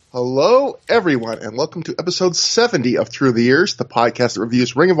Hello, everyone, and welcome to episode 70 of Through the Years, the podcast that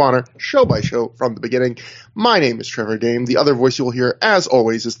reviews Ring of Honor show by show from the beginning. My name is Trevor Dame. The other voice you will hear, as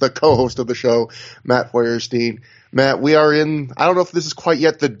always, is the co-host of the show, Matt Feuerstein. Matt, we are in, I don't know if this is quite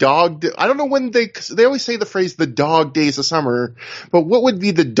yet the I don't know when they always say the phrase the dog days of summer, but what would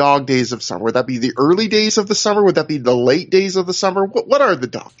be the dog days of summer? Would that be the early days of the summer? Would that be the late days of the summer? What are the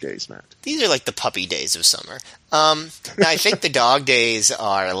dog days, Matt? These are like the puppy days of summer. Now I think the dog days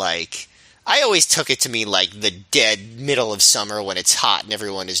are like, I always took it to mean like the dead middle of summer when it's hot and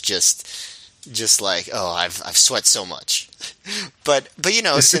everyone is just like, oh, I've sweat so much. But you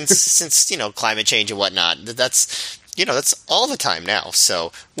know, since you know, climate change and whatnot, that's all the time now.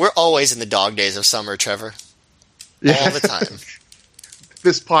 So we're always in the dog days of summer, Trevor. Yeah. All the time.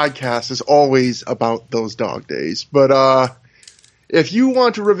 This podcast is always about those dog days. But if you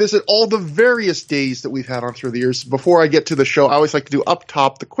want to revisit all the various days that we've had on Through the Years, before I get to the show, I always like to do up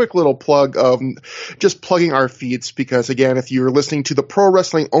top the quick little plug of just plugging our feeds, because again, if you're listening to the Pro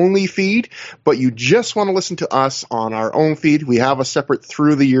Wrestling Only feed, but you just want to listen to us on our own feed, we have a separate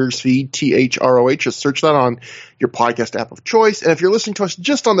Through the Years feed, ThROH. Just search that on your podcast app of choice. And if you're listening to us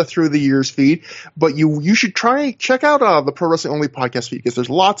just on the Through the Years feed, but you should check out the Pro Wrestling Only podcast feed, because there's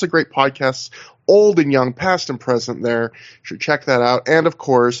lots of great podcasts, old and young, past and present there. You should check that out. And of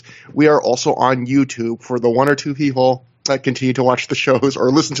course, we are also on YouTube for the one or two people that continue to watch the shows or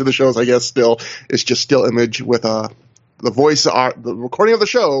listen to the shows, I guess still. It's just still image with the voice, the recording of the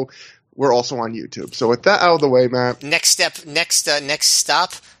show. We're also on YouTube. So with that out of the way, Matt. Next stop,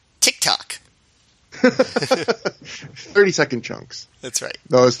 TikTok. 30-second chunks. That's right.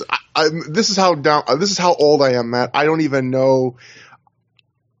 This is how old I am, Matt. I don't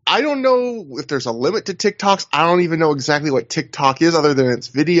know if there's a limit to TikToks. I don't even know exactly what TikTok is, other than its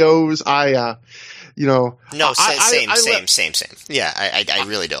videos. Same. Yeah, I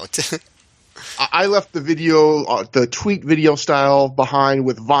really don't. I left the video, the tweet video style behind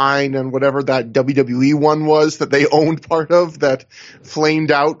with Vine and whatever that WWE one was that they owned part of that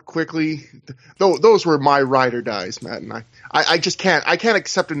flamed out quickly. Those were my ride or dies, Matt, and I just can't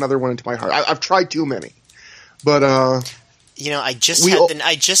accept another one into my heart. I've tried too many, but you know, I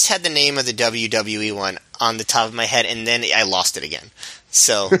just had the name of the WWE one on the top of my head, and then I lost it again.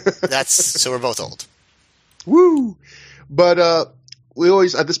 So so we're both old. Woo! But we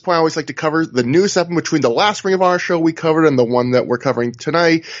always, at this point, I always like to cover the news happened between the last Ring of Honor show we covered and the one that we're covering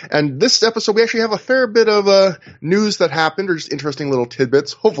tonight. And this episode, we actually have a fair bit of news that happened, or just interesting little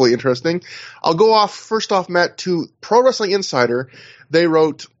tidbits, hopefully interesting. I'll go first off, Matt, to Pro Wrestling Insider. They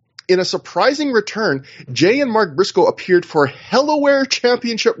wrote, in a surprising return, Jay and Mark Briscoe appeared for Hellaware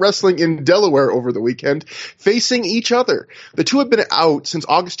Championship Wrestling in Delaware over the weekend, facing each other. The two had been out since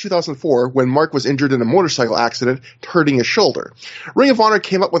August 2004, when Mark was injured in a motorcycle accident, hurting his shoulder. Ring of Honor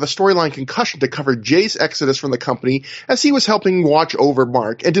came up with a storyline concussion to cover Jay's exodus from the company, as he was helping watch over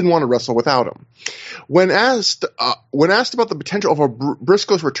Mark and didn't want to wrestle without him. When asked about the potential of a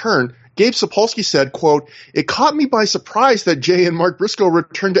Briscoe's return, Gabe Sapolsky said, quote, "It caught me by surprise that Jay and Mark Briscoe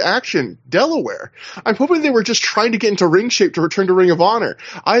returned to action, Delaware. I'm hoping they were just trying to get into ring shape to return to Ring of Honor.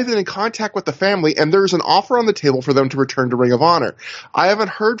 I have been in contact with the family, and there's an offer on the table for them to return to Ring of Honor. I haven't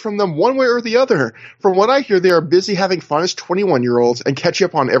heard from them one way or the other. From what I hear, they are busy having fun as 21-year-olds and catching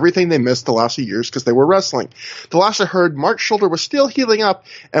up on everything they missed the last few years because they were wrestling. The last I heard, Mark's shoulder was still healing up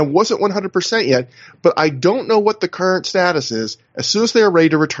and wasn't 100% yet, but I don't know what the current status is. As soon as they are ready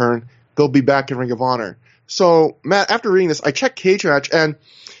to return, they'll be back in Ring of Honor." So, Matt, after reading this, I checked Cage Match, and,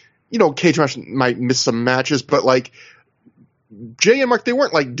 you know, Cage Match might miss some matches, but, like, Jay and Mark, they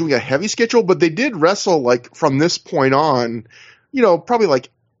weren't, like, doing a heavy schedule, but they did wrestle, like, from this point on, you know, probably, like,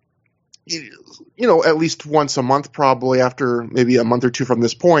 you know, at least once a month, probably, after maybe a month or two from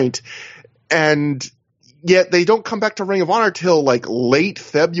this point. And yet they don't come back to Ring of Honor till, like, late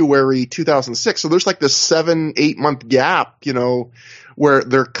February 2006. So there's, like, this 7-8 month gap, you know, where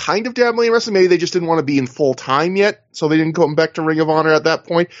they're kind of dabbling in wrestling. Maybe they just didn't want to be in full time yet, so they didn't come back to Ring of Honor at that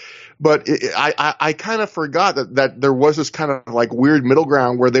point. But I kind of forgot that there was this kind of like weird middle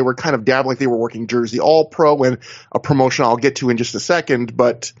ground where they were kind of dabbling. They were working Jersey All Pro and a promotion I'll get to in just a second.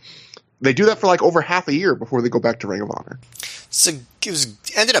 But they do that for like over half a year before they go back to Ring of Honor. So it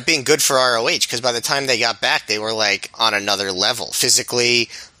ended up being good for ROH, because by the time they got back, they were like on another level physically,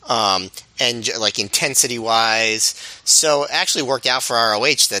 and like intensity wise. So it actually worked out for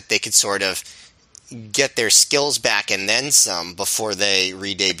ROH that they could sort of get their skills back and then some before they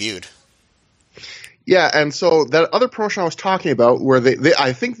re-debuted. Yeah, and so that other promotion I was talking about, where they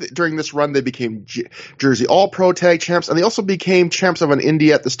I think that during this run they became Jersey All-Pro Tag Champs, and they also became champs of an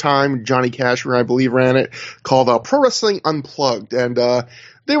indie at this time. Johnny Cash, I believe, ran it, called Pro Wrestling Unplugged. And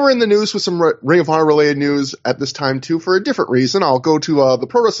they were in the news with some Ring of Honor related news at this time too for a different reason. I'll go to the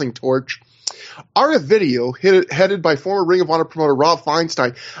Pro Wrestling Torch. RF Video, headed by former Ring of Honor promoter Rob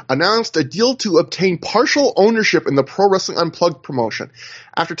Feinstein, announced a deal to obtain partial ownership in the Pro Wrestling Unplugged promotion.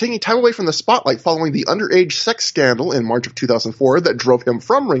 After taking time away from the spotlight following the underage sex scandal in March of 2004 that drove him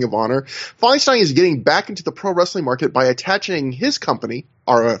from Ring of Honor, Feinstein is getting back into the pro wrestling market by attaching his company,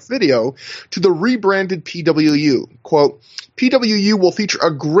 RF Video, to the rebranded PWU. Quote, PWU will feature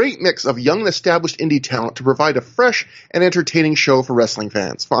a great mix of young and established indie talent to provide a fresh and entertaining show for wrestling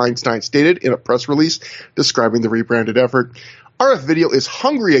fans, Feinstein stated in a press release describing the rebranded effort. RF Video is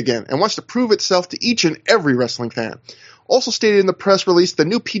hungry again and wants to prove itself to each and every wrestling fan. Also stated in the press release, the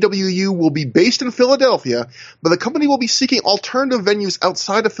new PWU will be based in Philadelphia, but the company will be seeking alternative venues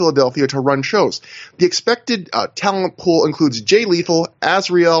outside of Philadelphia to run shows. The expected talent pool includes Jay Lethal,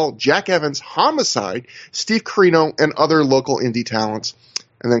 Azrael, Jack Evans, Homicide, Steve Corino, and other local indie talents.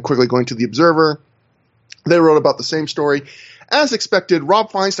 And then quickly going to The Observer, they wrote about the same story. As expected, Rob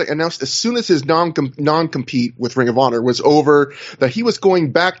Feinstein announced as soon as his non-compete with Ring of Honor was over that he was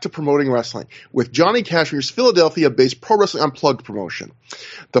going back to promoting wrestling with Johnny Cashmere's Philadelphia-based Pro Wrestling Unplugged promotion.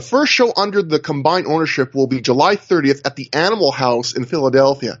 The first show under the combined ownership will be July 30th at the Animal House in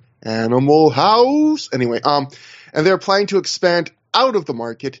Philadelphia. Animal House? Anyway, and they're planning to expand out of the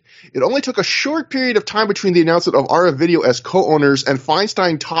market. It only took a short period of time between the announcement of RF Video as co-owners and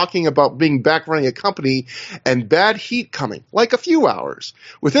Feinstein talking about being back running a company and bad heat coming, like a few hours.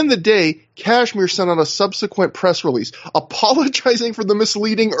 Within the day, Cashmere sent out a subsequent press release apologizing for the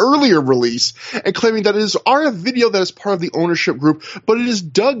misleading earlier release and claiming that it is RF Video that is part of the ownership group, but it is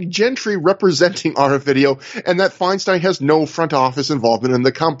Doug Gentry representing RF Video and that Feinstein has no front office involvement in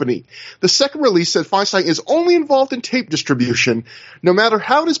the company. The second release said Feinstein is only involved in tape distribution. No matter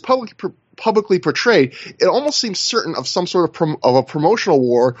how it is publicly portrayed, it almost seems certain of some sort of a promotional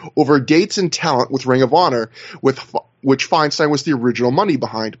war over dates and talent with Ring of Honor, which Feinstein was the original money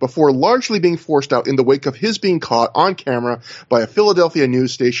behind, before largely being forced out in the wake of his being caught on camera by a Philadelphia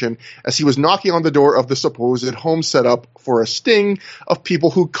news station as he was knocking on the door of the supposed home setup for a sting of people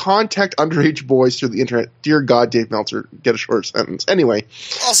who contact underage boys through the internet. Dear God, Dave Meltzer, get a short sentence. Anyway.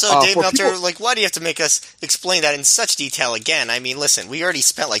 Also, Dave Meltzer, why do you have to make us explain that in such detail again? I mean, listen, we already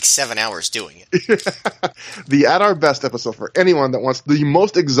spent like 7 hours doing it. The At Our Best episode for anyone that wants the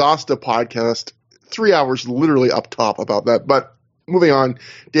most exhaustive podcast. 3 hours literally up top about that. But moving on,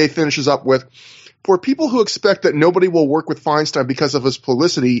 Dave finishes up with, for people who expect that nobody will work with Feinstein because of his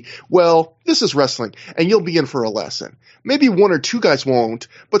publicity, well, this is wrestling, and you'll be in for a lesson. Maybe one or two guys won't,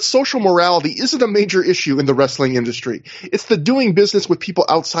 but social morality isn't a major issue in the wrestling industry. It's the doing business with people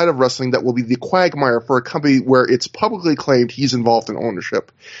outside of wrestling that will be the quagmire for a company where it's publicly claimed he's involved in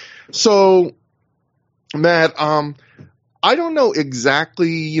ownership. So, Matt, I don't know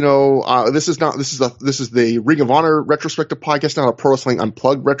exactly, this is the Ring of Honor retrospective podcast, not a Pro Wrestling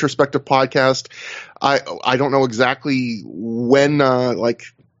Unplugged retrospective podcast. I don't know exactly when,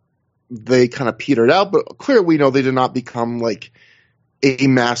 they kind of petered out, but clearly we know they did not become like a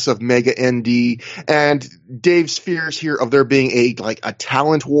massive mega ND. And Dave's fears here of there being a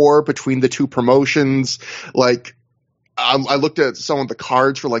talent war between the two promotions, I looked at some of the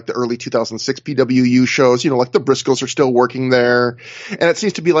cards for the early 2006 PWU shows, the Briscoes are still working there. And it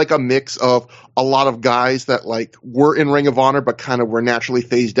seems to be a mix of a lot of guys that were in Ring of Honor, but kind of were naturally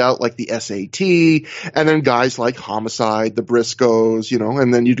phased out, like the SAT, and then guys like Homicide, the Briscoes,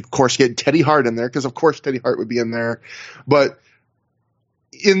 and then you'd of course get Teddy Hart in there, because of course Teddy Hart would be in there. But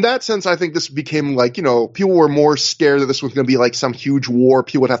in that sense, I think this became people were more scared that this was going to be some huge war.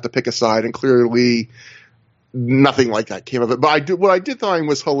 People would have to pick a side, and clearly nothing like that came of it. But what I did find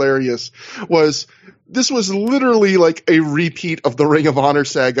was hilarious was this was literally a repeat of the Ring of Honor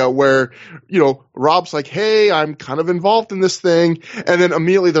saga where, Rob's like, hey, I'm kind of involved in this thing. And then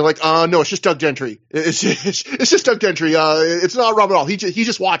immediately they're like, no, it's just Doug Gentry. It's just Doug Gentry. It's not Rob at all. He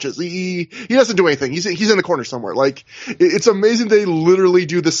just watches. He doesn't do anything. He's in the corner somewhere. It's amazing they literally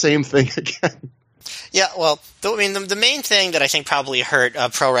do the same thing again. Yeah, well, the main thing that I think probably hurt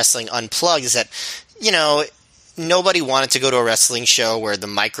Pro Wrestling Unplugged is that, nobody wanted to go to a wrestling show where the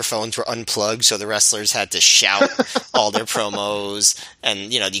microphones were unplugged, so the wrestlers had to shout all their promos,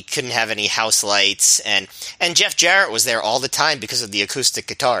 and you couldn't have any house lights, and Jeff Jarrett was there all the time because of the acoustic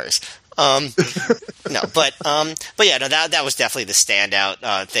guitars. That was definitely the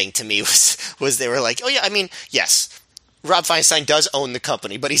standout thing to me was they were like, oh yeah, yes, Rob Feinstein does own the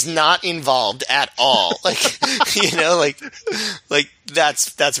company, but he's not involved at all. That's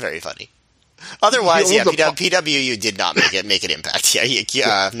very funny. Otherwise, yeah, PWU did not make an impact.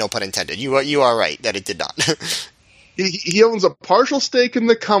 Yeah, no pun intended. You are right that it did not. he owns a partial stake in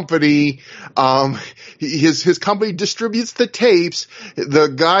the company. His company distributes the tapes. The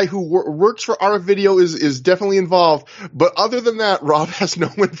guy who works for our video is definitely involved. But other than that, Rob has no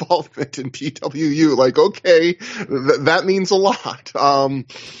involvement in PWU. Like, okay, that means a lot. I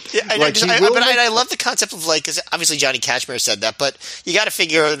love the concept of, like, 'cause obviously Johnny Cashmere said that, but you got to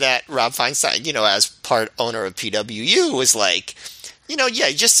figure that Rob Feinstein, as part owner of PWU, was like,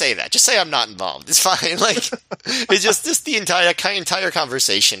 just say that. Just say I'm not involved. It's fine. Like, it's just the entire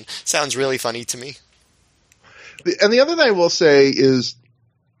conversation sounds really funny to me. And the other thing I will say is,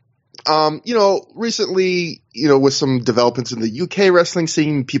 recently, with some developments in the UK wrestling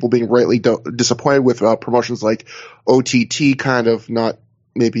scene, people being rightly disappointed with promotions like OTT kind of not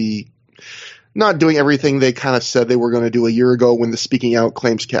doing everything they kind of said they were going to do a year ago when the speaking out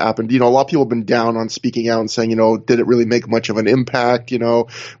claims happened. A lot of people have been down on speaking out and saying, did it really make much of an impact?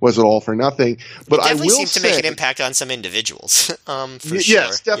 Was it all for nothing? But it definitely seemed to make an impact on some individuals. For sure.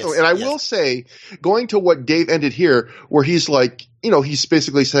 Yes, definitely. And I will say, going to what Dave ended here, where he's like, he's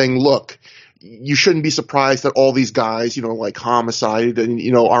basically saying, look, you shouldn't be surprised that all these guys, like Homicide and,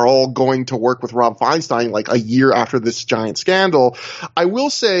 are all going to work with Rob Feinstein like a year after this giant scandal. I will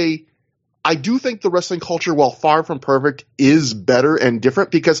say, I do think the wrestling culture, while far from perfect, is better and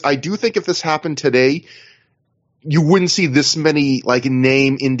different, because I do think if this happened today, you wouldn't see this many like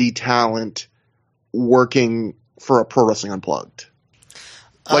name indie talent working for a Pro Wrestling Unplugged.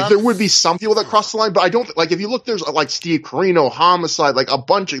 Like, there would be some people that cross the line, but I don't, like, if you look, there's, like, Steve Corino, Homicide, like, a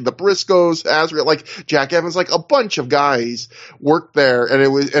bunch of, the Briscoes, Azrael, like, Jack Evans, like, a bunch of guys worked there, and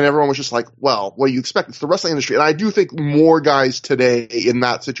everyone was just like, well, what do you expect? It's the wrestling industry. And I do think more guys today in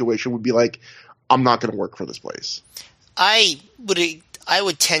that situation would be like, I'm not going to work for this place. I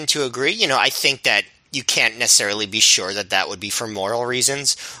would tend to agree. I think that you can't necessarily be sure that would be for moral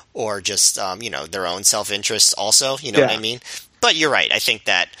reasons, or just, their own self-interest also, what I mean? But you're right. I think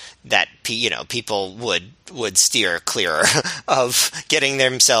that people would steer clear of getting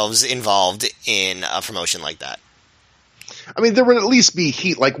themselves involved in a promotion like that. I mean, there would at least be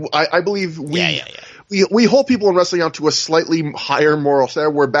heat. Like, I believe we hold people in wrestling out to a slightly higher moral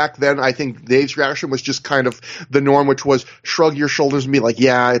standard, where back then I think Dave's reaction was just kind of the norm, which was shrug your shoulders and be like,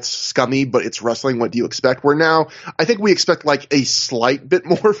 yeah, it's scummy, but it's wrestling. What do you expect? Where now I think we expect like a slight bit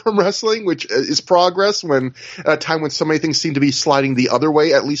more from wrestling, which is progress, when at a time when so many things seem to be sliding the other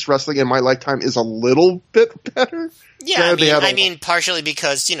way. At least wrestling in my lifetime is a little bit better. Yeah, I mean, partially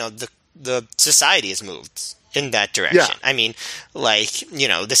because, the society has moved in that direction. Yeah. I mean, like,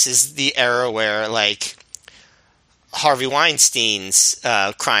 this is the era where, like, Harvey Weinstein's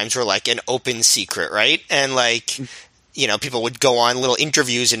crimes were like an open secret, right? And, like, people would go on little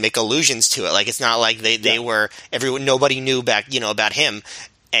interviews and make allusions to it. Like, it's not like they were nobody knew back, about him,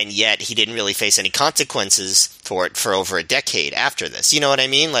 and yet he didn't really face any consequences for it for over a decade after this. You know what I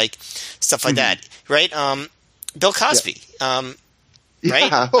mean? Like, stuff like that, right? Bill Cosby. Yeah.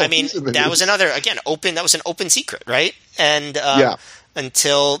 Right? Yeah. I mean, that was another, again, that was an open secret, right? And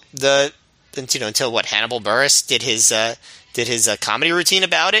until Hannibal Buress did his comedy routine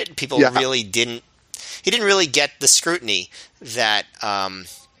about it, people really didn't. He didn't really get the scrutiny that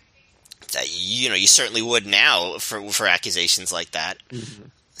you certainly would now for accusations like that. Mm-hmm.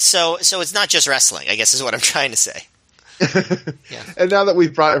 So it's not just wrestling, I guess, is what I'm trying to say. Yeah. And now that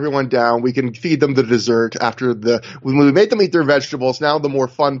we've brought everyone down, we can feed them the dessert when we made them eat their vegetables. Now the more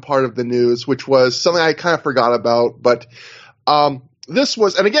fun part of the news, which was something I kind of forgot about, but this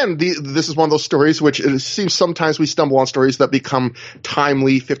was, and again, this is one of those stories which it seems sometimes we stumble on stories that become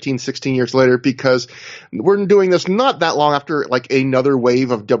timely 15, 16 years later, because we're doing this not that long after like another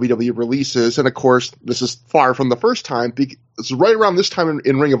wave of WWE releases. And of course, this is far from the first time. It's right around this time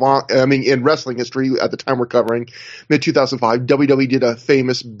in Ring of Honor, in wrestling history at the time we're covering, mid-2005, WWE did a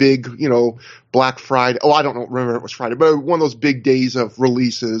famous big, Black Friday. Oh, I don't remember if it was Friday, but one of those big days of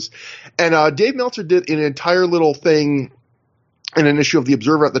releases. And Dave Meltzer did an entire little thing in an issue of The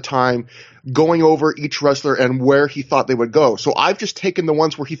Observer at the time, going over each wrestler and where he thought they would go. So I've just taken the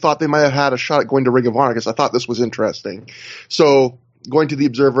ones where he thought they might have had a shot at going to Ring of Honor, because I thought this was interesting. So going to The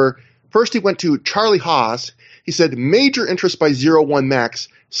Observer, first he went to Charlie Haas. He said, major interest by 01 Max.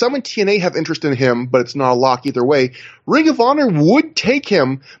 Some in TNA have interest in him, but it's not a lock either way. Ring of Honor would take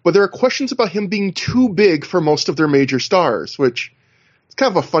him, but there are questions about him being too big for most of their major stars, which it's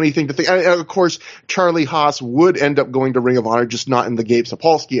kind of a funny thing to think. And of course, Charlie Haas would end up going to Ring of Honor, just not in the Gabe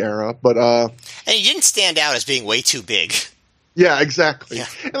Sapolsky era. But and he didn't stand out as being way too big. Yeah, exactly. Yeah.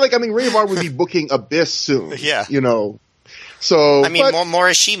 And Ring of Honor would be booking Abyss soon. Yeah, So more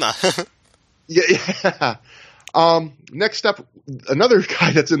Morishima. Yeah. Next up, another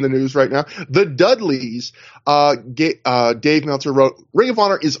guy that's in the news right now, the Dudleys. Dave Meltzer wrote, Ring of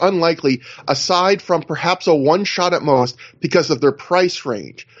Honor is unlikely, aside from perhaps a one shot at most, because of their price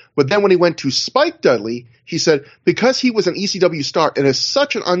range. But then when he went to Spike Dudley, he said, because he was an ECW star and is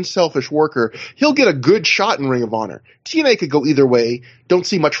such an unselfish worker, he'll get a good shot in Ring of Honor. TNA could go either way. Don't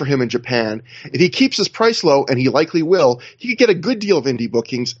see much for him in Japan. If he keeps his price low, and he likely will, he could get a good deal of indie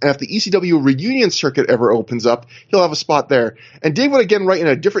bookings, and if the ECW reunion circuit ever opens up, he'll have a spot there. And Dave would again write in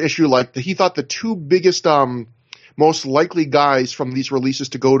a different issue like that he thought the two biggest most likely guys from these releases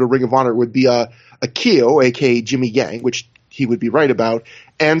to go to Ring of Honor would be Akio, aka Jimmy Yang, which he would be right about,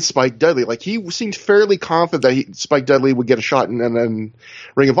 and Spike Dudley. Like, he seemed fairly confident that Spike Dudley would get a shot in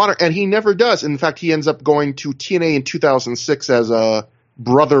Ring of Honor, and he never does. In fact, he ends up going to TNA in 2006 as a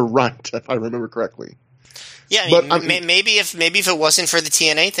Brother Runt, if I remember correctly. Yeah, I mean, maybe if it wasn't for the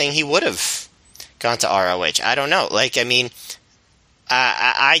TNA thing, he would have gone to ROH. I don't know. Like, I mean,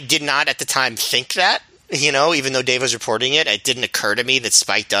 I did not at the time think that. You know, even though Dave was reporting it, it didn't occur to me that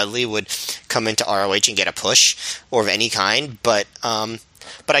Spike Dudley would come into ROH and get a push or of any kind. But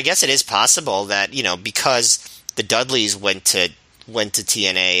I guess it is possible that, you know, because the Dudleys went to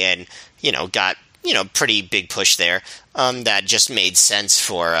TNA and, you know, got, you know, pretty big push there, that just made sense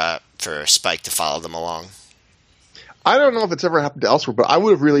for Spike to follow them along. I don't know if it's ever happened elsewhere, but I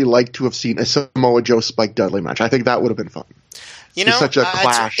would have really liked to have seen a Samoa Joe Spike Dudley match. I think that would have been fun. You know, such a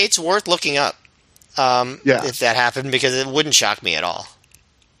clash. It's worth looking up. If that happened, because it wouldn't shock me at all.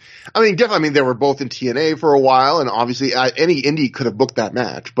 I mean, definitely. I mean, they were both in TNA for a while, and obviously any indie could have booked that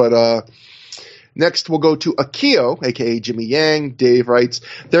match. But next, we'll go to Akio, aka Jimmy Yang. Dave writes,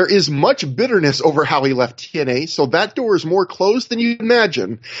 there is much bitterness over how he left TNA, so that door is more closed than you'd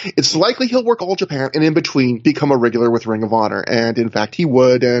imagine. It's likely he'll work All Japan and in between become a regular with Ring of Honor, and in fact, he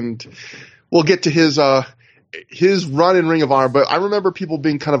would. And we'll get to his run in Ring of Honor, but I remember people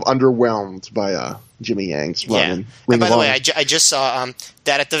being kind of underwhelmed by Jimmy Yang's run in Ring of Honor. By the way, I just saw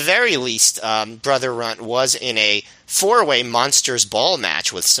that at the very least, Brother Runt was in a 4-way Monsters Ball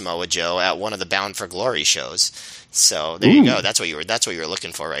match with Samoa Joe at one of the Bound for Glory shows. So there you go. That's what you were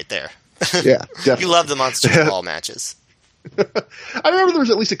looking for right there. Yeah, definitely. You love the Monsters Ball matches. I remember there was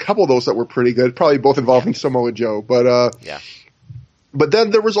at least a couple of those that were pretty good, probably both involving Samoa Joe, but yeah. But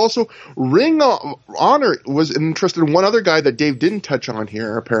then there was also Ring of Honor was interested in one other guy that Dave didn't touch on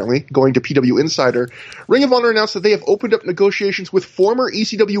here, apparently, going to PW Insider. Ring of Honor announced that they have opened up negotiations with former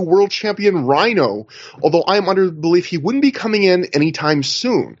ECW World Champion Rhino, although I am under the belief he wouldn't be coming in anytime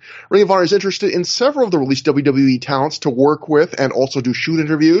soon. Ring of Honor is interested in several of the released WWE talents to work with and also do shoot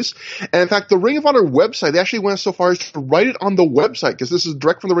interviews. And in fact, the Ring of Honor website, they actually went so far as to write it on the website, because this is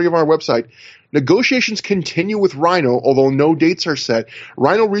direct from the Ring of Honor website. Negotiations continue with Rhino, although no dates are set.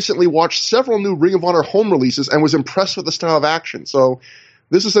 Rhino recently watched several new Ring of Honor home releases and was impressed with the style of action. So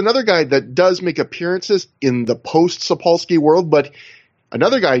this is another guy that does make appearances in the post-Sapolsky world, but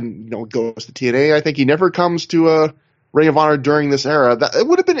another guy, you know, goes to TNA. I think he never comes to Ring of Honor during this era. It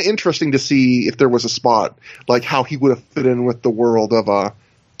would have been interesting to see if there was a spot, like how he would have fit in with the world of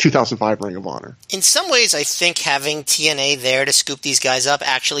 2005 Ring of Honor. In some ways, I think having TNA there to scoop these guys up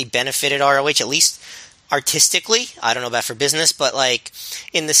actually benefited ROH, at least artistically. I don't know about for business, but like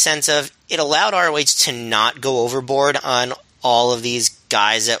in the sense of it allowed ROH to not go overboard on all of these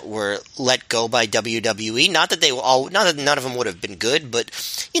guys that were let go by WWE. Not that none of them would have been good, but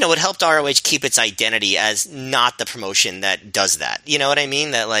you know, it helped ROH keep its identity as not the promotion that does that. You know what I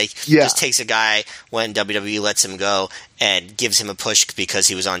mean? That just takes a guy when WWE lets him go and gives him a push because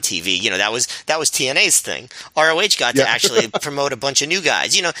he was on TV. You know, that was TNA's thing. ROH got to actually promote a bunch of new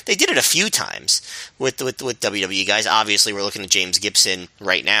guys. You know, they did it a few times with WWE guys. Obviously, we're looking at James Gibson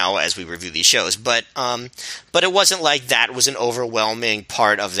right now as we review these shows, but it wasn't like that was an overwhelming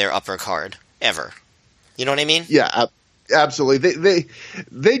part of their upper card ever. You know what I mean? Yeah, absolutely.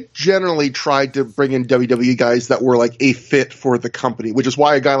 They generally tried to bring in WWE guys that were like a fit for the company, which is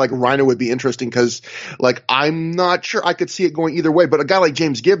why a guy like Rhino would be interesting, because like I'm not sure I could see it going either way. But a guy like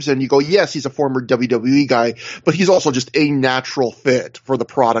James Gibson, you go, yes, he's a former WWE guy, but he's also just a natural fit for the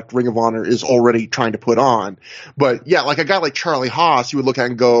product Ring of Honor is already trying to put on. But yeah, like a guy like Charlie Haas, you would look at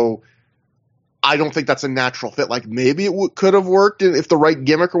and go, I don't think that's a natural fit. Like maybe it could have worked if the right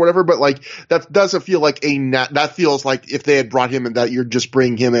gimmick or whatever, but like that doesn't feel like that feels like if they had brought him in, that you're just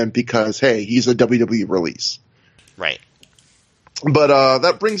bringing him in because, hey, he's a WWE release. Right. But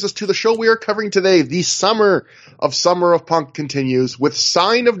that brings us to the show we are covering today. The Summer of Punk continues with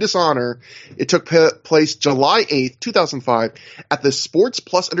Sign of Dishonor. It took place July 8th, 2005 at the Sports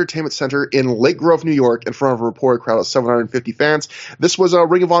Plus Entertainment Center in Lake Grove, New York, in front of a reported crowd of 750 fans. This was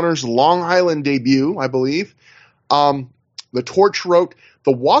Ring of Honor's Long Island debut, I believe. The ThROH wrote,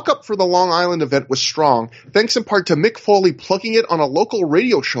 the walk-up for the Long Island event was strong, thanks in part to Mick Foley plugging it on a local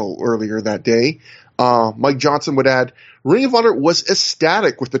radio show earlier that day. Mike Johnson would add, Ring of Honor was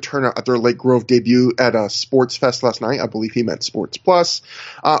ecstatic with the turnout at their Lake Grove debut at a Sports Fest last night. I believe he meant Sports Plus,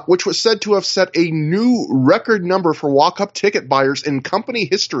 which was said to have set a new record number for walk-up ticket buyers in company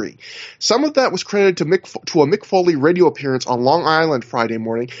history. Some of that was credited to a Mick Foley radio appearance on Long Island Friday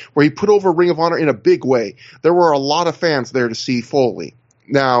morning, where he put over Ring of Honor in a big way. There were a lot of fans there to see Foley.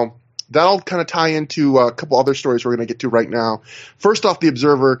 Now, that'll kind of tie into a couple other stories we're going to get to right now. First off, The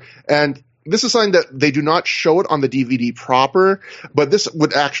Observer, and this is something that they do not show it on the DVD proper, but this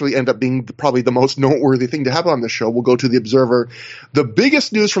would actually end up being probably the most noteworthy thing to happen on the show. We'll go to The Observer. The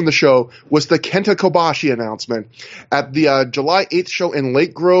biggest news from the show was the Kenta Kobashi announcement. At the July 8th show in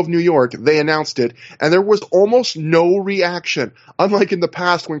Lake Grove, New York, they announced it, and there was almost no reaction, unlike in the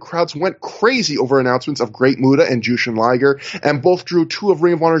past when crowds went crazy over announcements of Great Muta and Jushin Liger, and both drew two of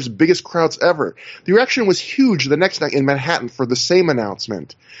Ring of Honor's biggest crowds ever. The reaction was huge the next night in Manhattan for the same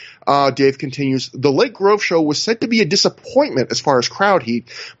announcement. Dave continues, the Lake Grove show was said to be a disappointment as far as crowd heat,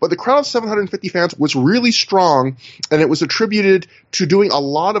 but the crowd of 750 fans was really strong, and it was attributed to doing a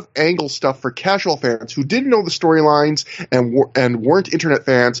lot of angle stuff for casual fans who didn't know the storylines and weren't internet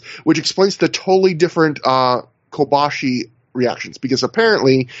fans, which explains the totally different Kobashi reactions, because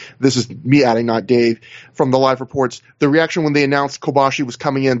apparently, this is me adding, not Dave, from the live reports, the reaction when they announced Kobashi was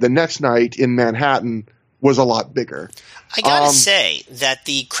coming in the next night in Manhattan was a lot bigger. I gotta say that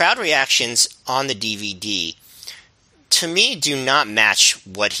the crowd reactions on the DVD, to me, do not match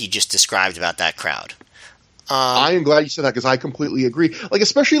what he just described about that crowd. I am glad you said that, because I completely agree. Like,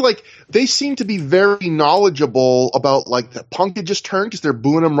 especially, like, they seem to be very knowledgeable about, like, that Punk had just turned, because they're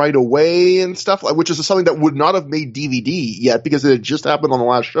booing him right away and stuff, which is something that would not have made DVD yet, because it had just happened on the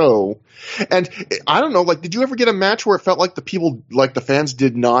last show. And I don't know, like, did you ever get a match where it felt like the people, like, the fans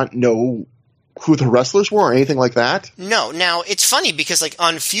did not know who the wrestlers were or anything like that? No. Now, it's funny because, like,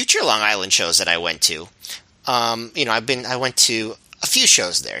 on future Long Island shows that I went to, I went to a few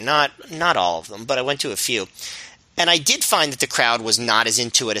shows there, not all of them, but I went to a few. And I did find that the crowd was not as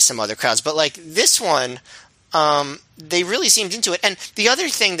into it as some other crowds, but, like, this one, they really seemed into it. And the other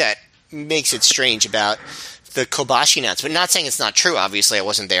thing that makes it strange about the Kobashi announcement, not saying it's not true, obviously I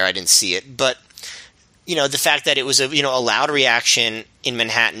wasn't there, I didn't see it, but the fact that it was a loud reaction in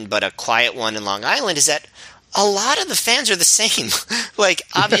Manhattan, but a quiet one in Long Island, is that a lot of the fans are the same. Like,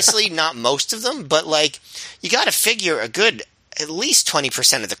 obviously not most of them, but, like, you got to figure at least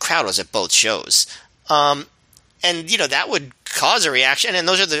 20% of the crowd was at both shows. And, that would cause a reaction, and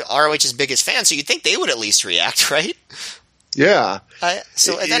those are the ROH's biggest fans, so you'd think they would at least react, right? Yeah.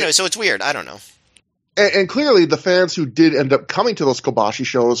 So it's weird. I don't know. And clearly the fans who did end up coming to those Kobashi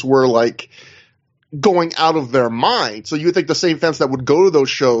shows were, like, going out of their mind. So you would think the same fans that would go to those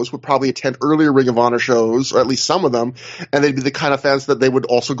shows would probably attend earlier Ring of Honor shows, or at least some of them, and they'd be the kind of fans that they would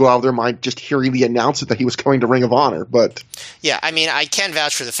also go out of their mind just hearing the announcement that he was coming to Ring of Honor. But yeah, I mean, I can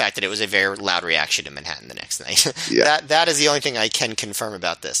vouch for the fact that it was a very loud reaction in Manhattan the next night. Yeah. That is the only thing I can confirm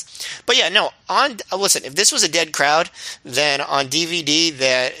about this. But yeah, no, listen, if this was a dead crowd, then on DVD,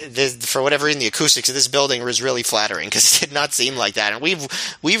 for whatever reason, the acoustics of this building was really flattering, because it did not seem like that. And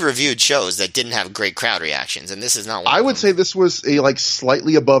we've reviewed shows that didn't have great crowd reactions, and this is not one. I would say this was a, like,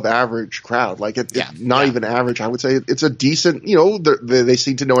 slightly above average crowd. Like, not even average. I would say it's a decent, they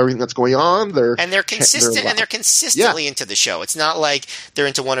seem to know everything that's going on. They're consistent, and they're consistently into the show. It's not like they're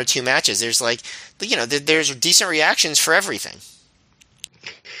into one or two matches. There's, like, there's decent reactions for everything.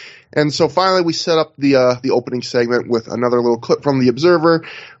 And so finally we set up the opening segment with another little clip from The Observer,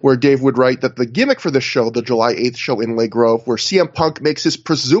 where Dave would write that the gimmick for this show, the July 8th show in Lake Grove, where CM Punk makes his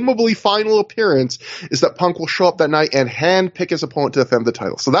presumably final appearance, is that Punk will show up that night and hand-pick his opponent to defend the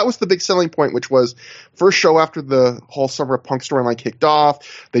title. So that was the big selling point, which was first show after the whole Summer of Punk storyline kicked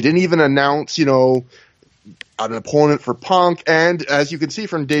off. They didn't even announce, an opponent for Punk, and as you can see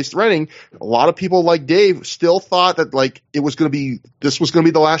from Dave's threading, a lot of people like Dave still thought that, like, this was going to be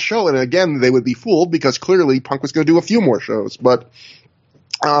the last show, and again, they would be fooled because clearly Punk was going to do a few more shows. But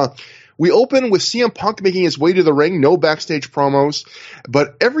we open with CM Punk making his way to the ring, no backstage promos,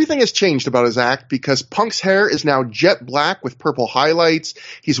 but everything has changed about his act because Punk's hair is now jet black with purple highlights.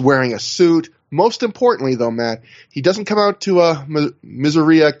 He's wearing a suit. Most importantly, though, Matt, he doesn't come out to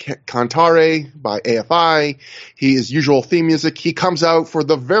Miseria Cantare by AFI, his usual theme music. He comes out for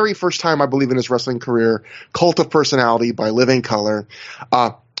the very first time, I believe, in his wrestling career, Cult of Personality by Living Color.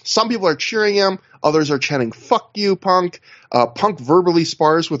 Some people are cheering him. Others are chanting, "Fuck you, Punk." Punk verbally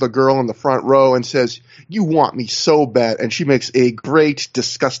spars with a girl in the front row and says, "You want me so bad." And she makes a great,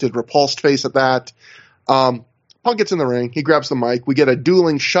 disgusted, repulsed face at that. Punk gets in the ring. He grabs the mic. We get a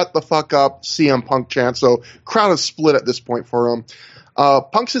dueling "shut the fuck up" CM Punk chant. So crowd is split at this point for him.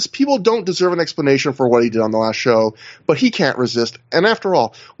 Punk says people don't deserve an explanation for what he did on the last show, but he can't resist. And after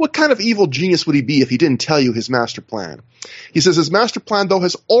all, what kind of evil genius would he be if he didn't tell you his master plan? He says his master plan, though,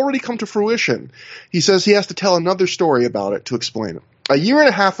 has already come to fruition. He says he has to tell another story about it to explain it. A year and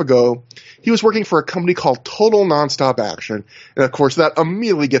a half ago, he was working for a company called Total Nonstop Action. And, of course, that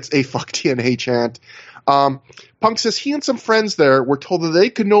immediately gets a "fuck TNA" chant. Punk says he and some friends there were told that they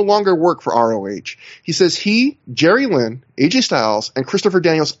could no longer work for ROH. He says he, Jerry Lynn, AJ Styles, and Christopher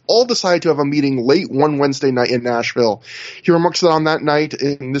Daniels all decided to have a meeting late one Wednesday night in Nashville. He remarks that on that night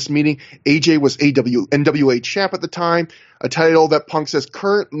in this meeting, AJ was NWA champ at the time, a title that Punk says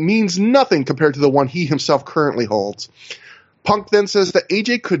current means nothing compared to the one he himself currently holds. Punk then says that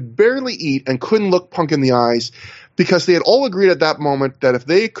AJ could barely eat and couldn't look Punk in the eyes because they had all agreed at that moment that if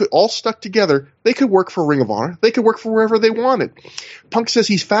they could all stuck together, they could work for Ring of Honor. They could work for wherever they wanted. Punk says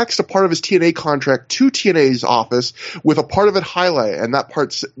he's faxed a part of his TNA contract to TNA's office with a part of it highlighted, and that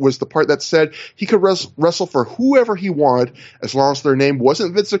part was the part that said he could wrestle for whoever he wanted as long as their name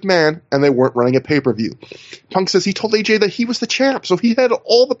wasn't Vince McMahon and they weren't running a pay-per-view. Punk says he told AJ that he was the champ, so he had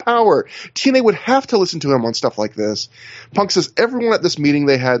all the power. TNA would have to listen to him on stuff like this. Punk says everyone at this meeting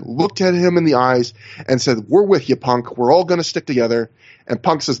they had looked at him in the eyes and said, "We're with you, Punk. We're all going to stick together." And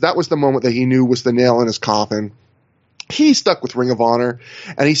Punk says that was the moment that he knew was the nail in his coffin. He stuck with Ring of Honor,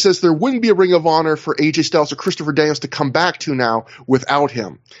 and he says there wouldn't be a Ring of Honor for AJ Styles or Christopher Daniels to come back to now without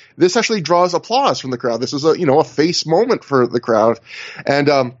him. This actually draws applause from the crowd. This is a face moment for the crowd.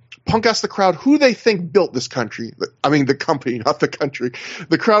 And Punk asks the crowd who they think built this country. I mean, the company, not the country.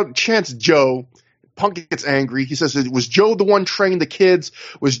 The crowd chants Joe. Punk gets angry. He says, was Joe the one training the kids?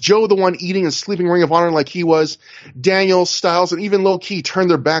 Was Joe the one eating and sleeping Ring of Honor like he was? Daniels, Styles, and even Low Ki turned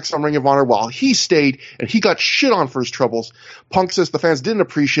their backs on Ring of Honor while he stayed, and he got shit on for his troubles. Punk says the fans didn't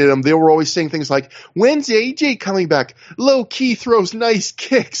appreciate him. They were always saying things like, "When's AJ coming back? Low Ki throws nice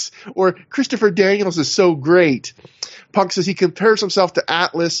kicks," or "Christopher Daniels is so great." Punk says he compares himself to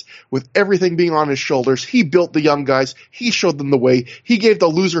Atlas with everything being on his shoulders. He built the young guys. He showed them the way. He gave the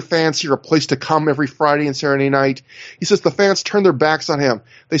loser fans here a place to come every Friday and Saturday night. He says the fans turned their backs on him.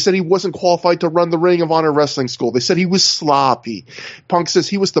 They said he wasn't qualified to run the Ring of Honor wrestling school. They said he was sloppy. Punk says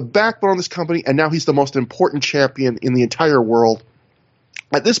he was the backbone of this company, and now he's the most important champion in the entire world.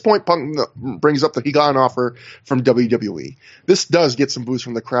 At this point, Punk brings up that he got an offer from WWE. This does get some boos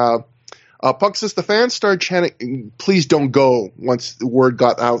from the crowd. Punk says the fans started chanting, "Please don't go," once the word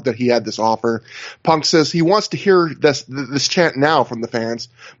got out that he had this offer. Punk says he wants to hear this chant now from the fans,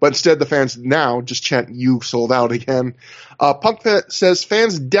 but instead the fans now just chant, "You sold out" again. Punk says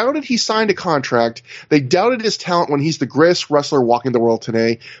fans doubted he signed a contract. They doubted his talent when he's the greatest wrestler walking the world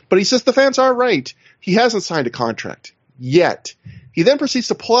today. But he says the fans are right. He hasn't signed a contract yet. He then proceeds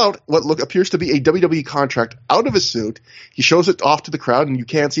to pull out what appears to be a WWE contract out of his suit. He shows it off to the crowd, and you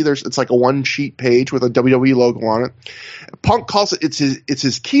can't see it's like a one-sheet page with a WWE logo on it. Punk calls it's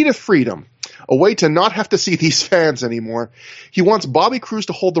his key to freedom, a way to not have to see these fans anymore. He wants Bobby Cruz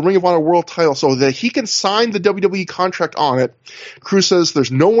to hold the Ring of Honor World title so that he can sign the WWE contract on it. Cruz says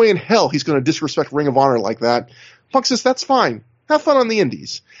there's no way in hell he's going to disrespect Ring of Honor like that. Punk says that's fine. Have fun on the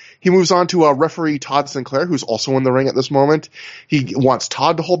indies. He moves on to referee Todd Sinclair, who's also in the ring at this moment. He wants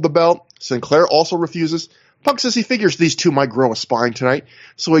Todd to hold the belt. Sinclair also refuses. Punk says he figures these two might grow a spine tonight,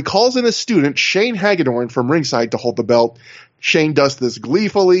 so he calls in his student, Shane Hagedorn, from ringside to hold the belt. Shane does this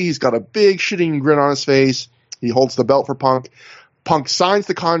gleefully. He's got a big shitting grin on his face. He holds the belt for Punk. Punk signs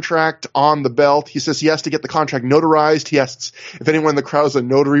the contract on the belt. He says he has to get the contract notarized. He asks if anyone in the crowd is a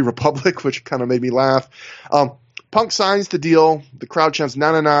notary republic, which kind of made me laugh. Punk signs the deal. The crowd chants,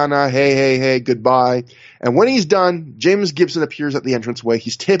 "Na na na na, hey, hey, hey, goodbye." And when he's done, James Gibson appears at the entranceway.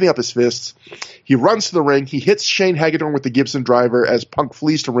 He's taping up his fists. He runs to the ring. He hits Shane Hagedorn with the Gibson driver as Punk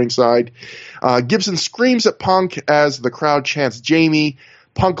flees to ringside. Gibson screams at Punk as the crowd chants, "Jamie."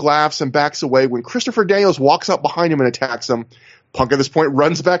 Punk laughs and backs away when Christopher Daniels walks up behind him and attacks him. Punk at this point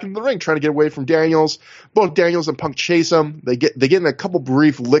runs back into the ring, trying to get away from Daniels. Both Daniels and Punk chase him. They get in a couple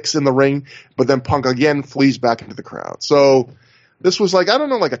brief licks in the ring, but then Punk again flees back into the crowd. So this was like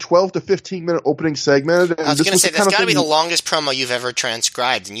a 12 to 15 minute opening segment. I was going to say, that's got to be the longest promo you've ever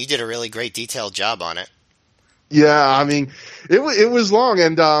transcribed, and you did a really great detailed job on it. Yeah, I mean, it was long,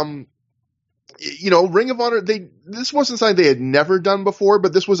 and Ring of Honor, this wasn't something they had never done before,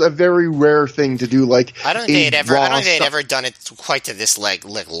 but this was a very rare thing to do. Like, I don't think they had ever done it quite to this length.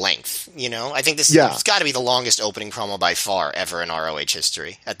 I think it's got to be the longest opening promo by far ever in ROH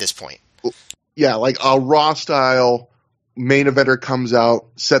history at this point. Yeah, like a Raw style main eventer comes out,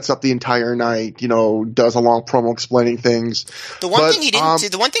 sets up the entire night, does a long promo explaining things. The one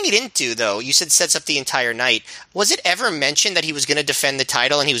thing he didn't do, though, you said sets up the entire night. Was it ever mentioned that he was going to defend the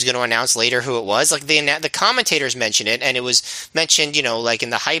title and he was going to announce later who it was? Like the commentators mentioned it, and it was mentioned, like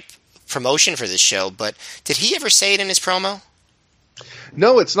in the hype promotion for this show. But did he ever say it in his promo?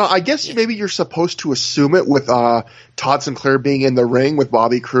 No, it's not. I guess maybe you're supposed to assume it with Todd Sinclair being in the ring with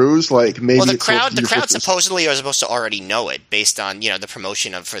Bobby Cruise. Like maybe the crowd supposedly are supposed to already know it based on the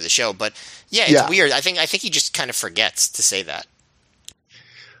promotion for the show. But it's weird. I think he just kind of forgets to say that.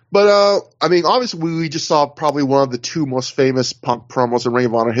 But obviously we just saw probably one of the two most famous Punk promos in Ring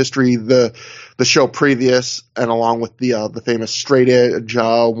of Honor history. The show previous, and along with the famous straight edge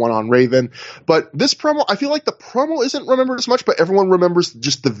one on Raven. But this promo, I feel like the promo isn't remembered as much, but everyone remembers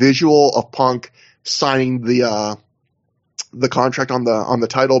just the visual of Punk signing the contract on the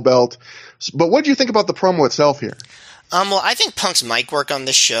title belt. But what do you think about the promo itself here? Well, I think Punk's mic work on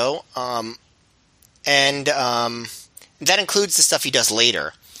this show, and that includes the stuff he does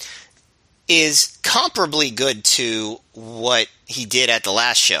later, is comparably good to what he did at the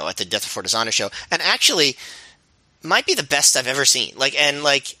last show, at the Death Before Dishonor show, and actually might be the best I've ever seen.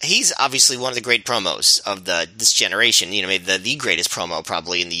 He's obviously one of the great promos of this generation. Maybe the greatest promo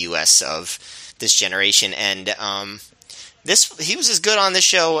probably in the U.S. of this generation, and he was as good on this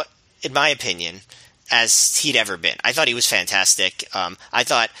show, in my opinion, as he'd ever been. I thought he was fantastic. I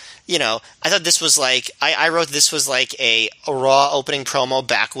thought this was I wrote this was like a Raw opening promo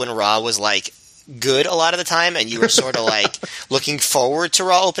back when Raw was good a lot of the time, and you were sort of looking forward to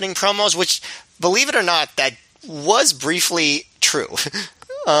Raw opening promos, which, believe it or not, that was briefly true.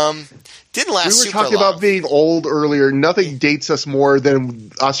 Didn't last super long. We were talking about being old earlier. Nothing dates us more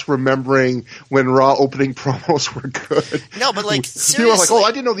than us remembering when Raw opening promos were good. No, but seriously. People were like, oh,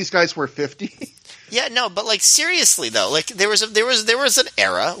 I didn't know these guys were 50. Yeah, no, but seriously though, there was an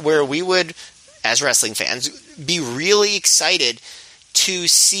era where we would, as wrestling fans, be really excited to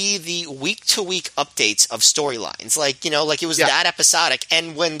see the week-to-week updates of storylines. It was that episodic.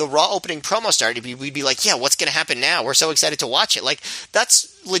 And when the Raw opening promo started, we'd be like, yeah, what's going to happen now? We're so excited to watch it.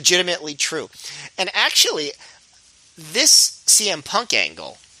 That's legitimately true. And actually, this CM Punk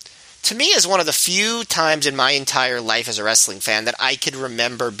angle, to me, is one of the few times in my entire life as a wrestling fan that I could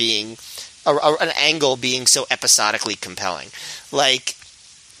remember being an angle being so episodically compelling.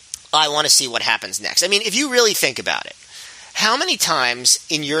 I want to see what happens next. If you really think about it, how many times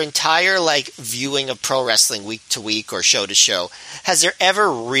in your entire viewing of pro wrestling week to week or show to show has there ever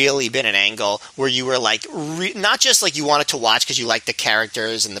really been an angle where you were not just you wanted to watch because you liked the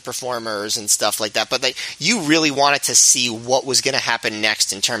characters and the performers and stuff like that, but you really wanted to see what was going to happen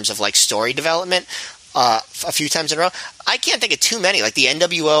next in terms of story development? A few times in a row. I can't think of too many. The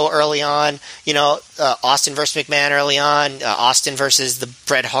NWO early on, Austin versus McMahon early on, Austin versus the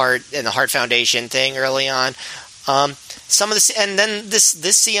Bret Hart and the Hart Foundation thing early on. Some of this, and then this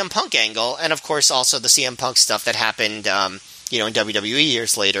CM Punk angle, and of course also the CM Punk stuff that happened, in WWE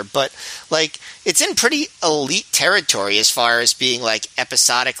years later. But it's in pretty elite territory as far as being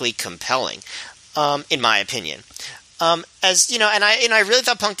episodically compelling, in my opinion. And I really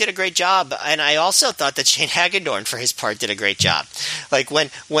thought Punk did a great job, and I also thought that Shane Hagedorn, for his part, did a great job.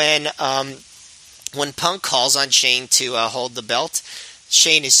 When Punk calls on Shane to hold the belt,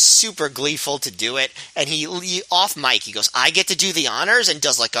 Shane is super gleeful to do it, and he off mic, he goes, "I get to do the honors," and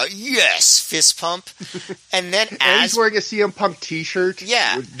does a yes fist pump, and then and he's wearing a CM Punk T-shirt,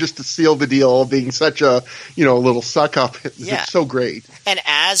 yeah, just to seal the deal, being such a little suck up. Yeah. It's so great. And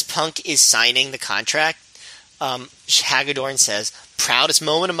as Punk is signing the contract, Hagedorn says, "Proudest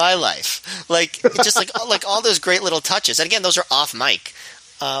moment of my life." Just all those great little touches. And again, those are off mic.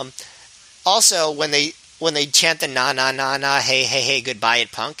 Also, when they chant the na na na na, hey hey hey, goodbye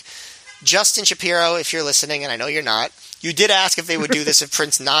at Punk, Justin Shapiro, if you're listening, and I know you're not, you did ask if they would do this if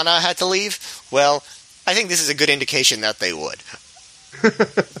Prince Nana had to leave. Well, I think this is a good indication that they would.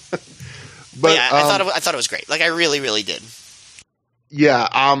 But yeah, I thought it was great. I really, really did. Yeah,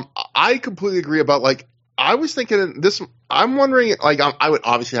 I completely agree about I was thinking this. I'm wondering, I would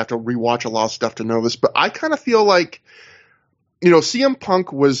obviously have to rewatch a lot of stuff to know this, but I kind of feel CM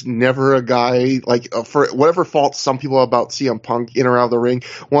Punk was never a guy, for whatever fault some people have about CM Punk in or out of the ring,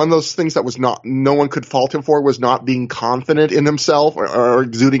 one of those things that was no one could fault him for was not being confident in himself or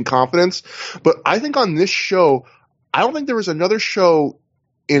exuding confidence. But I think on this show, I don't think there was another show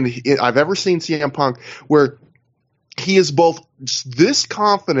I've ever seen CM Punk where he is both this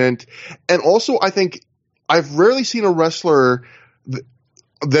confident, and also I think I've rarely seen a wrestler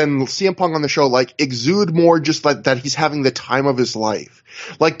than CM Punk on the show exude more just that he's having the time of his life.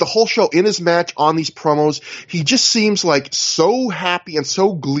 Like the whole show in his match on these promos, he just seems like so happy and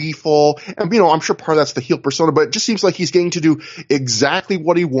so gleeful. And, I'm sure part of that's the heel persona, but it just seems like he's getting to do exactly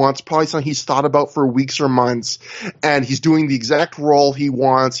what he wants, probably something he's thought about for weeks or months. And he's doing the exact role he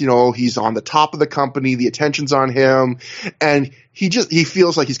wants. He's on the top of the company. The attention's on him. And he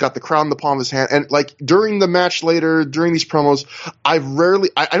feels like he's got the crown in the palm of his hand. And like during the match later, during these promos, I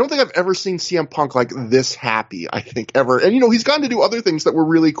don't think I've ever seen CM Punk like this happy, I think, ever. And, he's gotten to do other things that were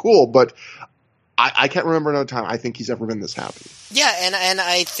really cool, but I can't remember another time I think he's ever been this happy. Yeah, and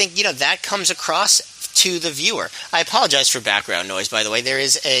I think, that comes across to the viewer. I apologize for background noise, by the way. There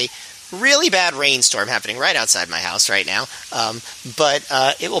is a really bad rainstorm happening right outside my house right now, but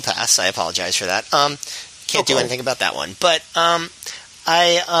it will pass. I apologize for that. Can't do anything about that one. But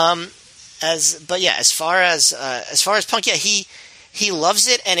as far as Punk, yeah, he loves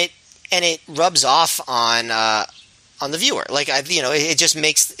it, and it rubs off on the viewer. Like it just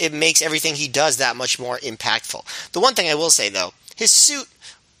makes everything he does that much more impactful. The one thing I will say though, his suit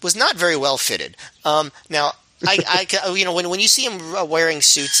was not very well fitted. Now when you see him wearing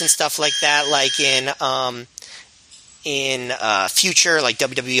suits and stuff like that, like in future, like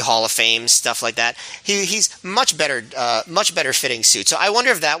WWE Hall of Fame stuff like that, he's much better fitting suit. So I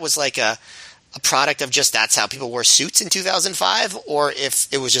wonder if that was like a product of just that's how people wore suits in 2005, or if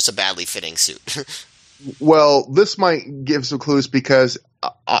it was just a badly fitting suit. Well, this might give some clues because,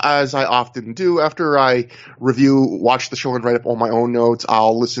 as I often do, after I watch the show and write up all my own notes,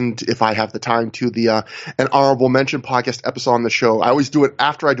 I'll listen to, if I have the time, to the an honorable mention podcast episode on the show. I always do it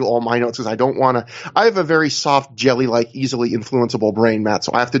after I do all my notes because I don't want to. I have a very soft, jelly-like, easily influenceable brain, Matt,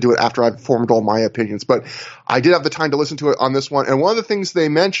 so I have to do it after I've formed all my opinions. But I did have the time to listen to it on this one, and one of the things they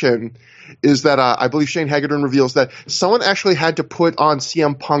mention is that I believe Shane Haggerty reveals that someone actually had to put on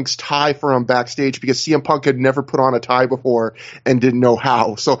CM Punk's tie for him backstage because CM Punk had never put on a tie before and didn't know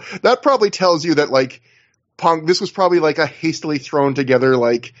how. So that probably tells you that, like, Punk, this was probably like a hastily thrown together,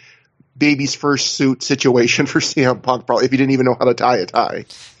 like, baby's first suit situation for CM Punk, probably, if he didn't even know how to tie a tie.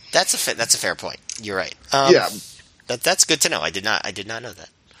 That's a fair point. You're right. Yeah. That's good to know. I did not know that.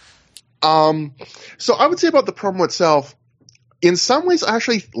 So I would say about the promo itself, in some ways, I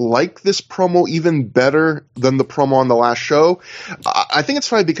actually like this promo even better than the promo on the last show. I think it's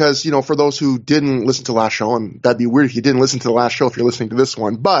funny because, for those who didn't listen to the last show, and that'd be weird if you didn't listen to the last show if you're listening to this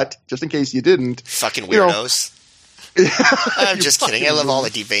one, but just in case you didn't. Fucking weirdos. I'm just kidding. I love all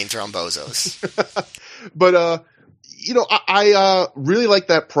the Deep Vein Thrombozos. But, I really like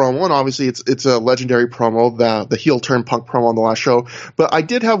that promo, and obviously it's a legendary promo, the heel turn Punk promo on the last show. But I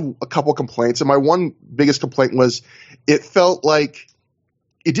did have a couple complaints, and my one biggest complaint was it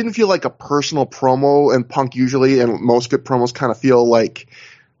didn't feel like a personal promo, and Punk usually, and most good promos kind of feel like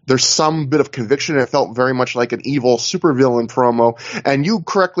there's some bit of conviction. It felt very much like an evil supervillain promo. And you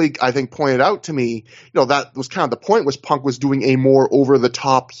correctly, I think, pointed out to me, that was kind of the point, was Punk was doing a more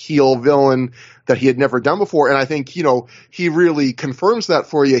over-the-top heel villain that he had never done before. And I think, he really confirms that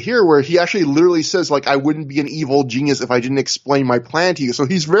for you here, where he actually literally says, like, I wouldn't be an evil genius if I didn't explain my plan to you. So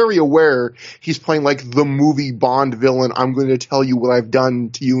he's very aware he's playing like the movie Bond villain, I'm going to tell you what I've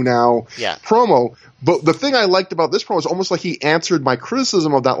done to you now promo. But the thing I liked about this promo is almost like he answered my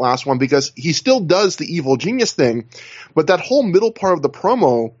criticism of that last one, because he still does the evil genius thing. But that whole middle part of the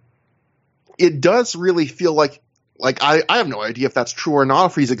promo, it does really feel like I have no idea if that's true or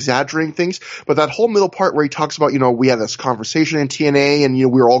not, if he's exaggerating things, but that whole middle part where he talks about, we had this conversation in TNA and, we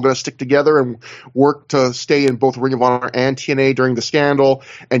were all going to stick together and work to stay in both Ring of Honor and TNA during the scandal,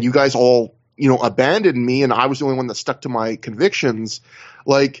 and you guys all, abandoned me, and I was the only one that stuck to my convictions.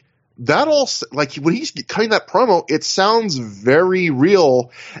 Like, that all, like, when he's cutting that promo, it sounds very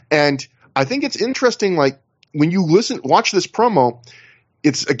real, and I think it's interesting, like, when you watch this promo,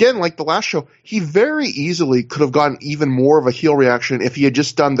 it's, again, like the last show, he very easily could have gotten even more of a heel reaction if he had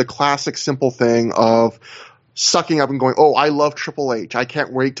just done the classic simple thing of sucking up and going, oh, I love Triple H. I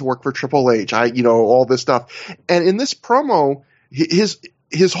can't wait to work for Triple H. All this stuff. And in this promo,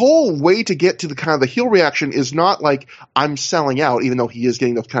 his whole way to get to the kind of the heel reaction is not like, I'm selling out, even though he is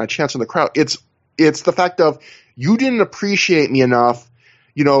getting those kind of chants in the crowd. It's the fact of, you didn't appreciate me enough.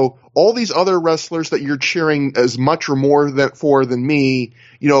 All these other wrestlers that you're cheering as much or more than me,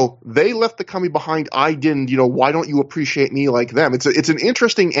 they left the company behind. I didn't. Why don't you appreciate me like them? It's an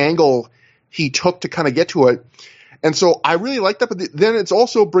interesting angle he took to kind of get to it. And so I really like that. But then it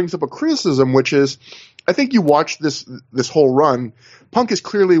also brings up a criticism, which is, I think you watch this whole run, Punk is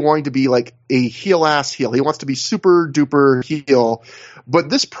clearly wanting to be like a heel-ass heel. He wants to be super duper heel. But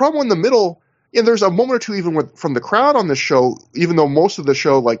this promo in the middle, and there's a moment or two even from the crowd on this show, even though most of the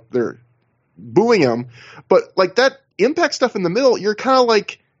show, like, they're booing him. But like that Impact stuff in the middle, you're kind of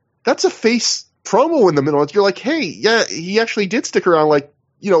like, that's a face promo in the middle. You're like, hey, yeah, he actually did stick around. Like,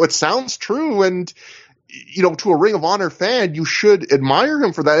 it sounds true. And, to a Ring of Honor fan, you should admire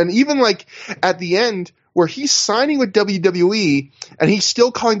him for that. And even like at the end where he's signing with WWE and he's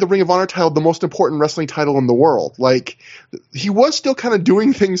still calling the Ring of Honor title the most important wrestling title in the world. Like he was still kind of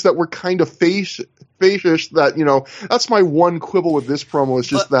doing things that were kind of face-ish that, that's my one quibble with this promo is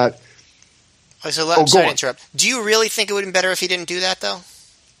just that. Sorry to interrupt. Do you really think it would have been better if he didn't do that though?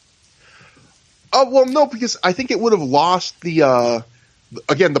 Well, no, because I think it would have lost the,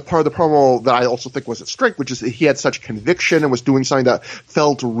 again, the part of the promo that I also think was its strength, which is that he had such conviction and was doing something that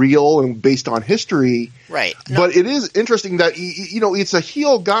felt real and based on history. Right. No. But it is interesting that, it's a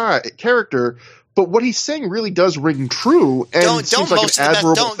heel character, but what he's saying really does ring true and seems like an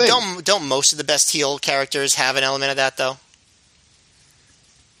admirable thing. Don't most of the best heel characters have an element of that, though?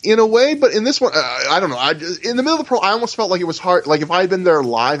 In a way, but in this one, I don't know. In the middle of the promo, I almost felt like it was hard. Like, if I had been there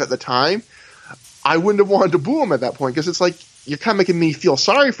live at the time, I wouldn't have wanted to boo him at that point, because it's like, you're kind of making me feel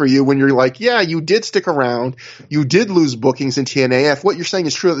sorry for you when you're like, yeah, you did stick around. You did lose bookings in TNA. If what you're saying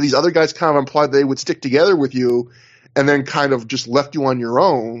is true, that these other guys kind of implied they would stick together with you and then kind of just left you on your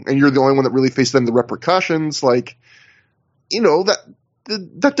own, and you're the only one that really faced them the repercussions, like,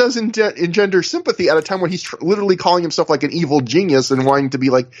 that does engender sympathy at a time when he's literally calling himself like an evil genius and wanting to be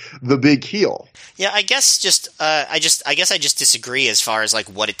like the big heel. Yeah, I guess I just disagree as far as like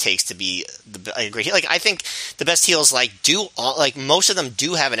what it takes to be a great heel. Like I think the best heels most of them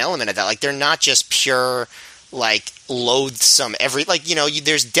do have an element of that. Like they're not just pure like loathsome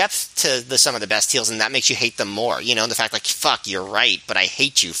there's depth to some of the best heels, and that makes you hate them more. The fact like, fuck, you're right, but I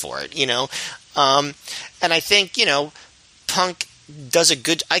hate you for it. And I think Punk does a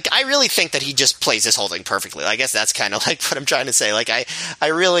good. I really think that he just plays this whole thing perfectly. I guess that's kind of like what I'm trying to say. Like I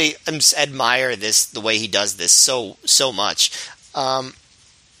really admire the way he does this so much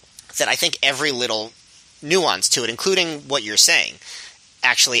that I think every little nuance to it, including what you're saying,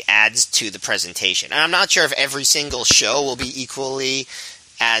 actually adds to the presentation. And I'm not sure if every single show will be equally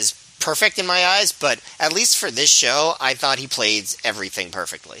as perfect in my eyes, but at least for this show, I thought he played everything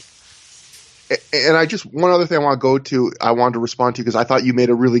perfectly. And one other thing I wanted to respond to, because I thought you made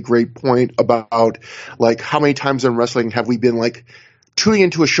a really great point about like how many times in wrestling have we been like tuning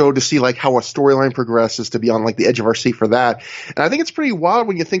into a show to see like how a storyline progresses, to be on like the edge of our seat for that. And I think it's pretty wild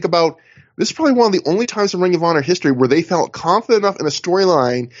when you think about this is probably one of the only times in Ring of Honor history where they felt confident enough in a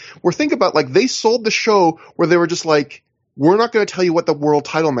storyline where think about like they sold the show where they were just like, we're not going to tell you what the world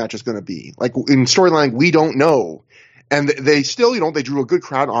title match is going to be. Like in storyline, we don't know. And they still, they drew a good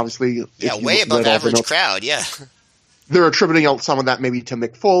crowd, obviously. Yeah, way above average crowd, yeah. They're attributing some of that maybe to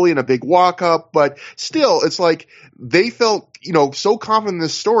Mick Foley and a big walk-up, but still, it's like they felt, so confident in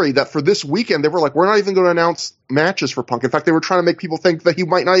this story that for this weekend, they were like, we're not even going to announce matches for Punk. In fact, they were trying to make people think that he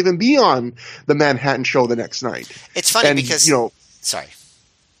might not even be on the Manhattan show the next night. It's funny because, sorry.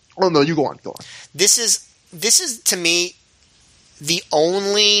 Oh, no, you go on. This is, to me, the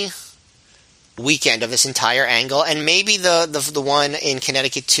only weekend of this entire angle, and maybe the one in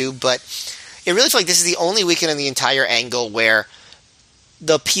Connecticut too, but it really feels like this is the only weekend in the entire angle where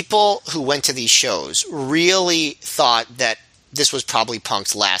the people who went to these shows really thought that this was probably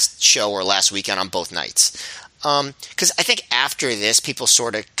Punk's last show or last weekend on both nights. Because I think after this, people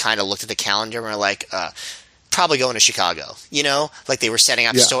sort of kind of looked at the calendar and were like, probably going to Chicago, like they were setting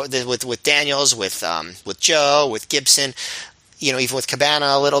up with Daniels, with Joe, with Gibson, even with Cabana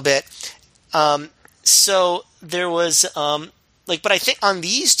a little bit. So there was, but I think on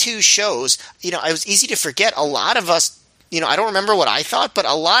these two shows, it was easy to forget. A lot of us, I don't remember what I thought, but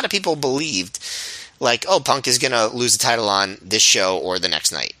a lot of people believed, like, oh, Punk is going to lose the title on this show or the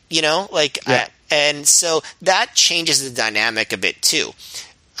next night, and so that changes the dynamic a bit too,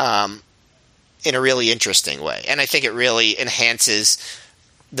 in a really interesting way. And I think it really enhances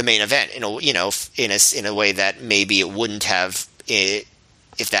the main event, in a way that maybe it wouldn't have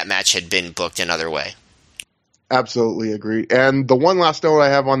if that match had been booked another way. Absolutely agree. And the one last note I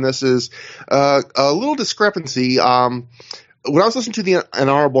have on this is a little discrepancy. When I was listening to an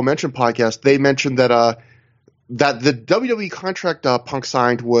Honorable Mention podcast, they mentioned that the WWE contract Punk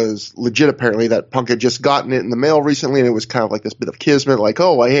signed was legit, apparently, that Punk had just gotten it in the mail recently, and it was kind of like this bit of kismet, like,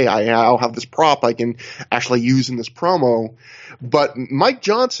 oh, hey, I'll have this prop I can actually use in this promo. But Mike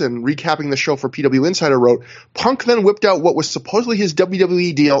Johnson, recapping the show for PW Insider, wrote, Punk then whipped out what was supposedly his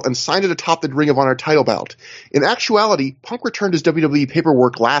WWE deal and signed it atop the Ring of Honor title belt. In actuality, Punk returned his WWE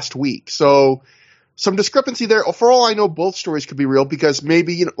paperwork last week. So some discrepancy there. For all I know, both stories could be real because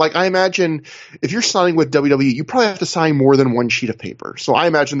maybe, like I imagine if you're signing with WWE, you probably have to sign more than one sheet of paper. So I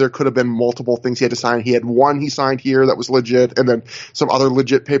imagine there could have been multiple things he had to sign. He had one he signed here that was legit and then some other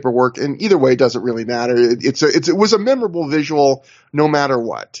legit paperwork. And either way, it doesn't really matter. It was a memorable visual no matter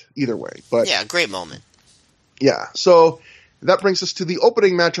what, either way. But yeah, great moment. Yeah. So that brings us to the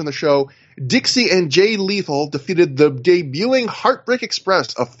opening match on the show. Dixie and Jay Lethal defeated the debuting Heartbreak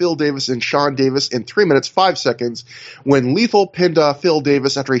Express of Phil Davis and Sean Davis in 3 minutes, 5 seconds when Lethal pinned Phil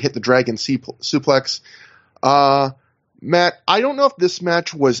Davis after he hit the Dragon Suplex. Matt, I don't know if this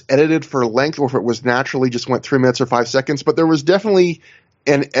match was edited for length or if it was naturally just went 3 minutes or 5 seconds, but there was definitely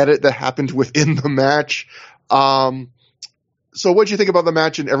an edit that happened within the match. So what did you think about the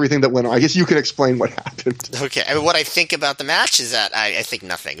match and everything that went on? I guess you can explain what happened. Okay. I mean, what I think about the match is that I think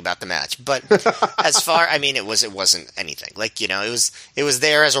nothing about the match. But as far, I mean, it wasn't anything. Like, it was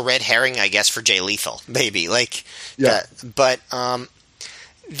there as a red herring, I guess, for Jay Lethal, maybe. Like, yeah. But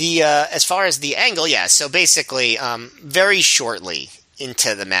as far as the angle, yeah. So basically, very shortly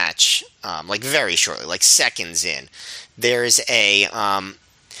into the match, like very shortly, like seconds in, there's a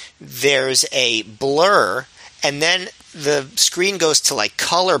blur, and then the screen goes to like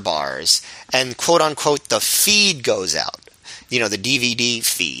color bars, and quote unquote the feed goes out. The DVD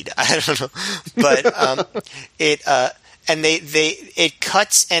feed. I don't know, but it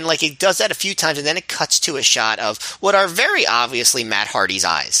cuts, and like it does that a few times, and then it cuts to a shot of what are very obviously Matt Hardy's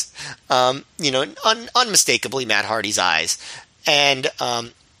eyes. Unmistakably Matt Hardy's eyes, and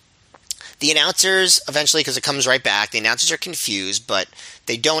the announcers eventually, because it comes right back, the announcers are confused, but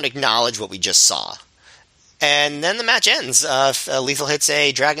they don't acknowledge what we just saw. And then the match ends. Lethal hits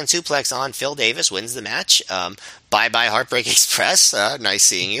a Dragon Suplex on Phil Davis, wins the match. Bye-bye Heartbreak Express. Nice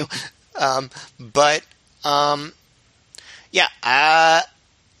seeing you. Yeah. I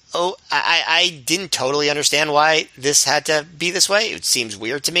didn't totally understand why this had to be this way. It seems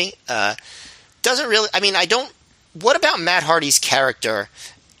weird to me. Doesn't really... I mean, I don't... What about Matt Hardy's character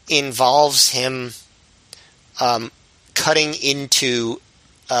involves him cutting into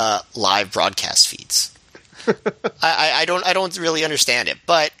live broadcast feeds? I don't really understand it,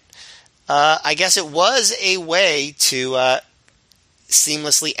 but I guess it was a way to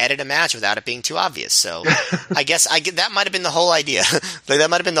seamlessly edit a match without it being too obvious. So I guess that might have been the whole idea. Like, that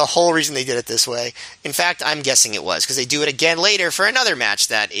might have been the whole reason they did it this way. In fact, I'm guessing it was because they do it again later for another match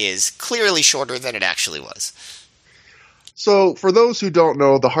that is clearly shorter than it actually was. So, for those who don't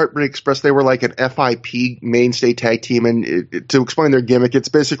know, the Heartbreak Express, they were like an FIP mainstay tag team, and to explain their gimmick, it's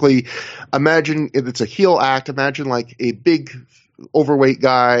basically, imagine it's a heel act, imagine like a big overweight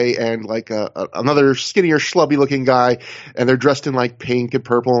guy and like another skinnier schlubby looking guy, and they're dressed in like pink and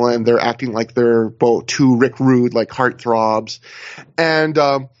purple, and they're acting like they're both two Rick Rude, like heartthrobs, and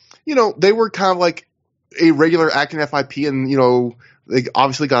they were kind of like a regular act in FIP, and they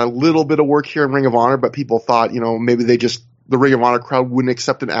obviously got a little bit of work here in Ring of Honor, but people thought, maybe the Ring of Honor crowd wouldn't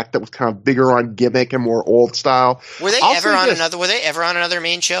accept an act that was kind of bigger on gimmick and more old style. Were they ever on another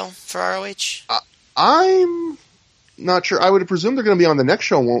main show for ROH? I'm not sure. I would presume they're going to be on the next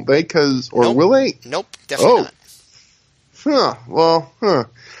show, won't they? Will they? Nope, definitely not.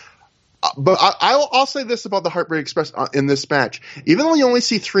 But I'll say this about the Heartbreak Express in this match. Even though you only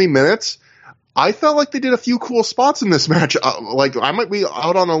see 3 minutes, I felt like they did a few cool spots in this match. Like, I might be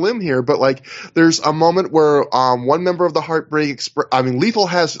out on a limb here, but like, there's a moment where one member of the Heartbreak Express, Lethal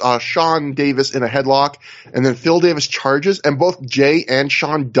has Sean Davis in a headlock, and then Phil Davis charges, and both Jay and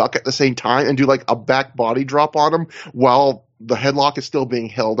Sean duck at the same time and do like a back body drop on him while the headlock is still being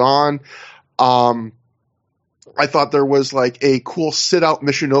held on. I thought there was like a cool sit-out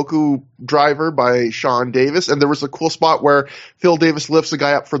Michinoku driver by Sean Davis, and there was a cool spot where Phil Davis lifts the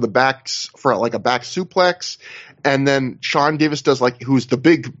guy up for a back suplex, and then Sean Davis does like, who's the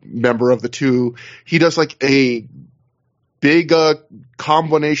big member of the two, he does like a big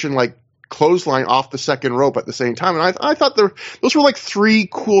combination like clothesline off the second rope at the same time, and I thought those were like 3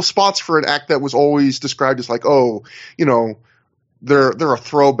 cool spots for an act that was always described as like, they're a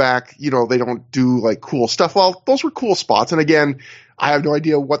throwback, they don't do like cool stuff. Well, those were cool spots. And again, I have no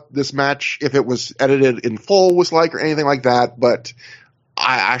idea what this match, if it was edited in full, was like or anything like that, but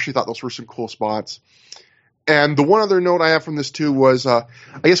I actually thought those were some cool spots. And the one other note I have from this too was, I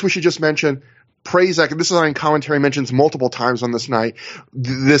guess we should just mention Prazak, and this is on commentary, mentions multiple times on this night,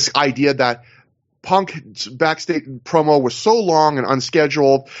 this idea that Punk's backstage promo was so long and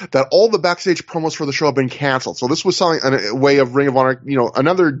unscheduled that all the backstage promos for the show have been canceled. So this was something, a way of Ring of Honor,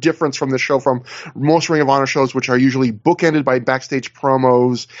 another difference from the show from most Ring of Honor shows, which are usually bookended by backstage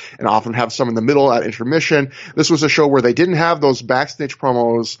promos and often have some in the middle at intermission. This was a show where they didn't have those backstage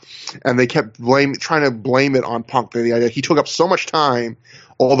promos, and they kept trying to blame it on Punk. The idea he took up so much time,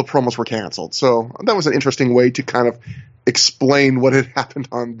 all the promos were canceled. So that was an interesting way to kind of explain what had happened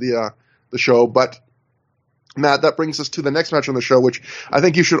on the show. But Matt, that brings us to the next match on the show, which I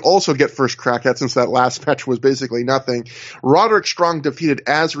think you should also get first crack at, since that last match was basically nothing. Roderick Strong defeated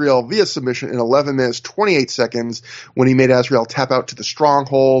Azrael via submission in 11 minutes 28 seconds when he made Azrael tap out to the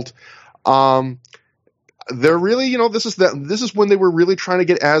Stronghold. They're really, this is when they were really trying to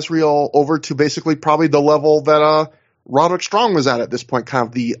get Azrael over to basically probably the level that Roderick Strong was at this point, kind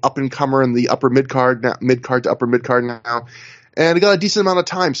of the up and comer in the upper mid card to upper mid card now. And it got a decent amount of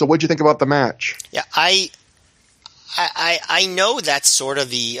time. So what'd you think about the match? Yeah, I know that's sort of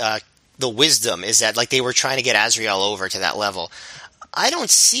the wisdom, is that like they were trying to get Azrael over to that level. I don't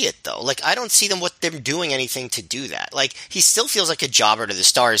see it though. Like, I don't see them doing anything to do that. Like, he still feels like a jobber to the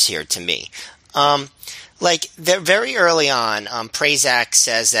stars here to me. Like, they're very early on, Prazak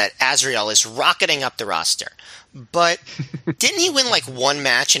says that Azrael is rocketing up the roster. But didn't he win like one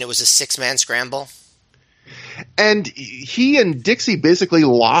match and it was a 6-man scramble? And he and Dixie basically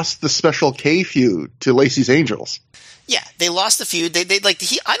lost the Special K feud to Lacey's Angels. Yeah, they lost the feud.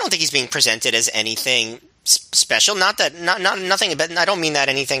 I don't think he's being presented as anything special. Nothing about. I don't mean that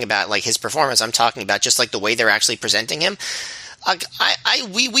anything about like his performance. I'm talking about just like the way they're actually presenting him.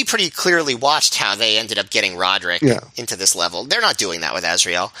 We pretty clearly watched how they ended up getting Roderick into this level. They're not doing that with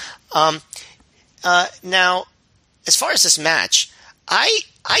Azrael. Now, as far as this match,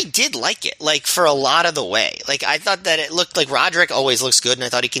 I did like it, like, for a lot of the way. Like, I thought that it looked like Roderick always looks good, and I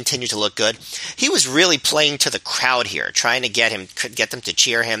thought he continued to look good. He was really playing to the crowd here, trying to get them to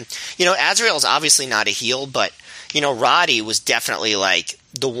cheer him. Azrael's obviously not a heel, but, Roddy was definitely, like,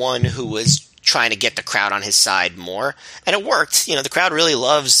 the one who was trying to get the crowd on his side more. And it worked. The crowd really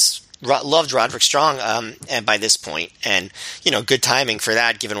loved Roderick Strong and by this point. And, good timing for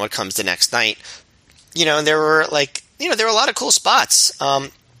that, given what comes the next night. And there were, like, there were a lot of cool spots.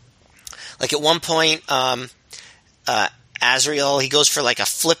 Like at one point, Azrael, he goes for like a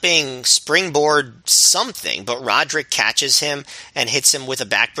flipping springboard something, but Roderick catches him and hits him with a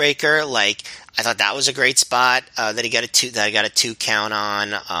backbreaker. Like, I thought that was a great spot that I got a 2 count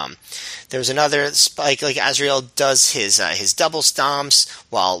on. There was another spike, like Azrael does his double stomps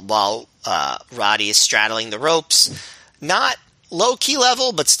while Roddy is straddling the ropes. Not low key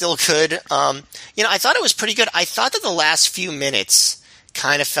level, but still good. I thought it was pretty good. I thought that the last few minutes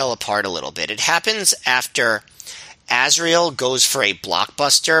kind of fell apart a little bit. It happens after Azrael goes for a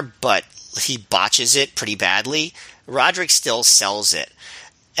blockbuster, but he botches it pretty badly. Roderick still sells it.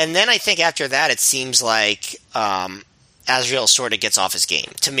 And then I think after that, it seems like Azrael sort of gets off his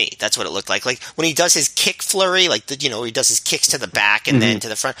game. To me, that's what it looked like. Like, when he does his kick flurry, like, he does his kicks to the back and then to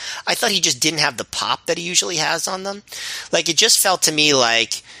the front, I thought he just didn't have the pop that he usually has on them. Like, it just felt to me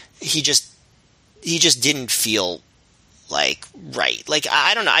like he just didn't feel like right. Like,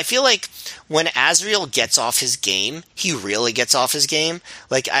 I don't know. I feel like when Azrael gets off his game, he really gets off his game.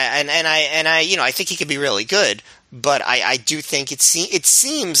 Like, I think he could be really good, but I do think it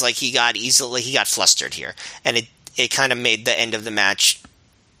seems like he got flustered here, and it kind of made the end of the match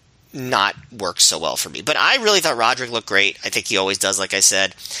not work so well for me. But I really thought Roderick looked great. I think he always does, like I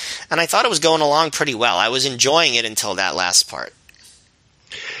said, and I thought it was going along pretty well. I was enjoying it until that last part.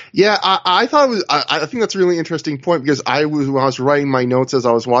 Yeah, I thought it was. I think that's a really interesting point, because when I was writing my notes as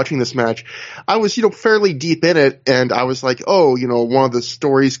I was watching this match, I was fairly deep in it, and I was like, one of the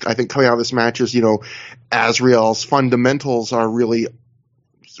stories I think coming out of this match is Azrael's fundamentals are really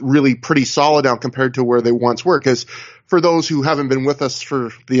pretty solid now compared to where they once were. Because for those who haven't been with us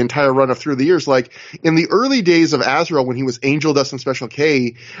for the entire run of through the years, like in the early days of Azrael when he was Angel Dust and Special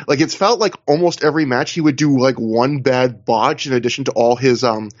K, like it's felt like almost every match he would do like one bad botch in addition to all his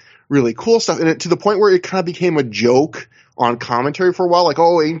really cool stuff, and to the point where it kind of became a joke on commentary for a while, like,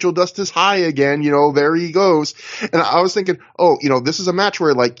 oh, Angel Dust is high again, there he goes. And I was thinking, this is a match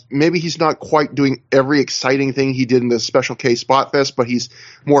where, like, maybe he's not quite doing every exciting thing he did in the Special K Spot Fest, but he's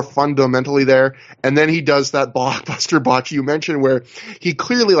more fundamentally there. And then he does that blockbuster botch you mentioned where he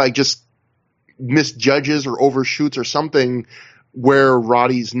clearly, like, just misjudges or overshoots or something where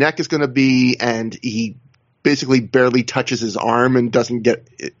Roddy's neck is going to be, and he basically barely touches his arm and doesn't get,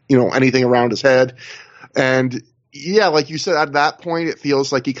 anything around his head. And yeah, like you said, at that point, it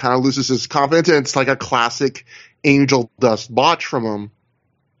feels like he kind of loses his confidence, and it's like a classic Angel Dust botch from him.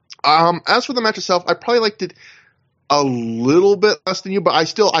 As for the match itself, I probably liked it a little bit less than you, but I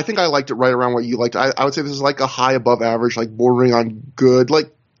think I liked it right around what you liked. I would say this is like a high above average, like bordering on good,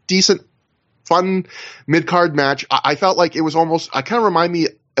 like decent, fun mid-card match. I felt like it was almost, I kind of remind me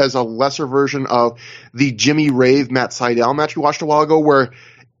as a lesser version of the Jimmy Rave Matt Sydal match we watched a while ago, where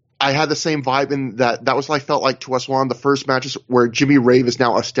I had the same vibe in that was what I felt like to us one of the first matches where Jimmy Rave is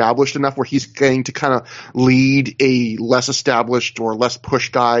now established enough where he's going to kind of lead a less established or less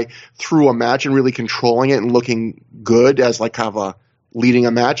pushed guy through a match and really controlling it and looking good as like kind of a leading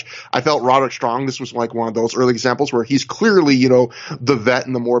a match. I felt Roderick Strong, this was like one of those early examples where he's clearly, the vet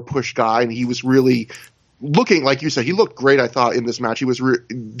and the more pushed guy, and he was really looking, like you said, he looked great, I thought, in this match. He was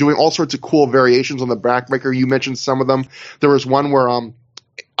doing all sorts of cool variations on the backbreaker. You mentioned some of them. There was one where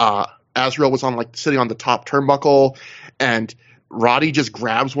Azrael was sitting on the top turnbuckle, and Roddy just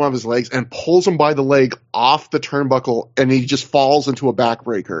grabs one of his legs and pulls him by the leg off the turnbuckle, and he just falls into a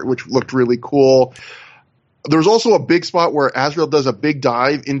backbreaker, which looked really cool. There was also a big spot where Azrael does a big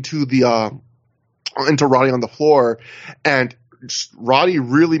dive into Roddy on the floor, and Roddy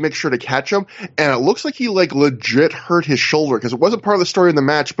really makes sure to catch him, and it looks like he legit hurt his shoulder, because it wasn't part of the story in the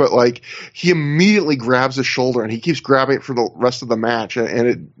match, but he immediately grabs his shoulder and he keeps grabbing it for the rest of the match,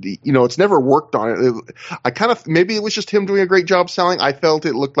 and it's never worked on it. Maybe it was just him doing a great job selling. I felt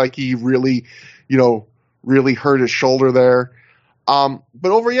it looked like he really, really hurt his shoulder there. But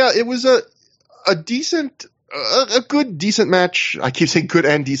it was a decent. A good, decent match. I keep saying good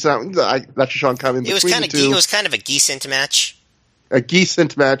and decent. That's Sean coming in between the two. It was kind of a decent match. A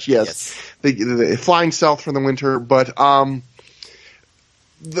decent match, yes. The flying south for the winter. But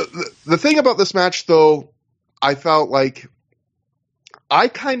the thing about this match, though, I felt like I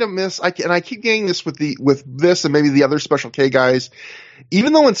kind of miss. And I keep getting this with this and maybe the other Special K guys.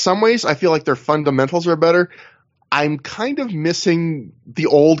 Even though in some ways I feel like their fundamentals are better, I'm kind of missing the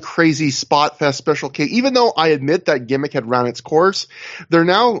old crazy Spot Fest Special K. Even though I admit that gimmick had run its course, they're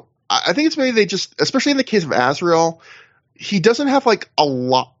now. I think it's maybe they just, especially in the case of Azrael, he doesn't have a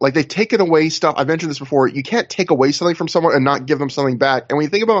lot, they've taken away stuff. I've mentioned this before. You can't take away something from someone and not give them something back. And when you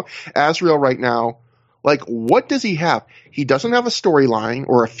think about Azrael right now, what does he have? He doesn't have a storyline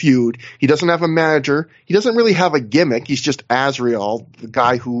or a feud. He doesn't have a manager. He doesn't really have a gimmick. He's just Azrael, the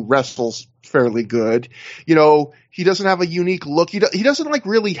guy who wrestles fairly good. He doesn't have a unique look. He doesn't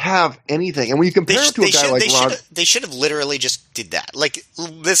really have anything. And when you compare him to a guy like Rod, they should have literally just did that.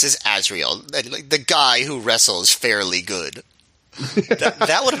 This is Azrael, the guy who wrestles fairly good.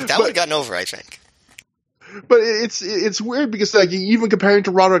 That would have gotten over, I think. But it's weird because even comparing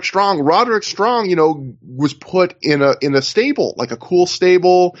to Roderick Strong, was put in a stable, a cool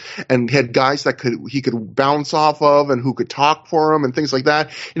stable, and had guys that he could bounce off of and who could talk for him and things like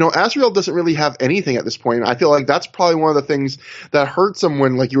that. Azrael doesn't really have anything at this point. I feel like that's probably one of the things that hurts him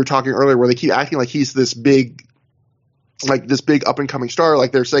when, you were talking earlier, where they keep acting like he's this big up and coming star,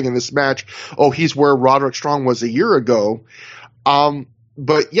 like they're saying in this match. Oh, he's where Roderick Strong was a year ago.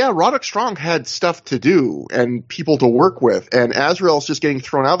 But yeah, Roderick Strong had stuff to do and people to work with, and Azrael's just getting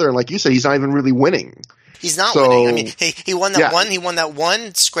thrown out there. And like you said, he's not even really winning. He's not winning. I mean, he won that one. He won that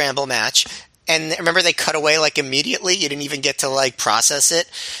one scramble match, and remember they cut away immediately. You didn't even get to process it.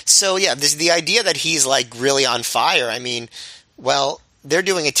 So yeah, the idea that he's really on fire. I mean, well, they're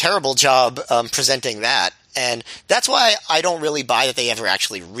doing a terrible job presenting that. And that's why I don't really buy that they ever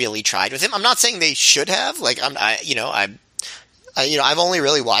actually really tried with him. I'm not saying they should have. I've only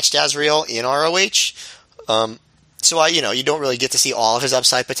really watched Azrael in ROH, so you don't really get to see all of his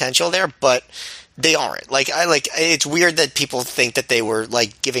upside potential there, but they aren't. It's weird that people think that they were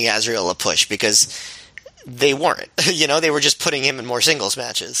giving Azrael a push, because they weren't. They were just putting him in more singles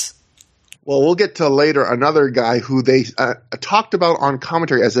matches. Well, we'll get to later another guy who they talked about on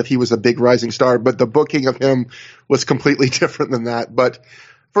commentary as if he was a big rising star, but the booking of him was completely different than that. But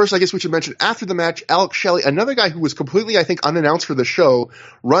first, I guess we should mention, after the match, Alex Shelley, another guy who was completely, I think, unannounced for the show,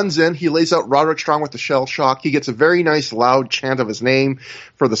 runs in. He lays out Roderick Strong with the shell shock. He gets a very nice, loud chant of his name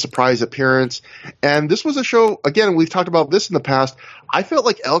for the surprise appearance. And this was a show, again, we've talked about this in the past. I felt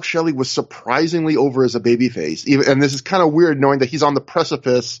like Alex Shelley was surprisingly over as a babyface. And this is kind of weird knowing that he's on the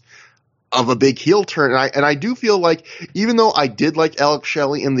precipice of a big heel turn. And I do feel like, even though I did like Alex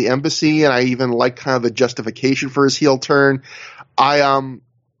Shelley in the Embassy, and I even like kind of the justification for his heel turn, I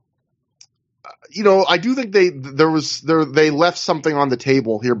do think they left something on the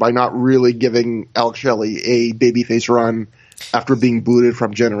table here by not really giving Alex Shelley a babyface run after being booted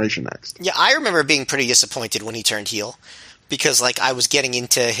from Generation Next. Yeah, I remember being pretty disappointed when he turned heel, because I was getting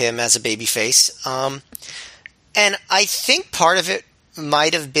into him as a babyface. And I think part of it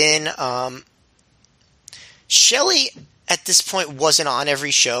might have been Shelley at this point wasn't on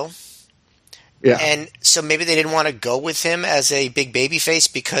every show. Yeah. And so maybe they didn't want to go with him as a big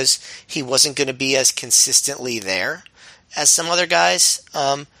babyface because he wasn't going to be as consistently there as some other guys.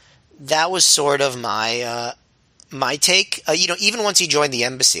 That was sort of my take. Even once he joined the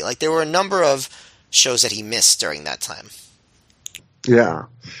Embassy, like there were a number of shows that he missed during that time. Yeah.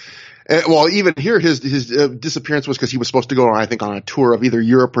 Well, even here, his disappearance was because he was supposed to go, I think, on a tour of either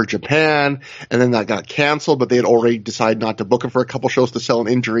Europe or Japan, and then that got canceled, but they had already decided not to book him for a couple shows to sell an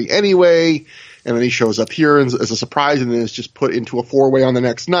injury anyway, and then he shows up here as a surprise and then is just put into a four-way on the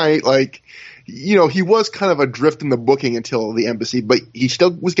next night. Like, he was kind of adrift in the booking until the Embassy, but he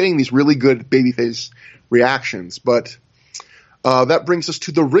still was getting these really good babyface reactions. But that brings us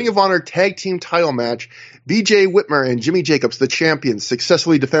to the Ring of Honor Tag Team title match. BJ Whitmer and Jimmy Jacobs, the champions,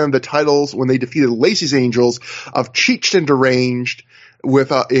 successfully defended the titles when they defeated Lacey's Angels of Cheech and Deranged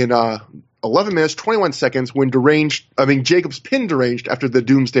in 11 minutes, 21 seconds when Jacobs pinned Deranged after the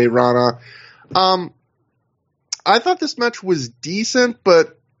Doomsday Rana. I thought this match was decent,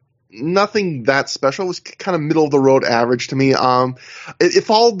 but nothing that special. It was kind of middle of the road average to me. It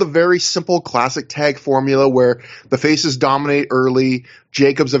followed the very simple classic tag formula where the faces dominate early.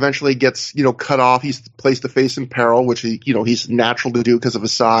 Jacobs eventually gets, cut off. He's placed the face in peril, which he's natural to do because of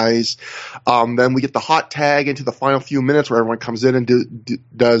his size. Then we get the hot tag into the final few minutes where everyone comes in and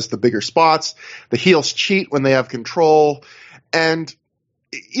does the bigger spots. The heels cheat when they have control. And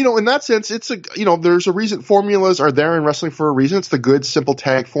in that sense, there's a reason formulas are there in wrestling for a reason. It's the good, simple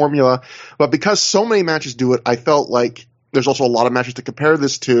tag formula. But because so many matches do it, I felt like there's also a lot of matches to compare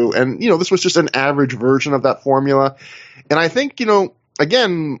this to. And, this was just an average version of that formula. And I think,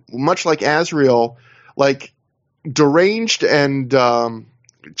 again, much like Azrael, like Deranged and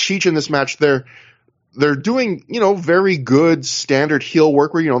Cheech in this match, they're doing, very good standard heel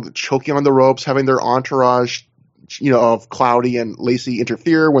work where, choking on the ropes, having their entourage of Cloudy and Lacey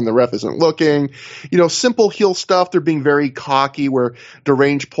interfere when the ref isn't looking. Simple heel stuff. They're being very cocky where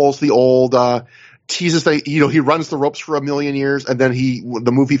Deranged pulls the old, teases that, he runs the ropes for a million years and then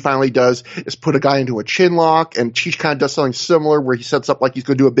the move he finally does is put a guy into a chin lock, and Cheech kind of does something similar where he sets up like he's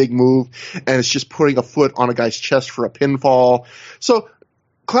going to do a big move and it's just putting a foot on a guy's chest for a pinfall. So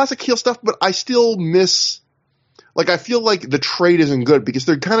classic heel stuff, but I still miss, I feel like the trade isn't good because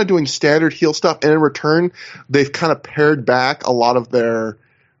they're kind of doing standard heel stuff, and in return, they've kind of pared back a lot of their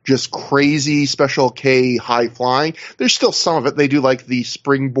just crazy Special K high flying. There's still some of it. They do like the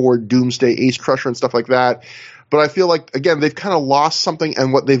springboard Doomsday Ace Crusher and stuff like that. But I feel like, again, they've kind of lost something,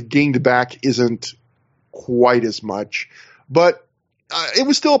 and what they've gained back isn't quite as much. But it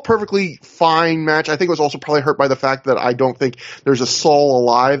was still a perfectly fine match. I think it was also probably hurt by the fact that I don't think there's a soul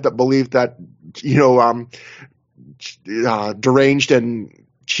alive that believed that, Deranged and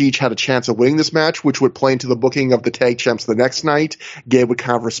Cheech had a chance of winning this match, which would play into the booking of the tag champs the next night. Gabe would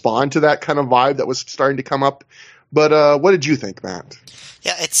kind of respond to that kind of vibe that was starting to come up. But what did you think, Matt?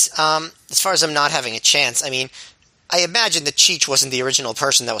 Yeah, it's as far as them not having a chance, I mean, I imagine that Cheech wasn't the original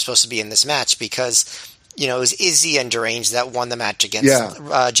person that was supposed to be in this match because, it was Izzy and Deranged that won the match against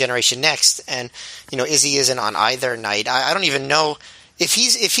Generation Next. And, Izzy isn't on either night. I don't even know. If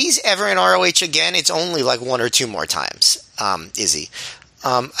he's ever in ROH again, it's only like one or two more times, Izzy.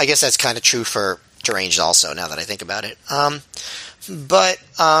 I guess that's kind of true for Deranged also, now that I think about it.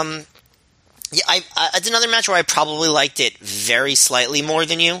 It's another match where I probably liked it very slightly more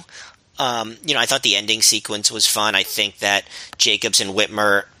than you. I thought the ending sequence was fun. I think that Jacobs and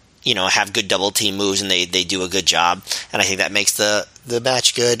Whitmer, have good double team moves and they do a good job. And I think that makes the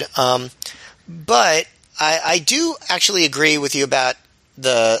match good. But I do actually agree with you about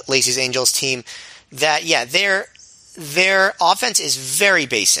the Lacey's Angels team that, their offense is very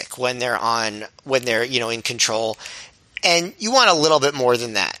basic when they're in control, and you want a little bit more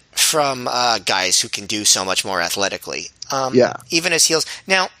than that from guys who can do so much more athletically. Even as heels.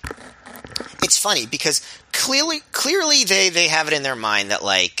 Now, it's funny because clearly they have it in their mind that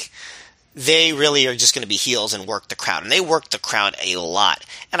they really are just going to be heels and work the crowd. And they work the crowd a lot.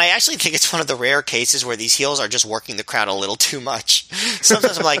 And I actually think it's one of the rare cases where these heels are just working the crowd a little too much.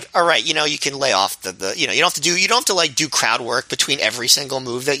 Sometimes I'm like, all right, you can lay off you don't have to do crowd work between every single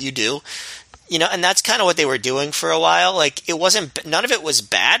move that you do. And that's kind of what they were doing for a while. None of it was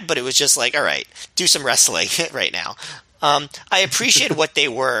bad, but it was just all right, do some wrestling right now. I appreciate what they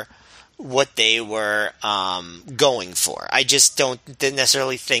were going for. I just didn't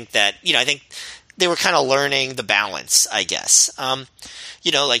necessarily think that, I think they were kind of learning the balance, I guess.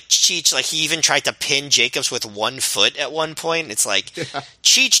 Like Cheech, like he even tried to pin Jacobs with 1 foot at one point. It's like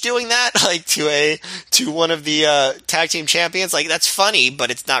Cheech doing that, like to one of the tag team champions. Like that's funny, but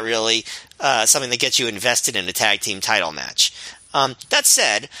it's not really something that gets you invested in a tag team title match. That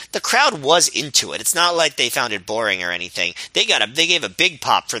said, the crowd was into it. It's not like they found it boring or anything. They gave a big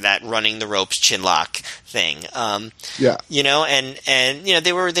pop for that running the ropes chinlock thing. And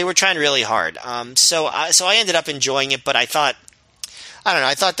they were trying really hard. So I ended up enjoying it, but I thought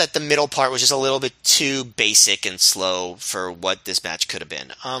that the middle part was just a little bit too basic and slow for what this match could have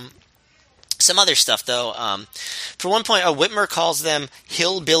been. Some other stuff though. For one point, Whitmer calls them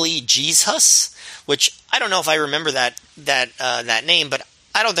Hillbilly Jesus, which I don't know if I remember that name, but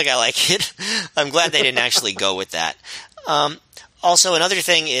I don't think I like it. I'm glad they didn't actually go with that. Also, another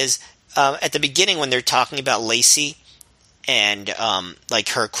thing is at the beginning when they're talking about Lacey and like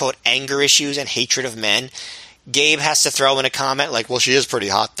her quote anger issues and hatred of men, Gabe has to throw in a comment like, "Well, she is pretty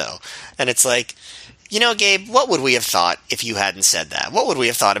hot though," and it's like, Gabe, what would we have thought if you hadn't said that? What would we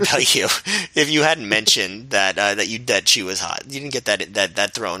have thought about you if you hadn't mentioned that she was hot? You didn't get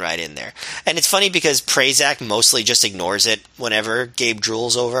that thrown right in there. And it's funny because Prazak mostly just ignores it whenever Gabe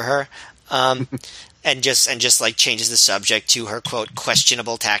drools over her, and just like changes the subject to her quote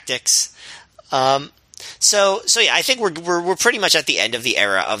questionable tactics. So yeah, I think we're pretty much at the end of the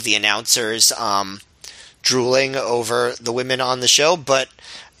era of the announcers drooling over the women on the show, but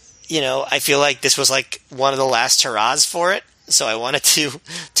I feel like this was like one of the last hurrahs for it. So I wanted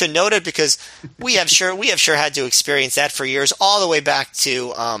to note it because we have sure had to experience that for years, all the way back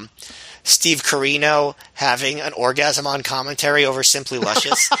to Steve Corino having an orgasm on commentary over Simply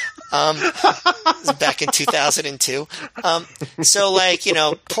Luscious back in 2002. So like,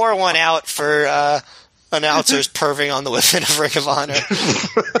 pour one out for announcers perving on the women of Ring of Honor.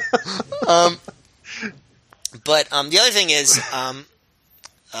 But the other thing is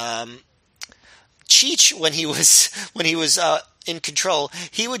Cheech, when he was in control,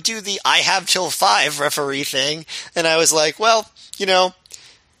 he would do the "I have till 5" referee thing, and I was like, well,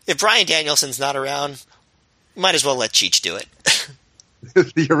 if Bryan Danielson's not around, might as well let Cheech do it.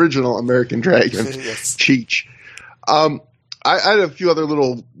 The original American Dragon, Yes. Cheech. I had a few other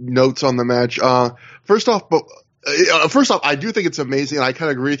little notes on the match. First off, I do think it's amazing, and I kind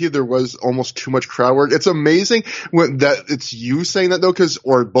of agree with you. There was almost too much crowd work. It's amazing that it's you saying that though,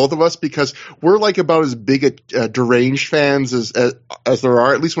 or both of us, because we're like about as big a deranged fans as there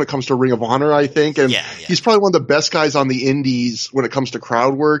are, at least when it comes to Ring of Honor, I think. And he's probably one of the best guys on the indies when it comes to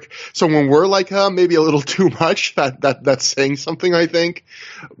crowd work. So when we're like, maybe a little too much, that's saying something, I think.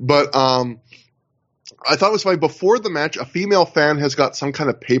 But, I thought it was funny. Before the match, a female fan has got some kind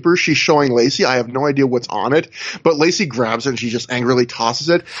of paper she's showing Lacey. I have no idea what's on it, but Lacey grabs it and she just angrily tosses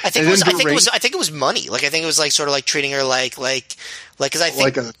it. I think it was money. Like I think it was like sort of like treating her like because I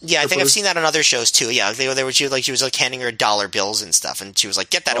think I think I've seen that on other shows too. Yeah, she was like handing her dollar bills and stuff, and she was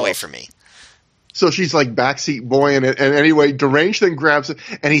like, "Get that away from me." So she's like backseat boying it, and anyway, Deranged then grabs it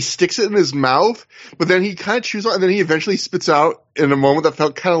and he sticks it in his mouth, but then he kind of chews on it, and then he eventually spits out in a moment that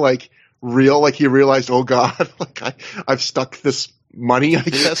felt kind of like real, like he realized, oh god, like I've stuck this money, I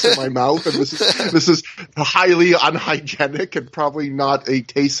guess, in my mouth, and this is highly unhygienic and probably not a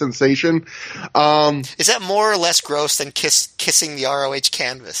taste sensation. Is that more or less gross than kissing the ROH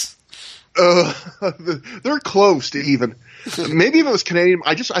canvas? They're close to even. Maybe if it was Canadian,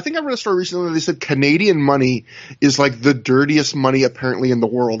 I think I read a story recently where they said Canadian money is like the dirtiest money apparently in the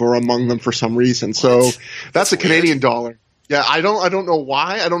world, or among them for some reason. So that's a Canadian dollar. Yeah, I don't know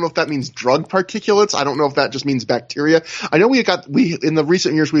why. I don't know if that means drug particulates. I don't know if that just means bacteria. I know we in the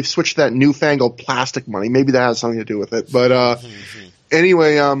recent years we've switched to that newfangled plastic money. Maybe that has something to do with it. But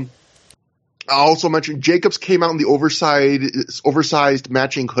anyway, I also mentioned Jacobs came out in the oversized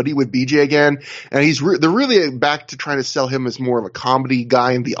matching hoodie with BJ again, and they're really back to trying to sell him as more of a comedy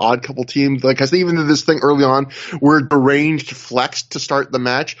guy in the Odd Couple team. Like I even did this thing early on where Deranged flexed to start the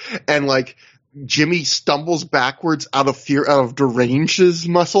match, and like Jimmy stumbles backwards out of Deranged's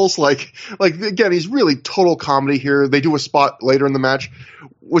muscles. Like again, he's really total comedy here. They do a spot later in the match,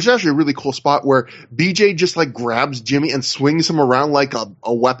 which is actually a really cool spot where BJ just like grabs Jimmy and swings him around like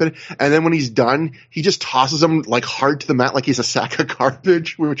a weapon. And then when he's done, he just tosses him like hard to the mat like he's a sack of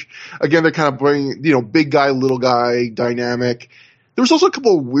garbage, which again, they're kind of bringing, big guy, little guy dynamic. There was also a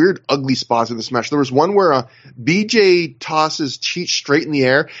couple of weird, ugly spots in this match. There was one where BJ tosses Cheech straight in the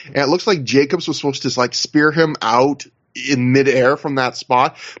air, and it looks like Jacobs was supposed to like spear him out in midair from that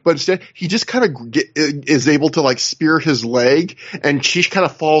spot, but instead he just kind of is able to like spear his leg, and she kind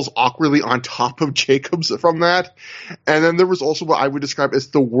of falls awkwardly on top of Jacobs from that. And then there was also what I would describe as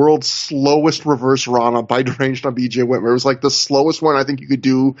the world's slowest reverse Rana by Deranged on BJ Whitmer. It was like the slowest one I think you could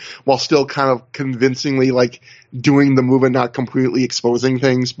do while still kind of convincingly like doing the move and not completely exposing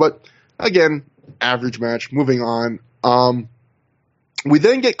things. But again, average match. Moving on. We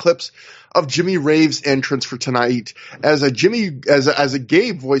then get clips of Jimmy Rave's entrance for tonight as a Gabe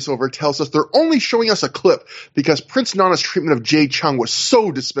voiceover tells us they're only showing us a clip because Prince Nana's treatment of Jade Chung was so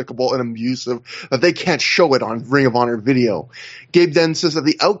despicable and abusive that they can't show it on Ring of Honor video. Gabe then says that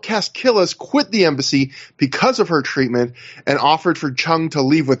the Outcast Killers quit the embassy because of her treatment and offered for Chung to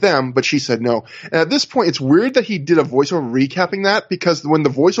leave with them, but she said no. And at this point, it's weird that he did a voiceover recapping that, because when the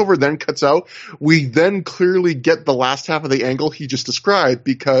voiceover then cuts out, we then clearly get the last half of the angle he just described,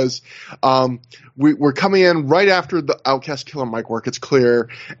 because we're coming in right after the Outcast Killer mic work. It's clear.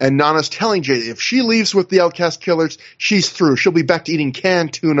 And Nana's telling Jade if she leaves with the Outcast Killers, she's through. She'll be back to eating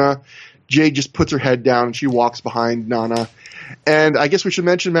canned tuna. Jade just puts her head down and she walks behind Nana. And I guess we should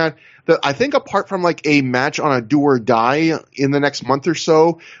mention, Matt, that I think apart from like a match on a do or die in the next month or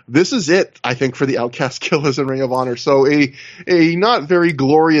so, this is it, I think, for the Outcast Killers in Ring of Honor. So a not very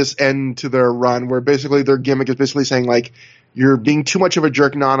glorious end to their run, where basically their gimmick is basically saying like, you're being too much of a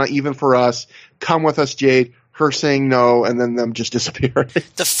jerk, Nana, even for us. Come with us, Jade. Her saying no, and then them just disappearing.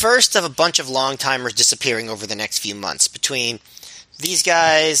 The first of a bunch of long-timers disappearing over the next few months. Between these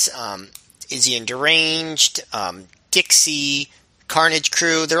guys, Izzy and Deranged, Dixie, Carnage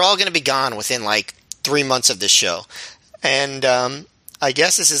Crew, they're all going to be gone within like 3 months of this show. And I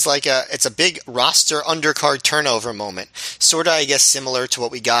guess this is like it's a big roster undercard turnover moment. Sort of, I guess, similar to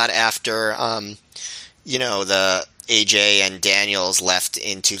what we got after, the AJ and Daniels left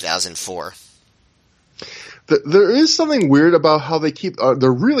in 2004. There is something weird about how they keep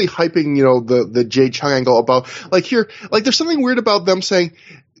they're really hyping, the Jade Chung angle about there's something weird about them saying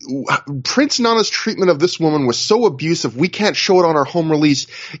Prince Nana's treatment of this woman was so abusive, we can't show it on our home release.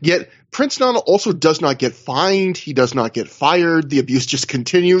 Yet Prince Nana also does not get fined. He does not get fired. The abuse just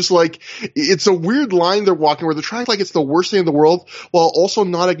continues. Like, it's a weird line they're walking where they're trying like it's the worst thing in the world while also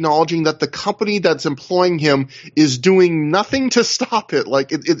not acknowledging that the company that's employing him is doing nothing to stop it.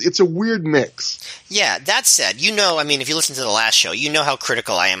 Like, it's a weird mix. Yeah, that said, if you listen to the last show, you know how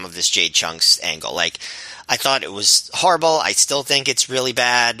critical I am of this Jade Chung's angle. Like, I thought it was horrible. I still think it's really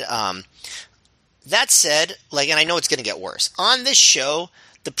bad. That said, and I know it's going to get worse. On this show,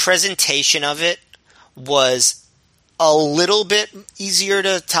 the presentation of it was a little bit easier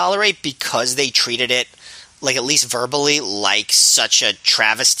to tolerate because they treated it, at least verbally, like such a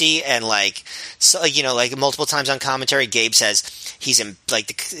travesty. And multiple times on commentary, Gabe says he's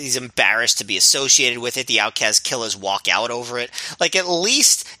embarrassed to be associated with it. The Outcast Killers walk out over it. At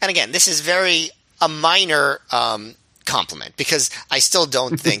least, and again, this is a minor compliment, because I still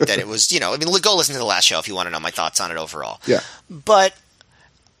don't think that it was, go listen to the last show if you want to know my thoughts on it overall. Yeah. But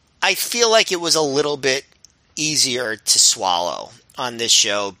I feel like it was a little bit easier to swallow on this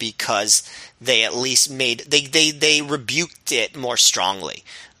show because they at least they rebuked it more strongly.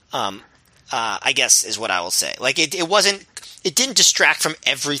 I guess is what I will say. It didn't distract from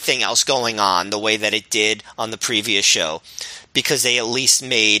everything else going on the way that it did on the previous show, because they at least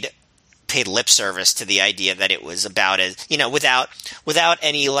paid lip service to the idea that it was about without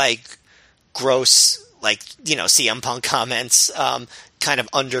any gross CM Punk comments kind of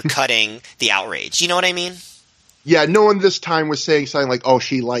undercutting the outrage. You know what I mean? Yeah, no one this time was saying something like, "Oh,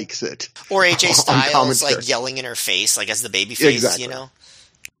 she likes it," or AJ Styles yelling in her face, as the babyface. Exactly.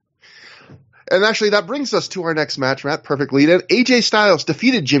 And actually, that brings us to our next match, Matt. Perfect lead-in. AJ Styles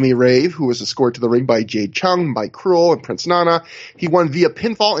defeated Jimmy Rave, who was escorted to the ring by Jade Chung, Mike Cruel, and Prince Nana. He won via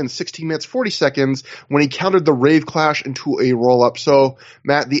pinfall in 16 minutes 40 seconds when he countered the Rave Clash into a roll-up. So,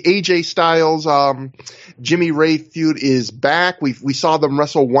 Matt, the AJ Styles Jimmy Rave feud is back. We saw them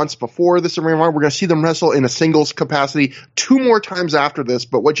wrestle once before this. We're going to see them wrestle in a singles capacity 2 more times after this.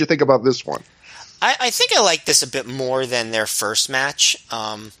 But what'd you think about this one? I think I like this a bit more than their first match.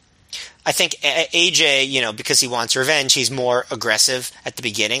 I think AJ, because he wants revenge, he's more aggressive at the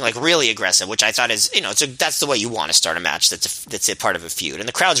beginning, really aggressive, which I thought is, that's the way you want to start a match. That's a part of a feud, and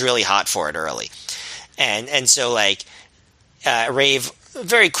the crowd's really hot for it early, and so Rave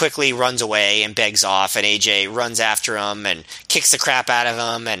very quickly runs away and begs off, and AJ runs after him and kicks the crap out of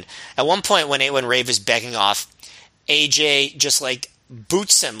him, and at one point when Rave is begging off, AJ just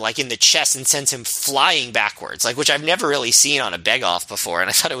boots him in the chest and sends him flying backwards, which I've never really seen on a beg off before, and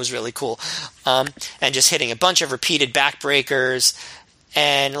I thought it was really cool. And just hitting a bunch of repeated backbreakers,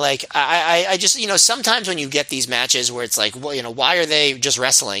 And like I just sometimes when you get these matches where it's like, well, why are they just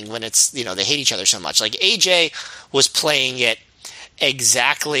wrestling when it's they hate each other so much? Like AJ was playing it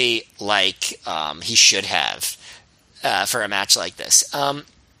exactly like he should have for a match like this.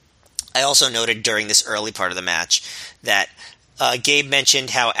 I also noted during this early part of the match that Gabe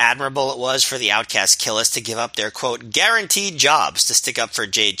mentioned how admirable it was for the Outcast Killers to give up their, quote, guaranteed jobs to stick up for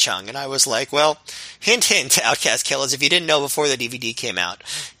Jade Chung. And I was like, well, hint, hint, Outcast Killers, if you didn't know before the DVD came out,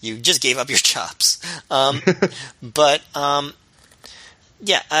 you just gave up your chops. The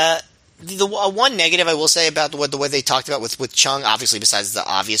one negative I will say about the way they talked about with Chung, obviously besides the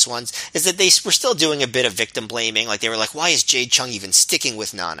obvious ones, is that they were still doing a bit of victim blaming. Like they were like, why is Jade Chung even sticking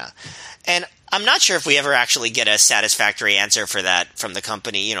with Nana? And I'm not sure if we ever actually get a satisfactory answer for that from the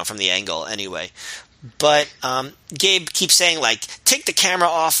company, from the angle anyway. But Gabe keeps saying, like, take the camera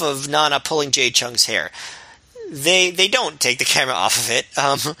off of Nana pulling Jade Chung's hair. They don't take the camera off of it,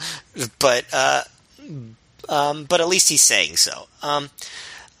 but at least he's saying so.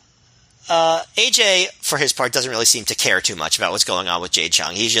 AJ, for his part, doesn't really seem to care too much about what's going on with Jade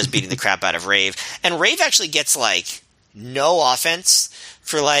Chung. He's just beating the crap out of Rave. And Rave actually gets, like, no offense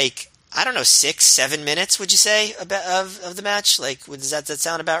for, like, I don't know, 6-7 minutes, would you say, of the match? Like, does that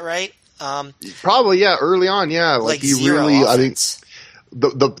sound about right? Probably, yeah. Early on, yeah. Like he really, offense. I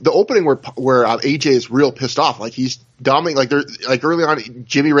think the opening where AJ is real pissed off, like he's dominating. Like early on,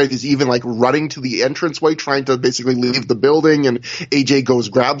 Jimmy Rave is even like running to the entranceway, trying to basically leave the building, and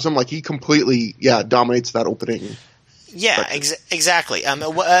AJ grabs him. Like he completely, dominates that opening. Yeah, exactly.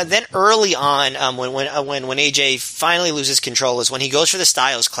 Then early on, when AJ finally loses control is when he goes for the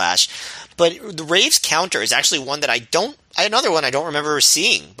Styles Clash. But the Rave's counter is actually one that another one I don't remember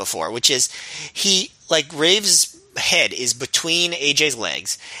seeing before, which is Rave's head is between AJ's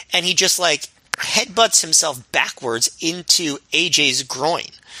legs, and he just like headbutts himself backwards into AJ's groin.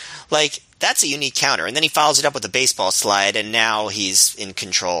 Like that's a unique counter, and then he follows it up with a baseball slide, and now he's in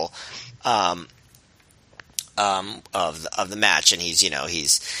control. Of the match, and he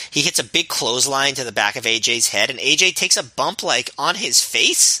hits a big clothesline to the back of AJ's head, and AJ takes a bump like on his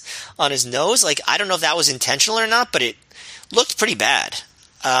face, on his nose. Like I don't know if that was intentional or not, but it looked pretty bad.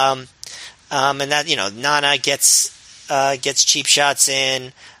 And that Nana gets cheap shots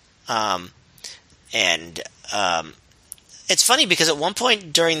in, and it's funny because at one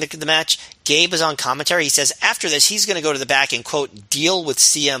point during the match, Gabe is on commentary. He says after this he's going to go to the back and quote deal with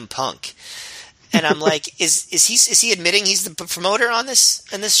CM Punk. And I'm like, is he admitting he's the promoter on this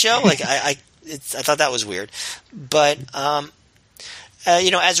show? Like, I thought that was weird. But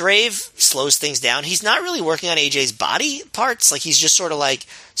as Rave slows things down, he's not really working on AJ's body parts. Like he's just sort of like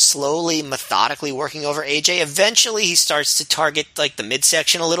slowly, methodically working over AJ. Eventually, he starts to target like the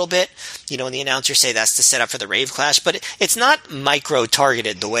midsection a little bit. And the announcers say that's to set up for the Rave Clash, but it's not micro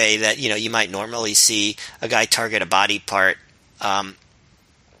targeted the way that you might normally see a guy target a body part.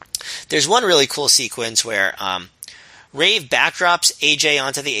 There's one really cool sequence where Rave backdrops AJ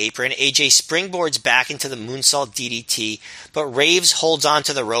onto the apron. AJ springboards back into the moonsault DDT, but Raves holds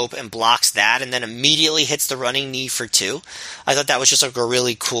onto the rope and blocks that and then immediately hits the running knee for 2. I thought that was just like a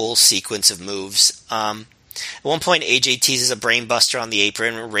really cool sequence of moves. At one point, AJ teases a brainbuster on the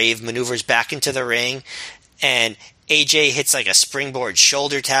apron. Rave maneuvers back into the ring, and AJ hits like a springboard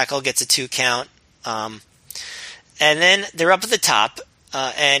shoulder tackle, gets a 2 count. And then they're up at the top.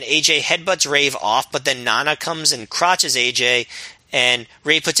 And AJ headbutts Rave off, but then Nana comes and crotches AJ, and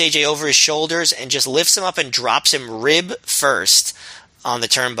Rave puts AJ over his shoulders and just lifts him up and drops him rib first on the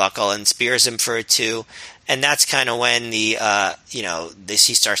turnbuckle and spears him for a 2. And that's kind of when he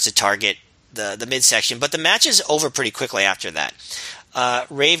starts to target the midsection. But the match is over pretty quickly after that.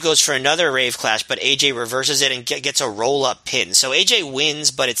 Rave goes for another Rave Clash, but AJ reverses it and gets a roll-up pin. So AJ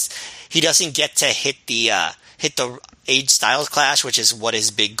wins, but he doesn't get to hit the Age Styles Clash, which is what his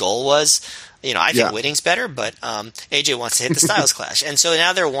big goal was. I think winning's better, but AJ wants to hit the Styles Clash. And so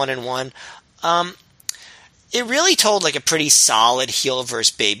now they're 1-1. It really told like a pretty solid heel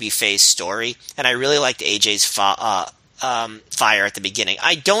versus babyface story, and I really liked AJ's fire at the beginning.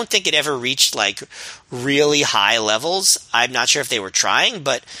 I don't think it ever reached like really high levels. I'm not sure if they were trying,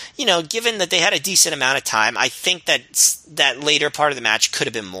 but given that they had a decent amount of time, I think that later part of the match could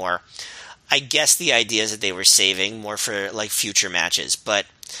have been more. I guess the idea is that they were saving more for like future matches, but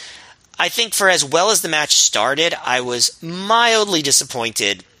I think for as well as the match started, I was mildly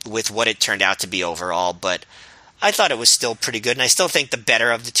disappointed with what it turned out to be overall, but I thought it was still pretty good, and I still think the better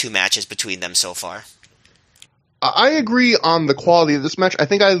of the 2 matches between them so far. I agree on the quality of this match. I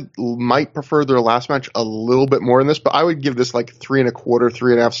think I might prefer their last match a little bit more in this, but I would give this like 3.25,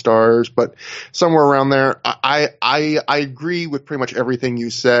 3.5 stars, but somewhere around there. I agree with pretty much everything you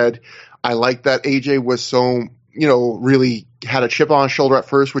said. I like that AJ was so, really had a chip on his shoulder at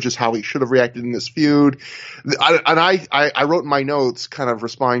first, which is how he should have reacted in this feud. I wrote in my notes kind of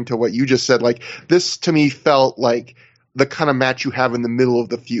responding to what you just said, like this to me felt like the kind of match you have in the middle of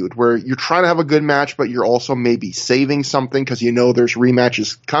the feud where you're trying to have a good match, but you're also maybe saving something because there's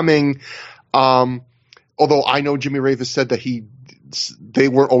rematches coming. Although I know Jimmy Rave has said that they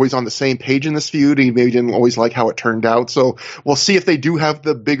weren't always on the same page in this feud. He maybe didn't always like how it turned out. So we'll see if they do have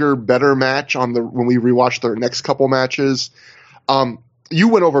the bigger, better match when we rewatch their next couple matches. You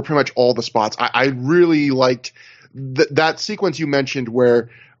went over pretty much all the spots. I really liked that sequence you mentioned where,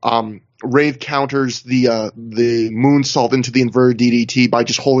 Rave counters the moonsault into the inverted DDT by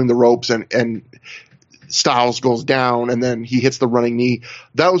just holding the ropes and Styles goes down and then he hits the running knee.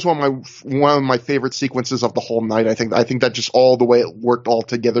 That was one of my favorite sequences of the whole night. I think that just all the way it worked all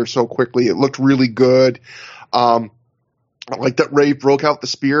together so quickly. It looked really good. I like that Rave broke out the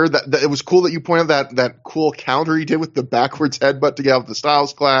spear. That it was cool that you pointed out that cool counter he did with the backwards headbutt to get out the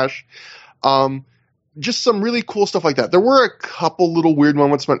Styles Clash. Just some really cool stuff like that. There were a couple little weird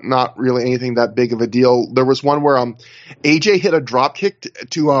moments, but not really anything that big of a deal. There was one where AJ hit a drop kick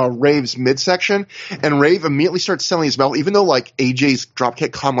to Rave's midsection, and Rave immediately starts selling his belt, even though like AJ's drop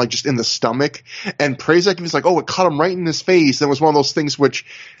kick caught him like just in the stomach. And Prazak was like, "Oh, it caught him right in his face." And it was one of those things which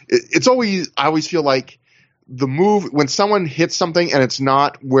I always feel like the move when someone hits something and it's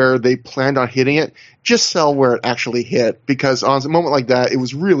not where they planned on hitting it, just sell where it actually hit, because on a moment like that, it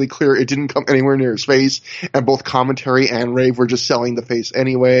was really clear it didn't come anywhere near his face, and both commentary and Rave were just selling the face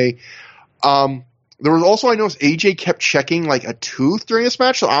anyway. There was also, I noticed AJ kept checking like a tooth during this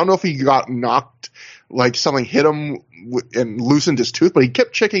match, so I don't know if he got knocked, like something hit him and loosened his tooth, but he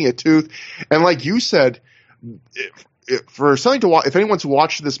kept checking a tooth. And like you said, for something to watch, if anyone's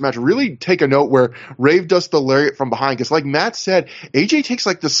watched this match, really take a note where Rave does the lariat from behind. Because like Matt said, AJ takes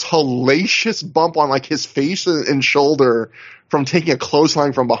like this hellacious bump on like his face and shoulder from taking a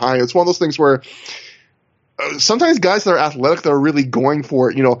clothesline from behind. It's one of those things where sometimes guys that are athletic that are really going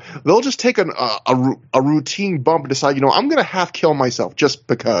for it, they'll just take a routine bump and decide, I'm going to half kill myself just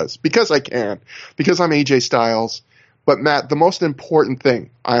because I can, because I'm AJ Styles. But Matt, the most important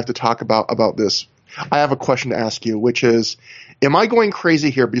thing I have to talk about this, I have a question to ask you, which is, am I going crazy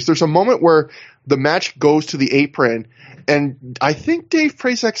here? Because there's a moment where the match goes to the apron, and I think Dave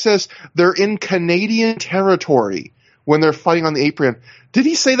Prazak says they're in Canadian territory when they're fighting on the apron. Did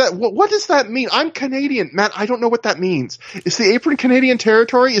he say that? What does that mean? I'm Canadian. Matt, I don't know what that means. Is the apron Canadian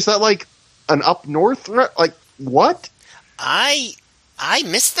territory? Is that like an up north? Like, what? I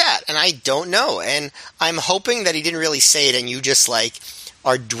missed that, and I don't know. And I'm hoping that he didn't really say it, and you just like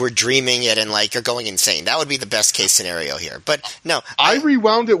we're dreaming it and like you're going insane. That would be the best case scenario here. But no, I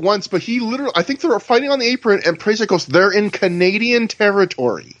rewound it once, but he literally, I think they were fighting on the apron, and Prazak goes, "They're in Canadian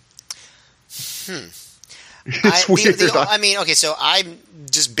territory." It's weird. Okay, so I'm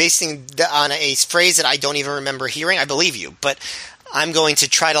just basing on a phrase that I don't even remember hearing. I believe you, but I'm going to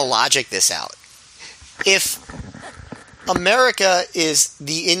try to logic this out. If America is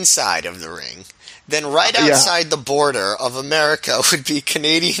the inside of the ring, then right outside the border of America would be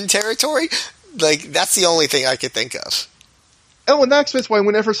Canadian territory. Like, that's the only thing I could think of. Oh, and that explains why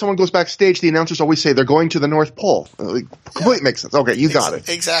whenever someone goes backstage, the announcers always say they're going to the North Pole. Completely makes sense. Okay, you got it.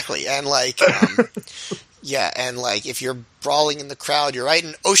 Exactly. And like, and like, if you're brawling in the crowd, you're right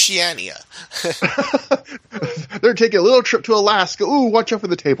in Oceania. They're taking a little trip to Alaska. Ooh, watch out for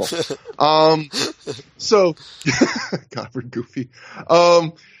the table. God, we're goofy.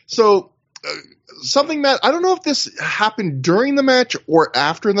 Something, Matt, I don't know if this happened during the match or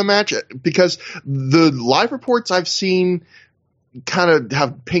after the match, because the live reports I've seen kind of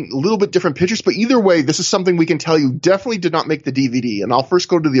have paint a little bit different pictures, but either way, this is something we can tell you definitely did not make the DVD. And I'll first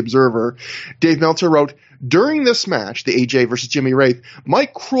go to the Observer. Dave Meltzer wrote, during this match, the AJ versus Jimmy Wraith,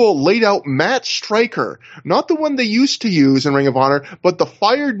 Mike Cruel laid out Matt Stryker, not the one they used to use in Ring of Honor, but the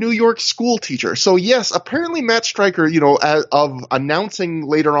fired New York school teacher. So yes, apparently Matt Stryker, of announcing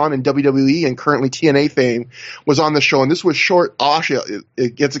later on in WWE and currently TNA fame, was on the show. And this was short. Oh, actually,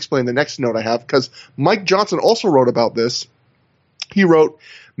 it gets explained in the next note I have, because Mike Johnson also wrote about this. He wrote,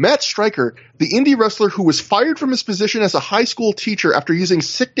 Matt Striker, the indie wrestler who was fired from his position as a high school teacher after using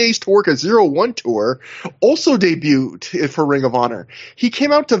sick days to work a 0-1 tour, also debuted for Ring of Honor. He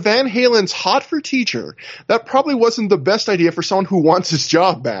came out to Van Halen's Hot for Teacher. That probably wasn't the best idea for someone who wants his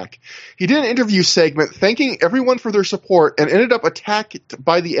job back. He did an interview segment thanking everyone for their support and ended up attacked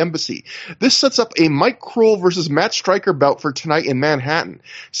by the embassy. This sets up a Mike Kroll versus Matt Striker bout for tonight in Manhattan.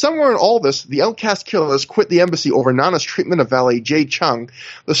 Somewhere in all this, the Outcast Killers quit the embassy over Nana's treatment of valet Jade Chung.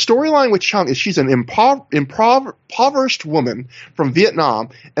 The storyline with Chung is she's an impoverished woman from Vietnam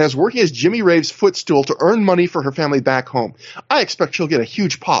and is working as Jimmy Rave's footstool to earn money for her family back home. I expect she'll get a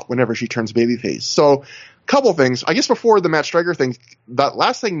huge pop whenever she turns babyface. So, couple things. I guess before the Matt Striker thing, that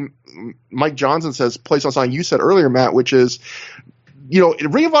last thing Mike Johnson says plays on something you said earlier, Matt, which is,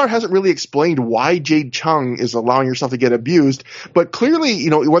 Ring of Honor hasn't really explained why Jade Chung is allowing herself to get abused, but clearly,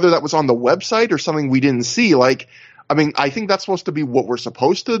 whether that was on the website or something we didn't see, I think that's supposed to be what we're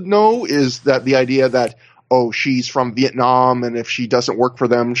supposed to know, is that the idea that, she's from Vietnam, and if she doesn't work for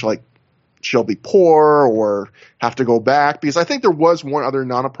them, she'll be poor or have to go back. Because I think there was one other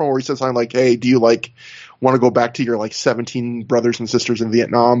Nana promo where he said something like, hey, do you want to go back to your 17 brothers and sisters in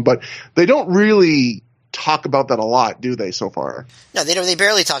Vietnam? But they don't really talk about that a lot, do they, so far? No, they don't. They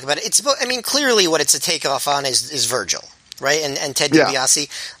barely talk about it. Clearly what it's a takeoff on is Virgil, right? And Ted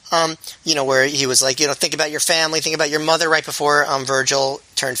DiBiase, where he was like, think about your family, think about your mother right before Virgil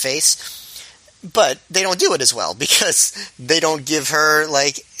turned face. But they don't do it as well because they don't give her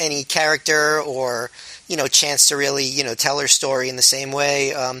any character or chance to really tell her story in the same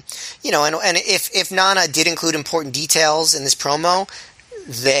way. And if Nana did include important details in this promo,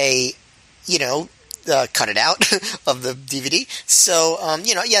 they cut it out of the DVD. So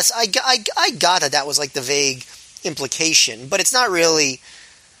yes, I got that was the vague implication, but it's not really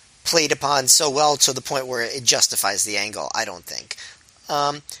played upon so well to the point where it justifies the angle, I don't think.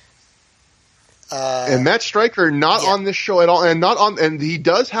 And Matt Striker on this show at all, and he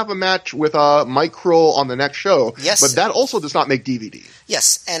does have a match with Mike Kroll on the next show. Yes, but that also does not make DVD.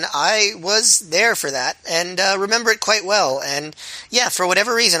 Yes, and I was there for that and remember it quite well. And yeah, for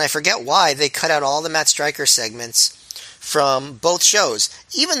whatever reason, I forget why they cut out all the Matt Striker segments from both shows,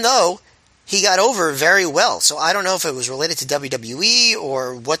 even though he got over very well. So I don't know if it was related to WWE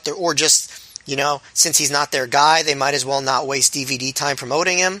or or just since he's not their guy, they might as well not waste DVD time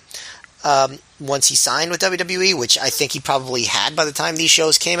promoting him. Once he signed with WWE, which I think he probably had by the time these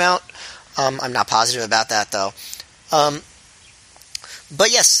shows came out. I'm not positive about that though.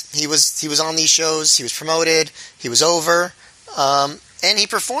 But yes, he was on these shows. He was promoted. He was over, and he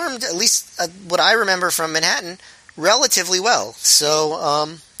performed, at least what I remember from Manhattan, relatively well. So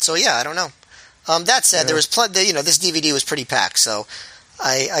yeah, I don't know. That said, there was this DVD was pretty packed, so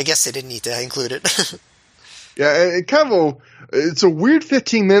I guess they didn't need to include it. Yeah, it's a weird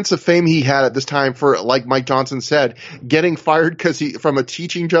 15 minutes of fame he had at this time for, like Mike Johnson said, getting fired from a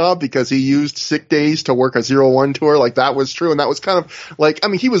teaching job because he used sick days to work a 0-1 tour. That was true, and that was kind of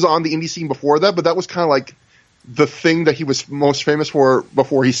he was on the indie scene before that, but that was kind of the thing that he was most famous for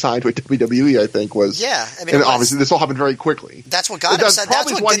before he signed with WWE, I think, was. Yeah, and obviously this all happened very quickly. That's what got him. That's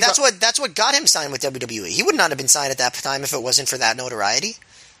what got him signed with WWE. He would not have been signed at that time if it wasn't for that notoriety.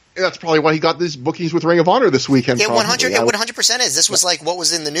 That's probably why he got these bookings with Ring of Honor this weekend. It 100% is. This was what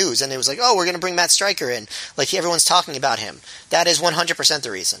was in the news, and it was we're going to bring Matt Striker in. Everyone's talking about him. That is 100%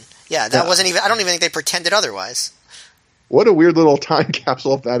 the reason. Yeah, wasn't even. I don't even think they pretended otherwise. What a weird little time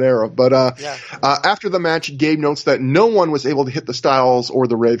capsule of that era. But after the match, Gabe notes that no one was able to hit the Styles or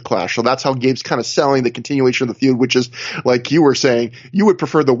the Rave Clash. So that's how Gabe's kind of selling the continuation of the feud, which is, like you were saying, you would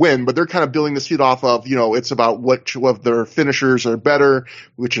prefer the win, but they're kind of building this feud off of, it's about which of their finishers are better,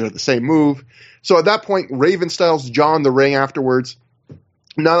 which are the same move. So at that point, Rave and Styles John the ring afterwards.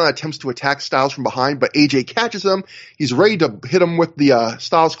 Nana attempts to attack Styles from behind, but AJ catches him. He's ready to hit him with the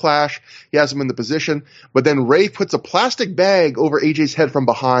Styles Clash. He has him in the position, but then Ray puts a plastic bag over AJ's head from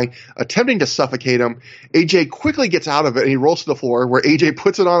behind, attempting to suffocate him. AJ quickly gets out of it, and he rolls to the floor, where AJ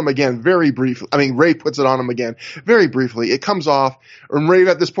puts it on him again very briefly. Ray puts it on him again very briefly. It comes off, and Ray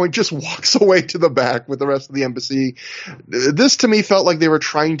at this point just walks away to the back with the rest of the embassy. This, to me, felt like they were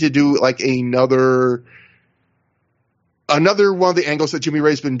trying to do another one of the angles that Jimmy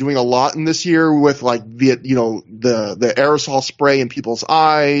Ray's been doing a lot in this year with the aerosol spray in people's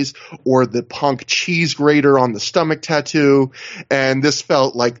eyes or the Punk cheese grater on the stomach tattoo. And this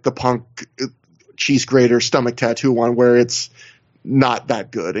felt like the Punk cheese grater stomach tattoo one where it's not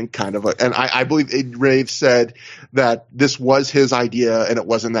that good and and I believe Rave said that this was his idea and it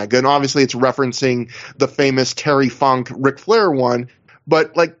wasn't that good. And obviously it's referencing the famous Terry Funk Ric Flair one,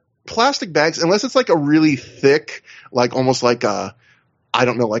 but plastic bags, unless it's a really thick, almost like a I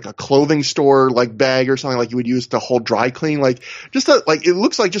don't know, like a clothing store like bag or something like you would use to hold dry clean. Like it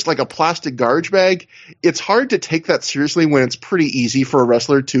looks like just like a plastic garbage bag. It's hard to take that seriously when it's pretty easy for a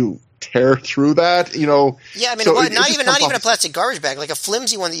wrestler to tear through that, you know. Yeah, I mean, so not even a plastic garbage bag, like a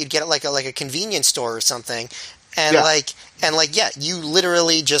flimsy one that you'd get at like a convenience store or something. And you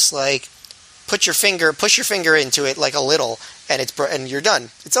literally just like push your finger into it like a little, and you're done.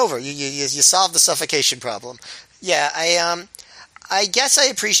 It's over. You solve the suffocation problem. Yeah, I guess I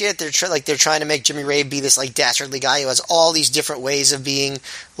appreciate they're trying to make Jimmy Rave be this like dastardly guy who has all these different ways of being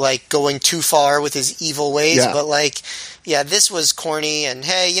like going too far with his evil ways. Yeah. But like, yeah, this was corny. And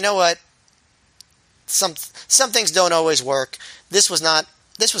hey, you know what? Some things don't always work. This was not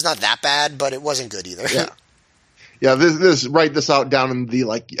that bad, but it wasn't good either. Yeah. Yeah, this write this out down in the,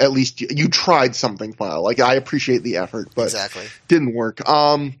 like, at least you tried something file. Like, I appreciate the effort, but exactly. Didn't work.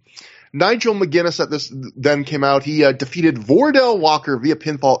 Nigel McGuinness at this then came out. He defeated Vordell Walker via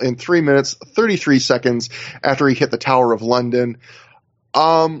pinfall in 3 minutes, 33 seconds after he hit the Tower of London.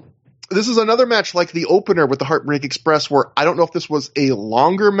 This is another match like the opener with the Heartbreak Express where I don't know if this was a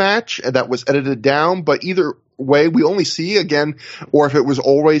longer match that was edited down, but either way, we only see again, or if it was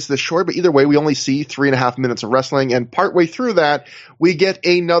always this short, but either way, we only see 3.5 minutes of wrestling. And partway through that, we get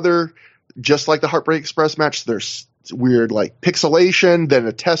another, just like the Heartbreak Express match, there's weird like pixelation, then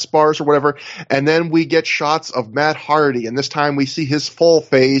a test bars or whatever. And then we get shots of Matt Hardy. And this time we see his full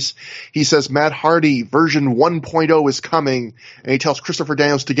face. He says, Matt Hardy version 1.0 is coming. And he tells Christopher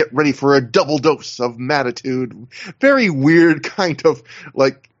Daniels to get ready for a double dose of Mattitude. Very weird kind of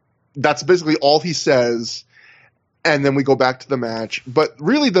like, that's basically all he says. And then we go back to the match. But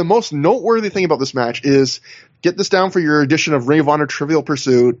really the most noteworthy thing about this match is get this down for your edition of Ring of Honor Trivial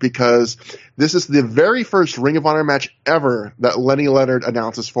Pursuit, because this is the very first Ring of Honor match ever that Lenny Leonard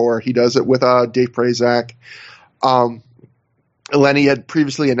announces for. He does it with Dave Prazak. Lenny had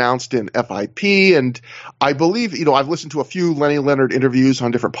previously announced in FIP, and I believe, I've listened to a few Lenny Leonard interviews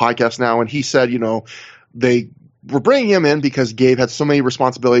on different podcasts now, and he said, they were bringing him in because Gabe had so many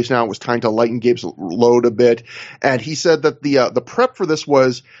responsibilities now. It was time to lighten Gabe's load a bit. And he said that the prep for this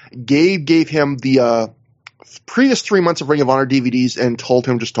was Gabe gave him the previous 3 months of Ring of Honor DVDs and told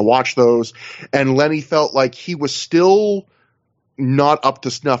him just to watch those. And Lenny felt like he was still not up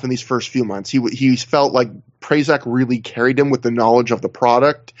to snuff in these first few months. He felt like Prazak really carried him with the knowledge of the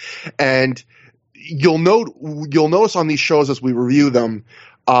product. And you'll notice on these shows as we review them,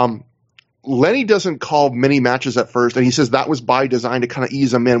 Lenny doesn't call many matches at first, and he says that was by design to kind of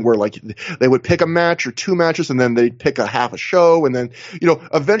ease them in, where like they would pick a match or two matches and then they'd pick a half a show, and then,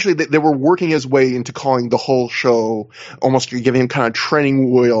 eventually they were working his way into calling the whole show, almost giving him kind of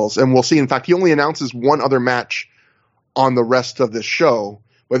training wheels. And we'll see, in fact, he only announces one other match on the rest of this show,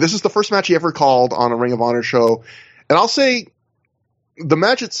 but this is the first match he ever called on a Ring of Honor show. And I'll say the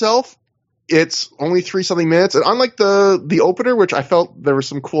match itself, it's only 3-something minutes, and unlike the opener, which I felt there were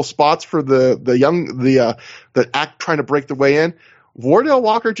some cool spots for the act trying to break the way in, Vordell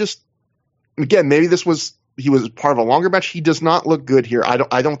Walker just, again, maybe he was part of a longer match. He does not look good here.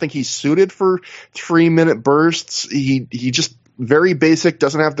 I don't think he's suited for 3-minute bursts. He just very basic,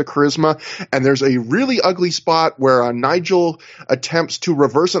 doesn't have the charisma. And there's a really ugly spot where Nigel attempts to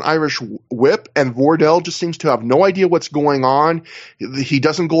reverse an Irish whip, and Vordell just seems to have no idea what's going on. He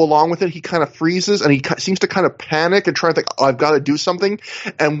doesn't go along with it. He kind of freezes, and he seems to kind of panic and try to think, I've got to do something.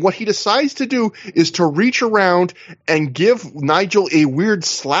 And what he decides to do is to reach around and give Nigel a weird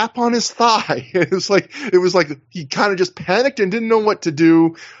slap on his thigh. It was like he kind of just panicked and didn't know what to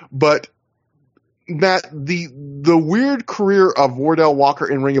do. But that the weird career of Vordell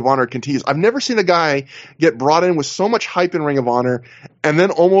Walker in Ring of Honor continues. I've never seen a guy get brought in with so much hype in Ring of Honor, and then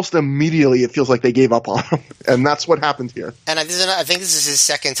almost immediately it feels like they gave up on him. And that's what happened here. And I think this is his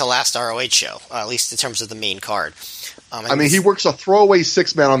second to last ROH show, at least in terms of the main card. He works a throwaway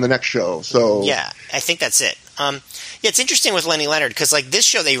 6-man on the next show. So yeah, I think that's it. It's interesting with Lenny Leonard because like this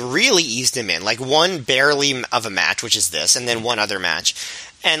show they really eased him in, like one barely of a match, which is this, and then one other match,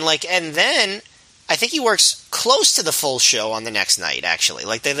 and then I think he works close to the full show on the next night. Actually,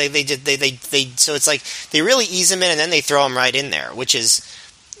 like they so it's like they really ease him in and then they throw him right in there, which is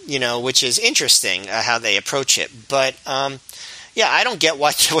interesting how they approach it. But I don't get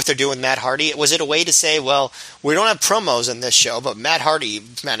what they're doing with Matt Hardy. Was it a way to say, well, we don't have promos in this show, but Matt Hardy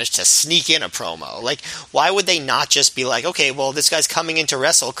managed to sneak in a promo? Like, why would they not just be like, okay, well, this guy's coming in to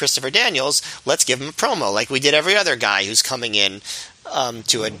wrestle Christopher Daniels, let's give him a promo, like we did every other guy who's coming in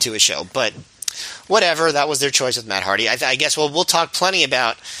to a show? But whatever, that was their choice with Matt Hardy. I guess we'll talk plenty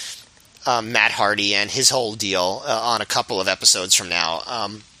about Matt Hardy and his whole deal on a couple of episodes from now.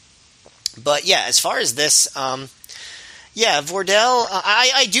 But yeah, as far as this, Yeah, Vordell.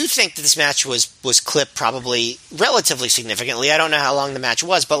 I do think that this match was clipped probably relatively significantly. I don't know how long the match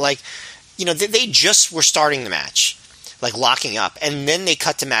was, but like, they just were starting the match, like locking up, and then they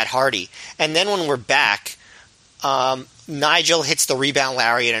cut to Matt Hardy, and then when we're back, Nigel hits the rebound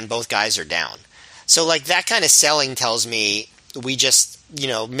lariat, and both guys are down. So like that kind of selling tells me we just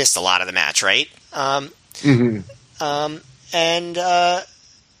missed a lot of the match, right? And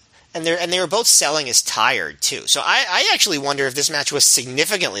they were both selling as tired too. So I actually wonder if this match was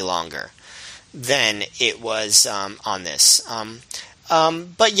significantly longer than it was on this.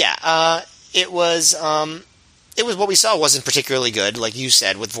 But yeah, it was what we saw wasn't particularly good, like you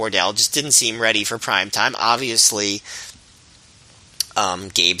said with Vordell. Just didn't seem ready for prime time. Obviously,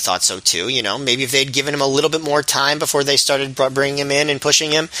 Gabe thought so too. Maybe if they'd given him a little bit more time before they started bringing him in and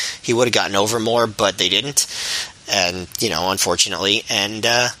pushing him, he would have gotten over more. But they didn't, and unfortunately, and.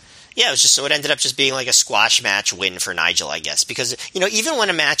 Yeah, it was just so it ended up just being like a squash match win for Nigel, I guess. Because, even when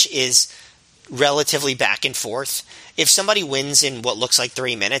a match is relatively back and forth, if somebody wins in what looks like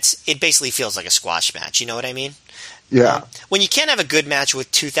 3 minutes, it basically feels like a squash match. You know what I mean? Yeah. When you can't have a good match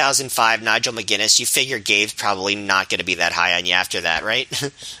with 2005 Nigel McGuinness, you figure Gabe's probably not going to be that high on you after that, right?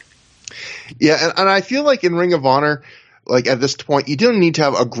 Yeah, and I feel like in Ring of Honor, like at this point, you don't need to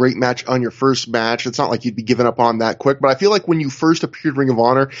have a great match on your first match. It's not like you'd be giving up on that quick. But I feel like when you first appeared Ring of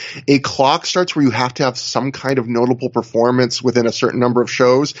Honor, a clock starts where you have to have some kind of notable performance within a certain number of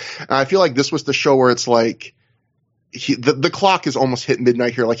shows. And I feel like this was the show where it's like the clock is almost hit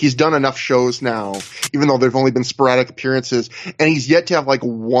midnight here. Like he's done enough shows now, even though there've only been sporadic appearances, and he's yet to have like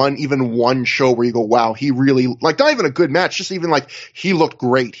one show where you go, wow, he really, like, not even a good match, just even like he looked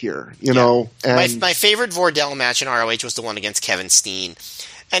great here, know. And my favorite Vordell match in ROH was the one against Kevin Steen,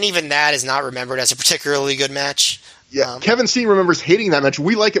 and even that is not remembered as a particularly good match. Yeah, Kevin Steen remembers hating that match.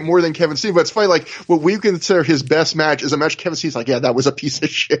 We like it more than Kevin Steen, but it's funny, like, what we consider his best match is a match Kevin Steen's like, yeah, that was a piece of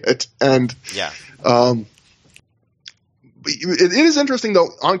shit. And yeah. It is interesting, though,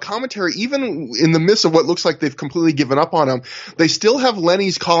 on commentary, even in the midst of what looks like they've completely given up on him, they still have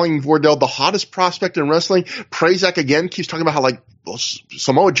Lenny's calling Vordell the hottest prospect in wrestling. Prazak, again, keeps talking about how, like,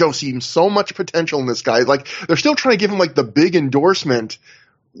 Samoa Joe sees so much potential in this guy. Like, they're still trying to give him, like, the big endorsement,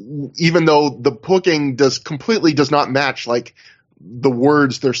 even though the booking completely does not match, like, the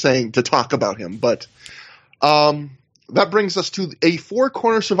words they're saying to talk about him. But, that brings us to a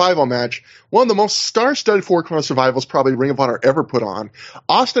four-corner survival match, one of the most star-studded four-corner survivals probably Ring of Honor ever put on.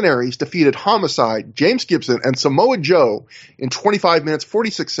 Austin Aries defeated Homicide, James Gibson, and Samoa Joe in 25 minutes,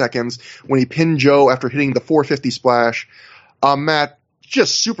 46 seconds when he pinned Joe after hitting the 450 splash. Matt,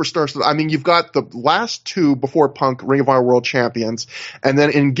 just superstars. I mean, you've got the last two before Punk Ring of Honor World Champions, and then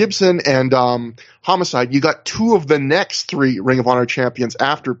in Gibson and Homicide, you got two of the next three Ring of Honor champions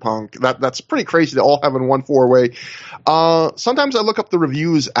after Punk. That's pretty crazy to all have in one four-way. Sometimes I look up the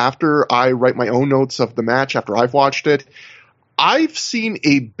reviews after I write my own notes of the match after I've watched it. I've seen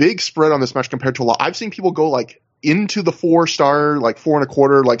a big spread on this match compared to a lot. I've seen people go like into the 4-star, like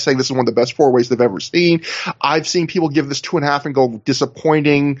 4.25, like saying this is one of the best four ways they've ever seen. I've seen people give this 2.5 and go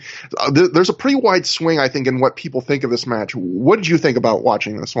disappointing. There's a pretty wide swing, I think, in what people think of this match. What did you think about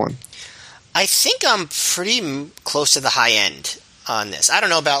watching this one? I think I'm pretty close to the high end on this. I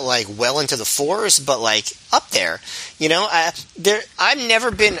don't know about like well into the fours, but like up there. I've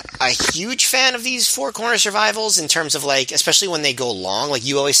never been a huge fan of these four-corner survivals in terms of like, especially when they go long. Like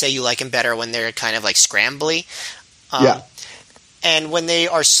you always say you like them better when they're kind of like scrambly. Yeah. And when they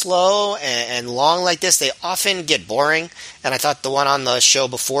are slow and long like this, they often get boring. And I thought the one on the show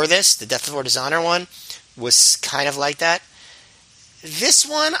before this, the Death Before Dishonor one, was kind of like that. This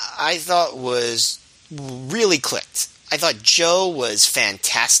one I thought was really clicked. I thought Joe was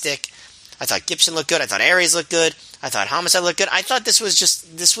fantastic. I thought Gibson looked good. I thought Aries looked good. I thought Homicide looked good. I thought this was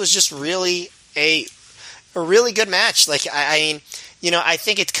just really a really good match. Like I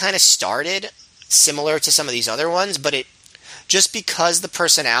think it kind of started similar to some of these other ones, but it just because the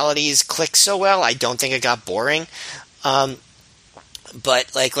personalities click so well, I don't think it got boring.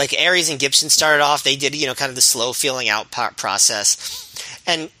 But like Aries and Gibson started off, they did kind of the slow feeling out process,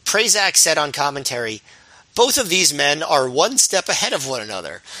 and Prazak said on commentary, both of these men are one step ahead of one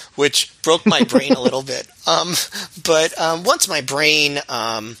another, which broke my brain a little bit. But once my brain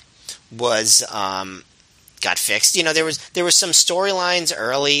was got fixed, there was some storylines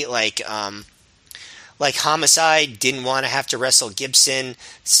early, like Homicide didn't want to have to wrestle Gibson,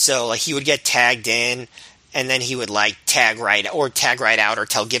 so like he would get tagged in, and then he would like tag right out, or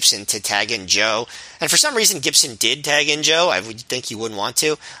tell Gibson to tag in Joe. And for some reason, Gibson did tag in Joe. I would think he wouldn't want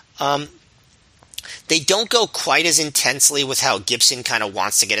to. They don't go quite as intensely with how Gibson kind of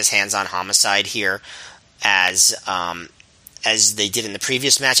wants to get his hands on Homicide here as as they did in the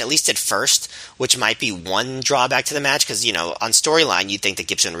previous match, at least at first, which might be one drawback to the match, because, on storyline, you'd think that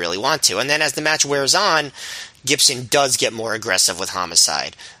Gibson would really want to. And then as the match wears on, Gibson does get more aggressive with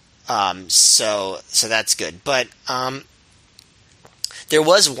Homicide. So that's good. But there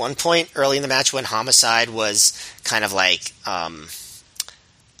was one point early in the match when Homicide was kind of like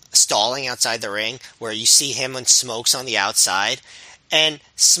stalling outside the ring, where you see him and Smokes on the outside, and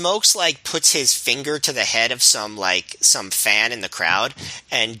Smokes puts his finger to the head of some fan in the crowd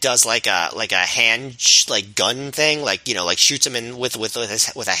and does like a hand gun thing, shoots him in with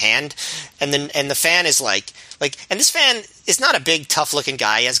a hand, and the fan is and this fan is not a big tough looking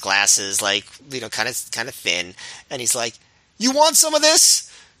guy. He has glasses, kind of thin, and he's like, "You want some of this?"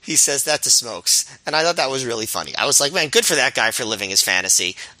 He says that to Smokes, and I thought that was really funny. I was like, man, good for that guy for living his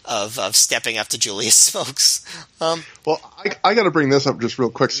fantasy of stepping up to Julius Smokes. Well, I got to bring this up just real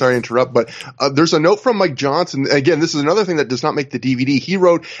quick. Sorry to interrupt, but there's a note from Mike Johnson. Again, this is another thing that does not make the DVD. He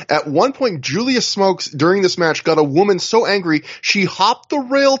wrote, at one point, Julius Smokes, during this match, got a woman so angry, she hopped the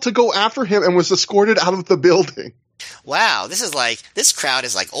rail to go after him and was escorted out of the building. Wow, this crowd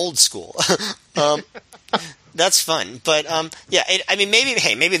is old school. That's fun, but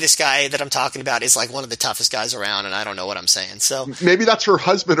maybe this guy that I'm talking about is one of the toughest guys around, and I don't know what I'm saying. So maybe that's her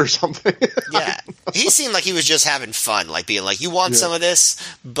husband or something. Yeah, he seemed like he was just having fun, being like, "You want some of this?"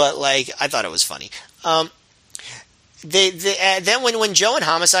 But I thought it was funny. Then when Joe and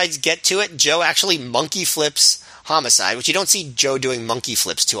Homicide get to it, Joe actually monkey flips Homicide, which you don't see Joe doing monkey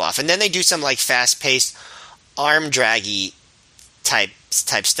flips too often. Then they do some fast paced arm draggy type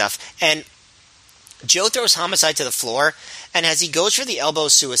stuff, and Joe throws Homicide to the floor, and as he goes for the elbow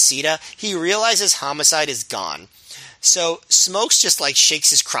suicida, he realizes Homicide is gone. So Smokes just shakes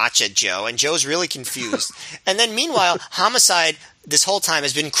his crotch at Joe, and Joe's really confused. And then meanwhile, Homicide this whole time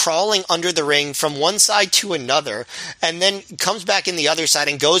has been crawling under the ring from one side to another, and then comes back in the other side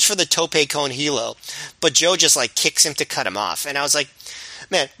and goes for the tope con hilo. But Joe just kicks him to cut him off. And I was like,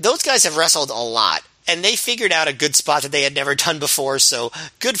 man, those guys have wrestled a lot, and they figured out a good spot that they had never done before, so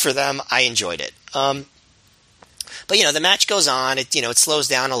good for them. I enjoyed it. But the match goes on. It slows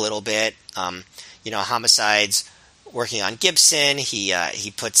down a little bit. Homicide's working on Gibson. He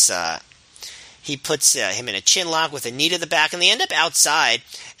puts him in a chin lock with a knee to the back, and they end up outside.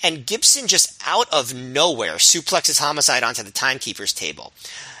 And Gibson just out of nowhere suplexes Homicide onto the timekeeper's table.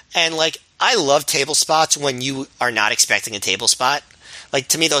 And I love table spots when you are not expecting a table spot.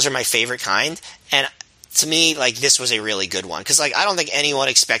 To me, those are my favorite kind. And to me, this was a really good one. Because, I don't think anyone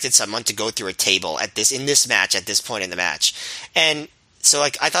expected someone to go through a table in this match at this point in the match. And so,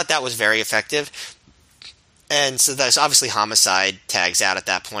 I thought that was very effective. And so there's obviously Homicide tags out at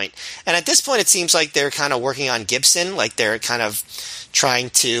that point. And at this point, it seems like they're kind of working on Gibson. They're kind of trying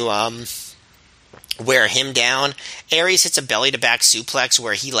to wear him down. Aries hits a belly-to-back suplex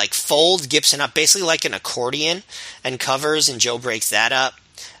where he, folds Gibson up, basically like an accordion, and covers, and Joe breaks that up.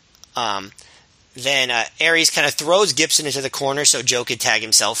 Then Aries kind of throws Gibson into the corner so Joe could tag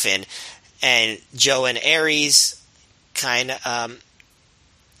himself in. And Joe and Aries kind of...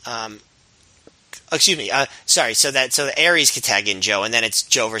 So the Aries could tag in Joe, and then it's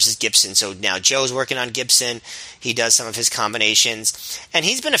Joe versus Gibson. So now Joe's working on Gibson. He does some of his combinations, and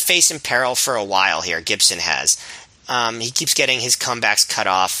he's been a face in peril for a while here. Gibson has. He keeps getting his comebacks cut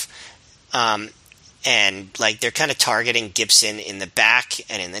off, and they're kind of targeting Gibson in the back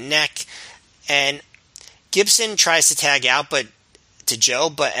and in the neck. And Gibson tries to tag out, to Joe,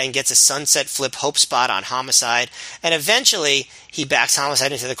 and gets a sunset flip hope spot on Homicide, and eventually he backs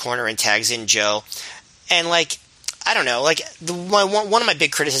Homicide into the corner and tags in Joe. And I don't know, one of my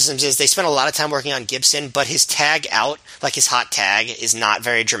big criticisms is they spent a lot of time working on Gibson, but his tag out, his hot tag, is not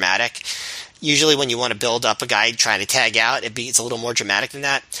very dramatic. Usually when you want to build up a guy trying to tag out, it's a little more dramatic than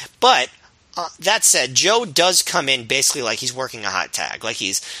that. But that said, Joe does come in basically like he's working a hot tag,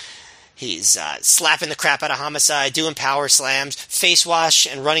 He's slapping the crap out of Homicide, doing power slams, face wash,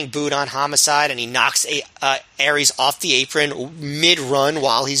 and running boot on Homicide, and he knocks Aries off the apron mid-run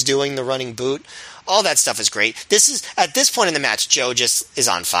while he's doing the running boot. All that stuff is great. At this point in the match, Joe just is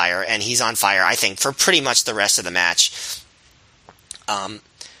on fire, and he's on fire, I think, for pretty much the rest of the match.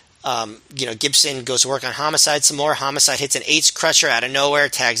 Gibson goes to work on Homicide some more. Homicide hits an ace crusher out of nowhere,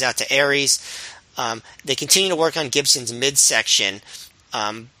 tags out to Aries. They continue to work on Gibson's midsection.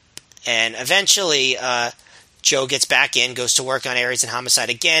 And eventually, Joe gets back in, goes to work on Aries and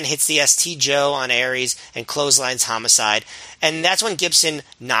Homicide again, hits the ST Joe on Aries, and clotheslines Homicide. And that's when Gibson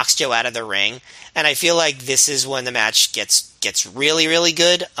knocks Joe out of the ring. And I feel like this is when the match gets really, really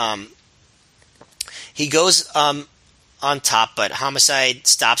good. He goes on top, but Homicide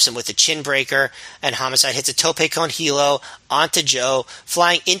stops him with a chin breaker, and Homicide hits a tope con hilo onto Joe,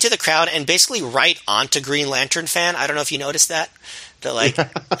 flying into the crowd and basically right onto Green Lantern fan. I don't know if you noticed that.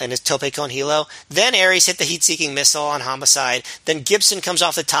 And his tope con hilo. Then Ares hit the heat-seeking missile on Homicide. Then Gibson comes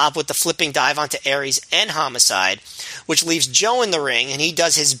off the top with the flipping dive onto Ares and Homicide, which leaves Joe in the ring, and he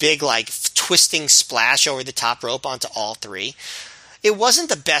does his big, twisting splash over the top rope onto all three. It wasn't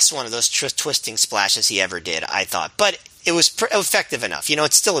the best one of those twisting splashes he ever did, I thought, but it was effective enough.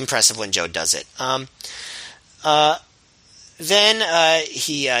 It's still impressive when Joe does it. Then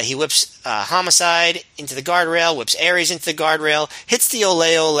he whips Homicide into the guardrail, whips Ares into the guardrail, hits the ole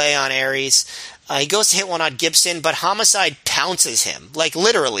ole on Ares. He goes to hit one on Gibson, but Homicide pounces him,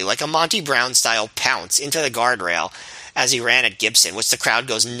 literally, like a Monty Brown style pounce into the guardrail as he ran at Gibson, which the crowd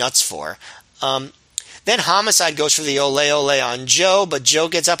goes nuts for. Then Homicide goes for the ole ole on Joe, but Joe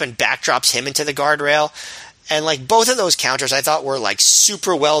gets up and backdrops him into the guardrail. And both of those counters I thought were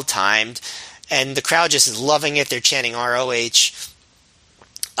super well timed, and the crowd just is loving it. They're chanting ROH.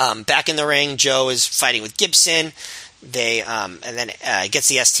 Back in the ring, Joe is fighting with Gibson. And then gets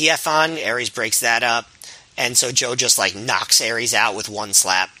the STF on. Ares breaks that up, and so Joe just knocks Ares out with one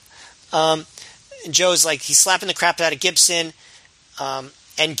slap. Joe's he's slapping the crap out of Gibson.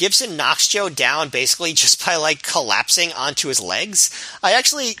 And Gibson knocks Joe down basically just by collapsing onto his legs. I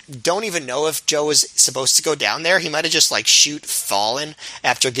actually don't even know if Joe was supposed to go down there. He might have just fallen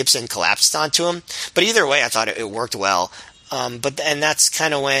after Gibson collapsed onto him. But either way, I thought it worked well. And that's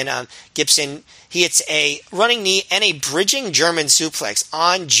kind of when Gibson, he hits a running knee and a bridging German suplex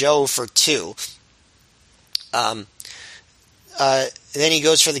on Joe for 2. Then he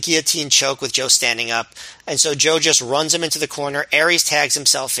goes for the guillotine choke with Joe standing up. And so Joe just runs him into the corner. Ares tags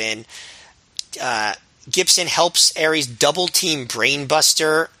himself in. Gibson helps Ares double team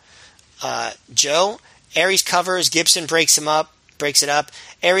brainbuster Joe. Ares covers. Gibson breaks it up.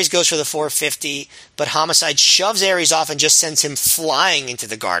 Ares goes for the 450, but Homicide shoves Ares off and just sends him flying into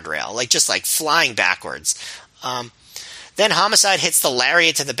the guardrail, flying backwards. Then Homicide hits the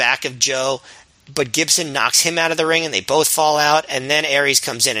lariat to the back of Joe, but Gibson knocks him out of the ring, and they both fall out, and then Ares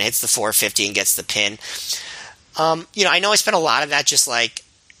comes in and hits the 450 and gets the pin. I know I spent a lot of that just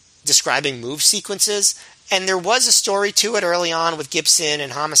describing move sequences, and there was a story to it early on with Gibson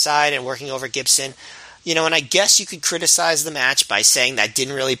and Homicide and working over Gibson. And I guess you could criticize the match by saying that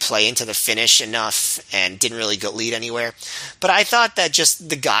didn't really play into the finish enough and didn't really lead anywhere. But I thought that just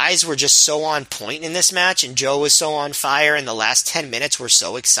the guys were just so on point in this match, and Joe was so on fire, and the last 10 minutes were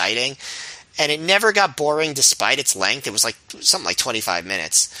so exciting. And it never got boring despite its length. It was something like 25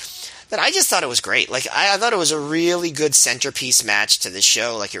 minutes. That I just thought it was great. I thought it was a really good centerpiece match to this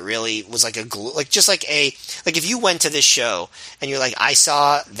show. It really was a glue. If you went to this show and you're I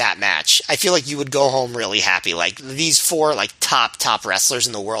saw that match, I feel you would go home really happy. These 4 top wrestlers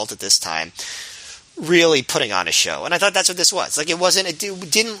in the world at this time really putting on a show. And I thought that's what this was. It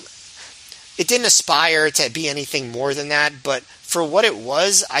didn't aspire to be anything more than that, but for what it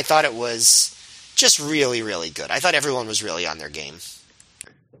was, I thought it was just really, really good. I thought everyone was really on their game.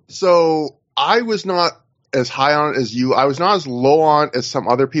 So I was not as high on it as you. I was not as low on it as some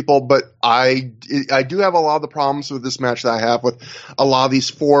other people, but I do have a lot of the problems with this match that I have with a lot of these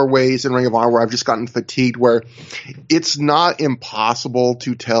 4 ways in Ring of Honor where I've just gotten fatigued, where it's not impossible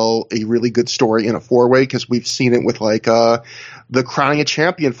to tell a really good story in a 4-way, because we've seen it with the Crowning a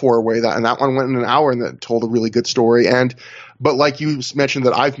Champion 4-way, and that one went in an hour and that told a really good story. But like you mentioned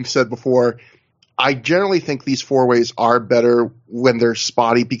that I've said before, I generally think these 4-ways are better when they're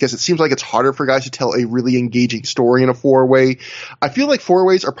spotty, because it seems like it's harder for guys to tell a really engaging story in a 4-way. I feel like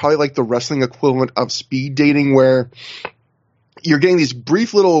 4-ways are probably the wrestling equivalent of speed dating, where you're getting these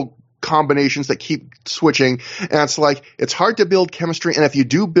brief little combinations that keep switching, and it's hard to build chemistry, and if you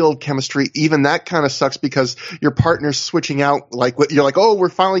do build chemistry, even that kind of sucks because your partner's switching out, you're oh, we're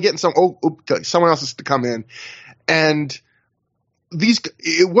finally getting someone else has to come in. And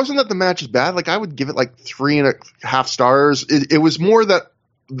it wasn't that the match is bad. I would give it 3.5 stars. It was more that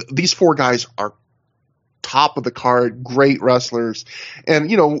these 4 guys are top of the card, great wrestlers, and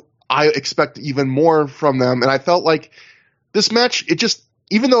I expect even more from them. And I felt this match,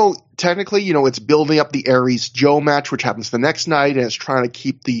 even though technically, it's building up the Ares Joe match, which happens the next night, and it's trying to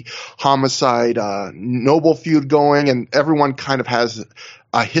keep the Homicide Noble feud going, and everyone kind of has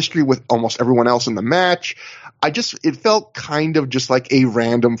a history with almost everyone else in the match. It felt kind of just like a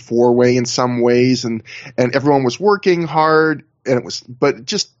random 4-way in some ways, and everyone was working hard, and I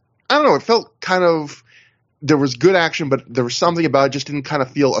don't know, it felt kind of, there was good action, but there was something about it just didn't kind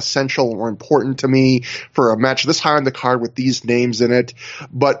of feel essential or important to me for a match this high on the card with these names in it.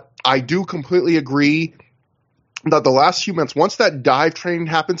 But I do completely agree that the last few minutes, once that dive train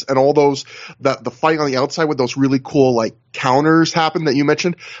happens and all those, the fight on the outside with those really cool like counters happen that you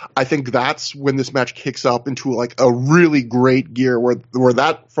mentioned, I think that's when this match kicks up into like a really great gear where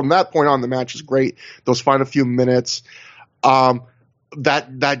that, from that point on, the match is great. Those final few minutes.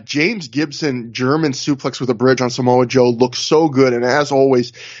 That James Gibson German suplex with a bridge on Samoa Joe looks so good, and as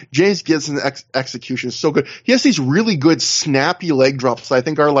always, James Gibson's execution is so good. He has these really good snappy leg drops that I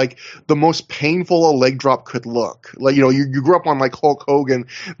think are like the most painful a leg drop could look. Like, you know, you grew up on like Hulk Hogan.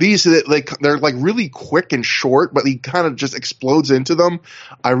 These, like, they're like really quick and short, but he kind of just explodes into them.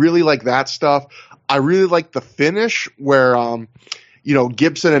 I really like that stuff. I really like the finish where you know,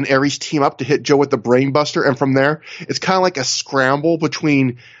 Gibson and Aries team up to hit Joe with the brainbuster, and from there, it's kind of like a scramble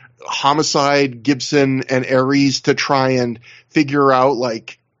between Homicide, Gibson, and Aries to try and figure out,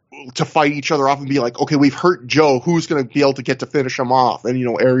 like, to fight each other off and be like, okay, we've hurt Joe, who's going to be able to get to finish him off? And, you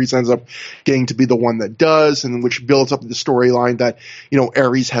know, Aries ends up getting to be the one that does, and which builds up the storyline that, you know,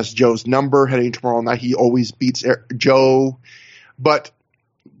 Aries has Joe's number heading tomorrow night. He always beats Joe. But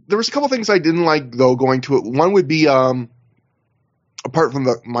there was a couple things I didn't like, though, going to it. One would be, apart from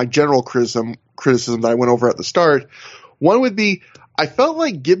my general criticism that I went over at the start, one would be, I felt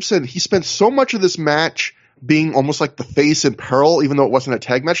like Gibson, he spent so much of this match being almost like the face in peril, even though it wasn't a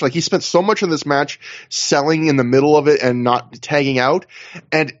tag match. Like, he spent so much of this match selling in the middle of it and not tagging out,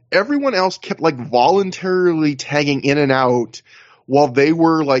 and everyone else kept like voluntarily tagging in and out while they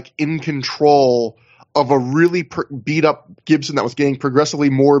were like in control of a really beat up Gibson that was getting progressively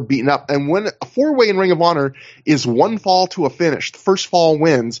more beaten up. And when a 4-way in Ring of Honor is one fall to a finish, the first fall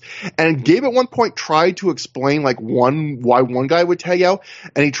wins. And Gabe at one point tried to explain like why one guy would tag out.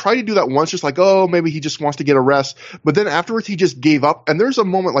 And he tried to do that once, just like, oh, maybe he just wants to get a rest. But then afterwards he just gave up. And there's a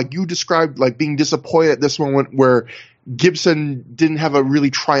moment like you described, like being disappointed at this moment where Gibson didn't have a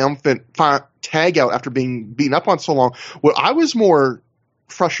really triumphant tag out after being beaten up on so long. What I was more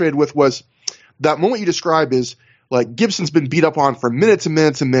frustrated with was that moment you describe is like Gibson's been beat up on for minutes and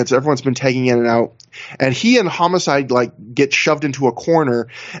minutes and minutes. Everyone's been tagging in and out. And he and Homicide like get shoved into a corner.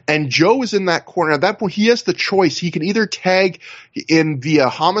 And Joe is in that corner. At that point, he has the choice. He can either tag in via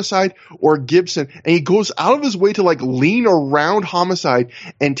Homicide or Gibson. And he goes out of his way to like lean around Homicide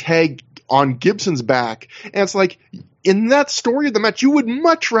and tag on Gibson's back. And it's like, in that story of the match, you would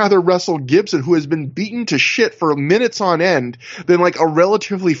much rather wrestle Gibson, who has been beaten to shit for minutes on end, than like a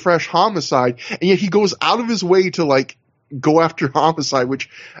relatively fresh Homicide. And yet he goes out of his way to like go after Homicide, which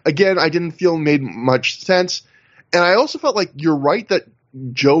again, I didn't feel made much sense. And I also felt like you're right that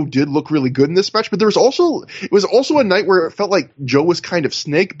Joe did look really good in this match, but it was also a night where it felt like Joe was kind of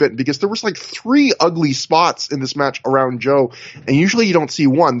snake bitten, because there was like 3 ugly spots in this match around Joe. And usually you don't see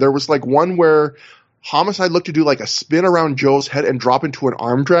one. There was like one where Homicide looked to do like a spin around Joe's head and drop into an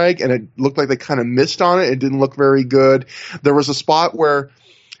arm drag, and it looked like they kind of missed on it. It didn't look very good. There was a spot where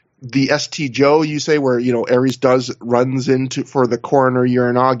the ST Joe, you say, where, you know, Aries runs into for the coroner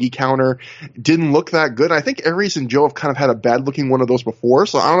Uranagi counter, didn't look that good. I think Aries and Joe have kind of had a bad looking one of those before,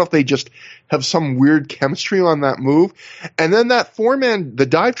 so I don't know if they just have some weird chemistry on that move. And then that 4-man, the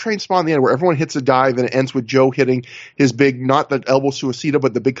dive train spot in the end where everyone hits a dive and it ends with Joe hitting his big, not the elbow suicida,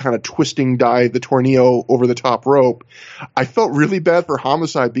 but the big kind of twisting dive, the tornado over the top rope. I felt really bad for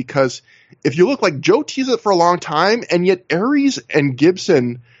Homicide, because if you look, like, Joe teased it for a long time, and yet Aries and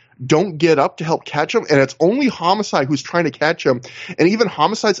Gibson don't get up to help catch him, and it's only Homicide who's trying to catch him, and even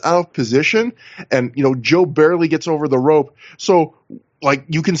Homicide's out of position, and, you know, Joe barely gets over the rope. So, like,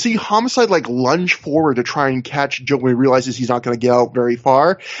 you can see Homicide like lunge forward to try and catch Joe when he realizes he's not going to get out very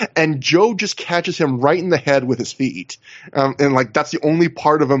far, and Joe just catches him right in the head with his feet, and like that's the only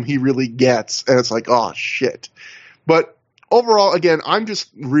part of him he really gets, and it's like, oh shit. But overall, again, I'm just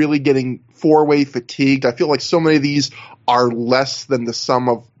really getting 4-way fatigued. I feel like so many of these are less than the sum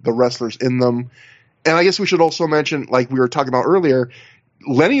of the wrestlers in them. And I guess we should also mention, like we were talking about earlier,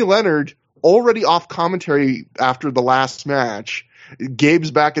 Lenny Leonard already off commentary after the last match.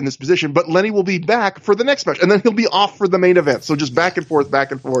 Gabe's back in this position, but Lenny will be back for the next match, and then he'll be off for the main event. So just back and forth. And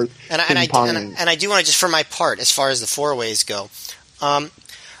I do want to, just for my part, as far as the 4-ways go,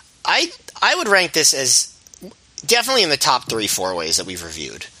 I would rank this as definitely in the top 3 4-ways that we've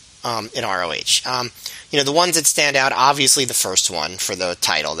reviewed in ROH. You know, the ones that stand out, obviously the first one for the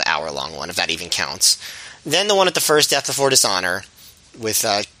title, the hour-long one, if that even counts. Then the one at the first, Death Before Dishonor, with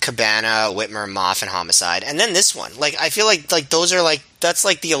Cabana, Whitmer, Moff, and Homicide. And then this one. Like, I feel like those are like, that's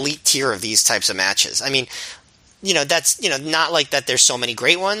like the elite tier of these types of matches. I mean, you know, that's, you know, not like that there's so many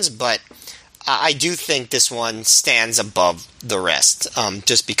great ones, but I do think this one stands above the rest,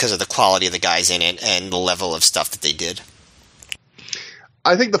 just because of the quality of the guys in it and the level of stuff that they did.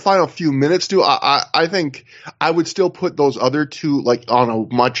 I think the final few minutes do. I think I would still put those other two like on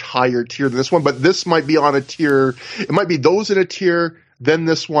a much higher tier than this one, but this might be on a tier. It might be those in a tier, then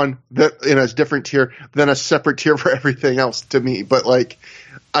this one that in a different tier, then a separate tier for everything else to me. But like,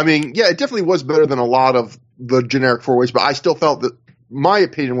 I mean, yeah, it definitely was better than a lot of the generic four ways, but I still felt that my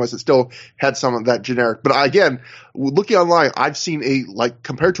opinion was it still had some of that generic. But again, looking online, I've seen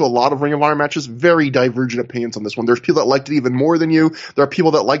compared to a lot of Ring of Honor matches, very divergent opinions on this one. There's people that liked it even more than you. There are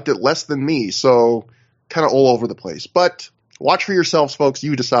people that liked it less than me. So kind of all over the place. But watch for yourselves, folks.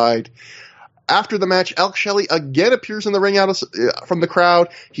 You decide. After the match, Alex Shelley again appears in the ring from the crowd.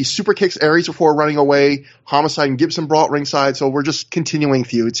 He super kicks Aries before running away. Homicide and Gibson brought ringside. So we're just continuing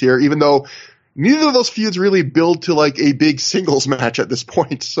feuds here, even though neither of those feuds really build to like a big singles match at this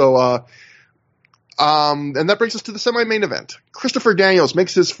point. So, and that brings us to the semi-main event. Christopher Daniels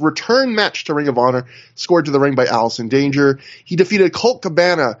makes his return match to Ring of Honor, scored to the ring by Allison Danger. He defeated Colt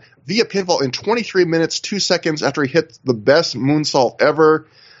Cabana via pinfall in 23 minutes, 2 seconds after he hit the best moonsault ever.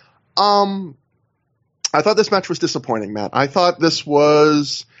 I thought this match was disappointing, Matt. I thought this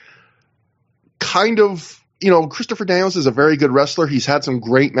was kind of, Christopher Daniels is a very good wrestler. He's had some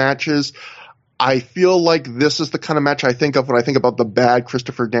great matches. I feel like this is the kind of match I think of when I think about the bad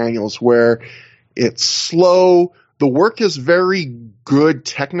Christopher Daniels, where it's slow. The work is very good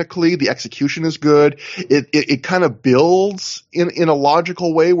technically. The execution is good. It kind of builds in a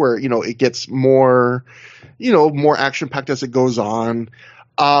logical way where, it gets more, more action packed as it goes on.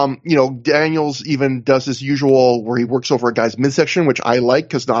 Daniels even does his usual where he works over a guy's midsection, which I like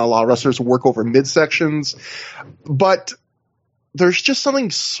because not a lot of wrestlers work over midsections. But there's just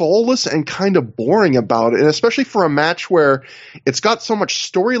something soulless and kind of boring about it, and especially for a match where it's got so much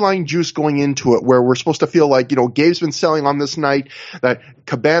storyline juice going into it, where we're supposed to feel like, Gabe's been selling on this night that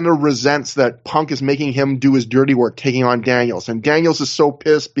Cabana resents that Punk is making him do his dirty work, taking on Daniels. And Daniels is so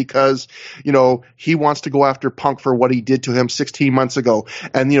pissed because, he wants to go after Punk for what he did to him 16 months ago.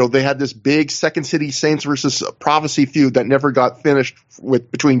 And, they had this big Second City Saints versus Prophecy feud that never got finished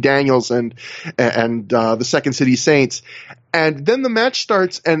between Daniels and the Second City Saints. And then the match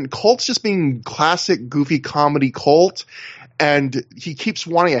starts, and Colt's just being classic goofy comedy Colt, and he keeps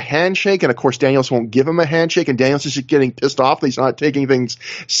wanting a handshake, and of course Daniels won't give him a handshake, and Daniels is just getting pissed off that he's not taking things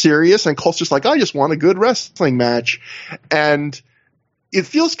serious, and Colt's just like, I just want a good wrestling match. And it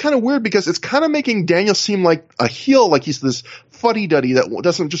feels kind of weird because it's kind of making Daniels seem like a heel, like he's this fuddy-duddy that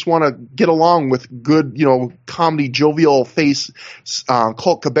doesn't just want to get along with good, comedy, jovial face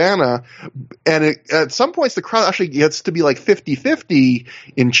Colt Cabana. And at some points, the crowd actually gets to be like 50-50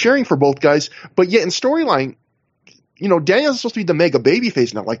 in cheering for both guys. But yet in storyline, Daniels is supposed to be the mega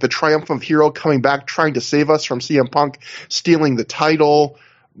babyface now, like the triumphant hero coming back, trying to save us from CM Punk stealing the title.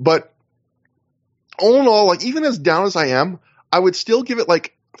 But all in all, like even as down as I am, I would still give it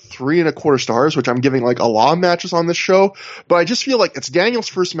like 3.25 stars, which I'm giving like a lot of matches on this show. But I just feel like it's Daniel's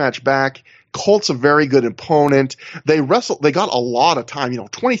first match back. Colt's a very good opponent. They got a lot of time,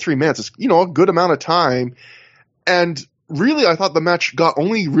 23 minutes is, a good amount of time. And really, I thought the match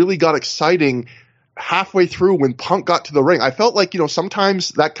only really got exciting halfway through when Punk got to the ring. I felt like, sometimes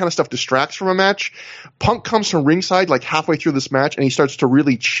that kind of stuff distracts from a match. Punk comes from ringside like halfway through this match and he starts to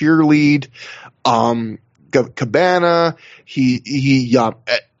really cheerlead, Cabana.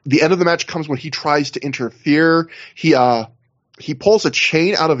 At the end of the match comes when he tries to interfere. He pulls a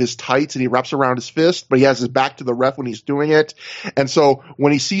chain out of his tights and he wraps around his fist, but he has his back to the ref when he's doing it. And so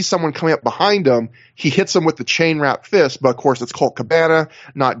when he sees someone coming up behind him, he hits him with the chain wrap fist, but of course it's Colt Cabana,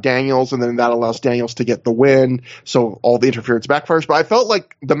 not Daniels, and then that allows Daniels to get the win. So all the interference backfires. But I felt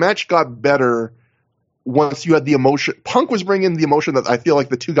like the match got better once you had the emotion. Punk was bringing the emotion that I feel like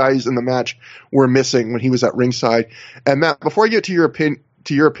the two guys in the match were missing when he was at ringside. And Matt, before I get to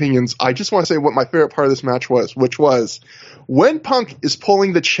your opinions, I just want to say what my favorite part of this match was, which was when Punk is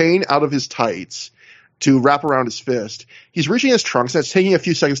pulling the chain out of his tights to wrap around his fist, he's reaching his trunks, and it's taking a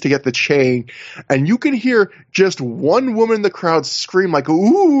few seconds to get the chain, and you can hear just one woman in the crowd scream like,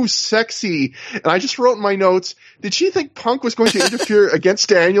 ooh, sexy. And I just wrote in my notes, did she think Punk was going to interfere against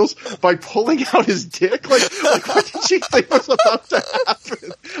Daniels by pulling out his dick? Like what did she think was about to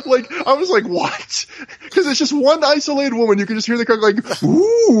happen? Like, I was like, what? Because it's just one isolated woman. You can just hear the crowd like,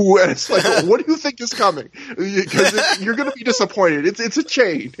 ooh, and it's like, what do you think is coming? Because you're going to be disappointed. It's a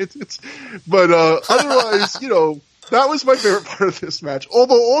chain. But otherwise, that was my favorite part of this match.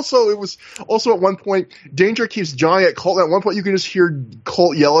 Although it was also at one point, Danger keeps jawing at Colt. And at one point, you can just hear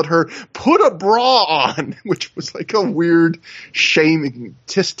Colt yell at her, "Put a bra on," which was like a weird shaming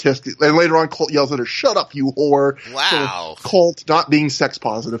tisk. And later on, Colt yells at her, "Shut up, you whore." Wow. So Colt not being sex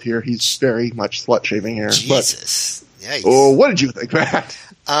positive here. He's very much slut shaming here. Jesus. Yikes. What did you think, Matt?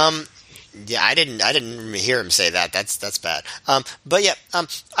 Yeah, I didn't hear him say that. That's bad. But yeah,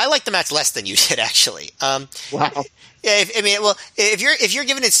 I like the match less than you did, actually. Wow. Yeah, if you're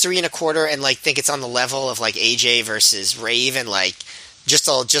giving it 3.25 and like think it's on the level of like AJ versus Raven, like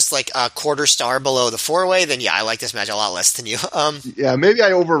just like a quarter star below the 4-way, then yeah, I like this match a lot less than you. Yeah, maybe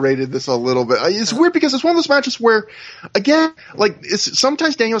I overrated this a little bit. It's weird because it's one of those matches where, again, like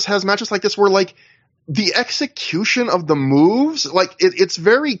sometimes Daniels has matches like this where like the execution of the moves, like it's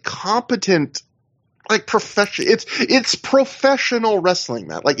very competent. Like it's professional wrestling,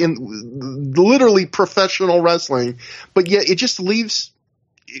 Matt. Like in literally professional wrestling, but yet it just leaves.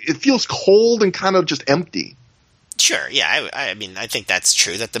 It feels cold and kind of just empty. Sure, yeah. I mean, I think that's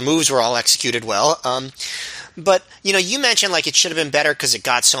true. That the moves were all executed well. But you mentioned like it should have been better because it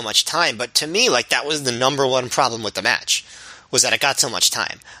got so much time. But to me, like that was the number one problem with the match, was that it got so much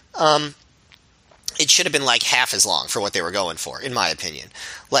time. It should have been like half as long for what they were going for, in my opinion.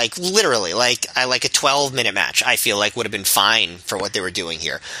 Like literally, like a 12-minute match, I feel like would have been fine for what they were doing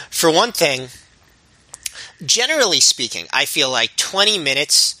here. For one thing, generally speaking, I feel like 20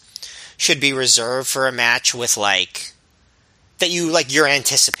 minutes should be reserved for a match with like that you're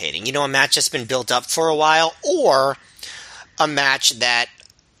anticipating. A match that's been built up for a while, or a match that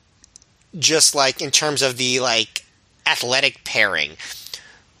just like in terms of the like athletic pairing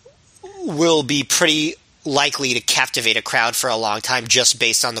will be pretty likely to captivate a crowd for a long time just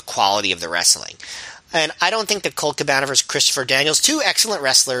based on the quality of the wrestling. And I don't think that Colt Cabana versus Christopher Daniels, two excellent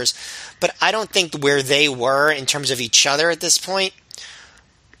wrestlers, but I don't think where they were in terms of each other at this point,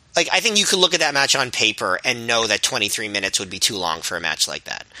 like I think you could look at that match on paper and know that 23 minutes would be too long for a match like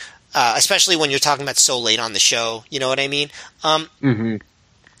that. Especially when you're talking about so late on the show, you know what I mean?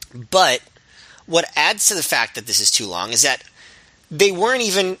 But what adds to the fact that this is too long is that they weren't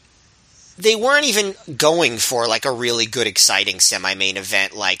even going for like a really good, exciting semi-main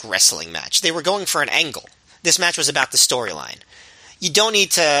event like wrestling match. They were going for an angle. This match was about the storyline. You don't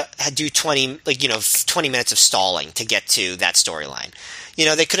need to do 20 minutes of stalling to get to that storyline.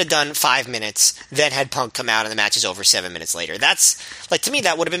 They could have done 5 minutes, then had Punk come out and the match is over 7 minutes later. That's like, to me,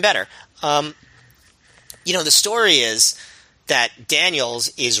 that would have been better. The story is that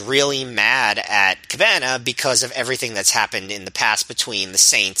Daniels is really mad at Cabana because of everything that's happened in the past between the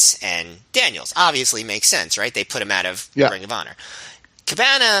Saints and Daniels. Obviously makes sense, right? They put him out of Ring of Honor.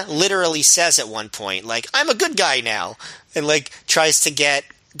 Cabana literally says at one point, like, I'm a good guy now, and like tries to get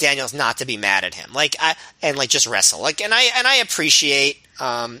Daniels not to be mad at him, and just wrestle. Like, and I appreciate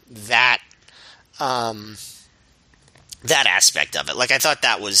that aspect of it. Like, I thought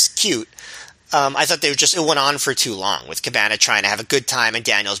that was cute. I thought it went on for too long with Cabana trying to have a good time and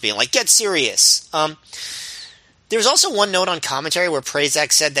Daniels being like, get serious. There was also one note on commentary where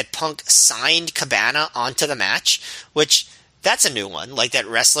Prazak said that Punk signed Cabana onto the match, which that's a new one. Like that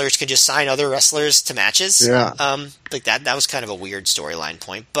wrestlers could just sign other wrestlers to matches. Yeah. Like that was kind of a weird storyline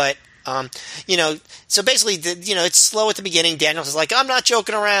point, but so basically, it's slow at the beginning. Daniels is like, I'm not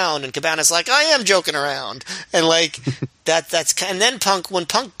joking around. And Cabana's like, I am joking around. And like, and then when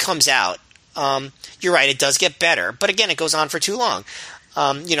Punk comes out, you're right, it does get better. But again, it goes on for too long.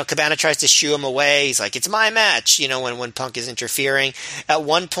 Cabana tries to shoo him away. He's like, it's my match, when Punk is interfering. At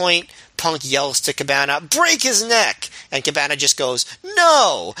one point, Punk yells to Cabana, break his neck. And Cabana just goes,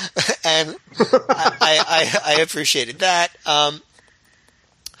 no. And I appreciated that.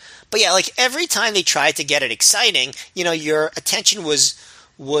 But yeah, like every time they tried to get it exciting, your attention was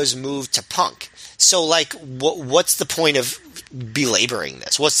moved to Punk. So like, what's the point of belaboring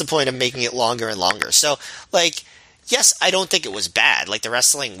this? What's the point of making it longer and longer? So like, yes, I don't think it was bad. Like the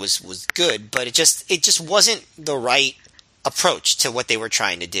wrestling was good, but it just wasn't the right approach to what they were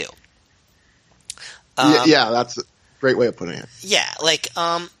trying to do. Yeah, that's a great way of putting it. Yeah, like,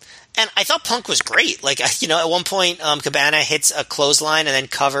 and I thought Punk was great. Like, at one point, Cabana hits a clothesline and then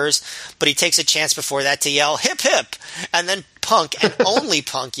covers, but he takes a chance before that to yell, hip, hip! And then Punk, and only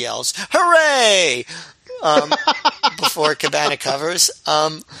Punk yells, hooray! Before Cabana covers.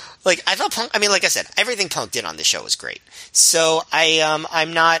 Like, I thought Punk, like I said, everything Punk did on this show was great. So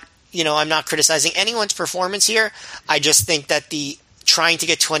I'm not criticizing anyone's performance here. I just think that trying to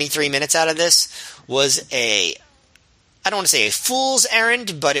get 23 minutes out of this was I don't want to say a fool's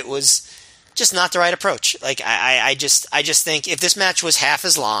errand, but it was just not the right approach. Like, I just think if this match was half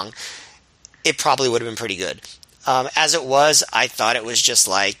as long, it probably would have been pretty good. As it was, I thought it was just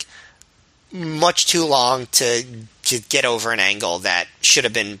like much too long to get over an angle that should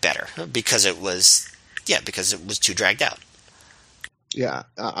have been better because it was too dragged out. Yeah,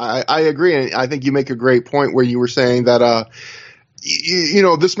 I agree. And I think you make a great point where you were saying that,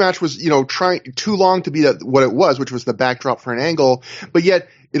 this match was, trying too long to be what it was, which was the backdrop for an angle, but yet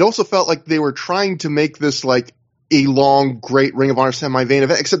it also felt like they were trying to make this like a long, great Ring of Honor semi-main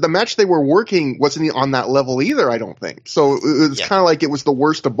event, except the match they were working wasn't on that level either, I don't think. So it was kind of like it was the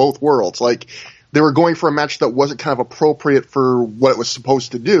worst of both worlds. Like, they were going for a match that wasn't kind of appropriate for what it was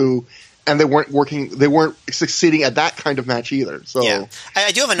supposed to do, and they weren't succeeding at that kind of match either. So yeah.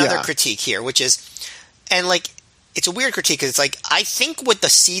 I do have another critique here, which is, and like, it's a weird critique because it's like, I think what the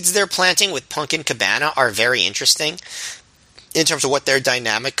seeds they're planting with Punk and Cabana are very interesting in terms of what their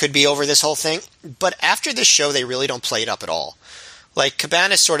dynamic could be over this whole thing. But after this show, they really don't play it up at all. Like,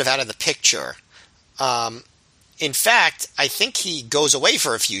 Cabana's sort of out of the picture. In fact, I think he goes away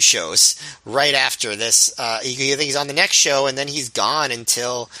for a few shows right after this. I think he's on the next show, and then he's gone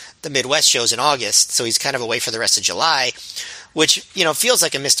until the Midwest shows in August. So he's kind of away for the rest of July, which, feels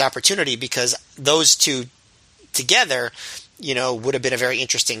like a missed opportunity because those two together, would have been a very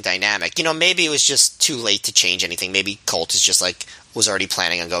interesting dynamic. Maybe it was just too late to change anything. Maybe Colt is just like, was already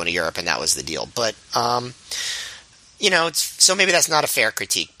planning on going to Europe and that was the deal. But, so maybe that's not a fair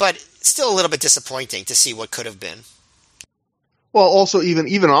critique, but still a little bit disappointing to see what could have been. Well, also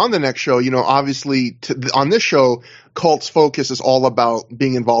even on the next show, obviously on this show, Colt's focus is all about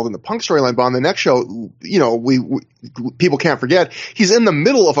being involved in the Punk storyline. But on the next show, we people can't forget he's in the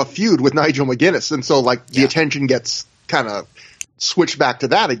middle of a feud with Nigel McGuinness, and so the attention gets kind of switched back to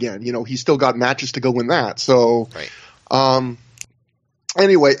that again. He's still got matches to go in that. So, right.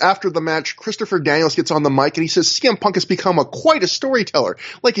 Anyway, after the match, Christopher Daniels gets on the mic and he says CM Punk has become quite a storyteller,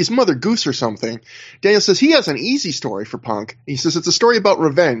 like he's Mother Goose or something. Daniels says he has an easy story for Punk. He says it's a story about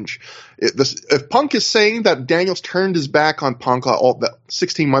revenge. If Punk is saying that Daniels turned his back on Punk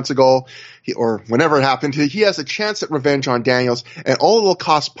 16 months ago, or whenever it happened, he has a chance at revenge on Daniels, and all it'll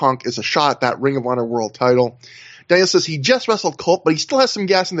cost Punk is a shot at that Ring of Honor World title. Daniels says he just wrestled Colt, but he still has some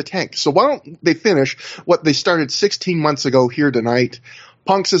gas in the tank. So why don't they finish what they started 16 months ago here tonight?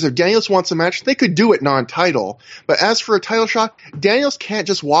 Punk says if Daniels wants a match, they could do it non-title. But as for a title shot, Daniels can't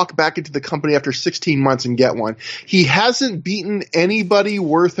just walk back into the company after 16 months and get one. He hasn't beaten anybody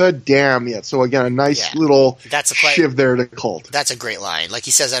worth a damn yet. So again, a nice little shiv there to Colt. That's a great line. Like,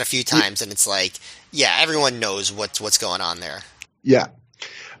 he says that a few times, and it's like, everyone knows what's going on there. Yeah.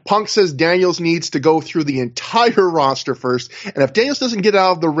 Punk says Daniels needs to go through the entire roster first, and if Daniels doesn't get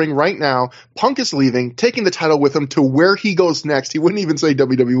out of the ring right now, Punk is leaving, taking the title with him to where he goes next. He wouldn't even say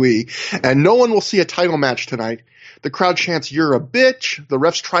WWE, and no one will see a title match tonight. The crowd chants, "You're a bitch." The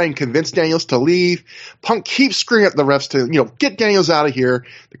refs try and convince Daniels to leave. Punk keeps screaming at the refs to, get Daniels out of here.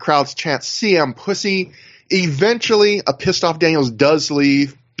 The crowd chants, "CM pussy." Eventually, a pissed off Daniels does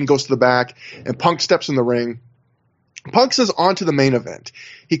leave and goes to the back, and Punk steps in the ring. Punk says on to the main event.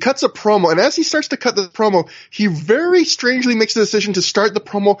 He cuts a promo, and as he starts to cut the promo, he very strangely makes the decision to start the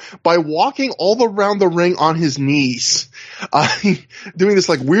promo by walking all around the ring on his knees, doing this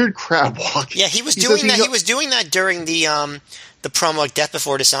weird crab walk. Yeah, he was doing that. He was doing that during the promo Death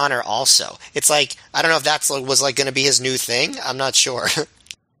Before Dishonor. Also, it's like, I don't know if that was going to be his new thing. I'm not sure.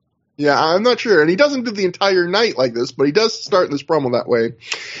 Yeah, I'm not sure. And he doesn't do the entire night like this, but he does start in this promo that way.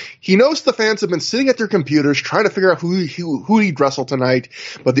 He knows the fans have been sitting at their computers trying to figure out who he'd wrestle tonight,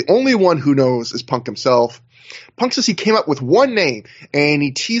 but the only one who knows is Punk himself. Punk says he came up with one name, and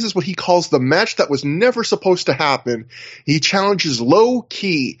he teases what he calls the match that was never supposed to happen. He challenges Low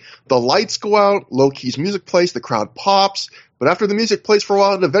Key. The lights go out, Low Key's music plays, the crowd pops, but after the music plays for a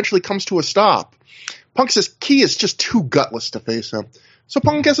while, it eventually comes to a stop. Punk says Key is just too gutless to face him. So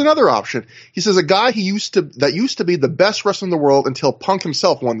Punk has another option. He says a guy that used to be the best wrestler in the world until Punk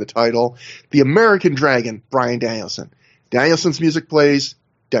himself won the title, the American Dragon, Bryan Danielson. Danielson's music plays,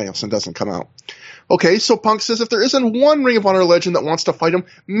 Danielson doesn't come out. Okay, so Punk says if there isn't one Ring of Honor legend that wants to fight him,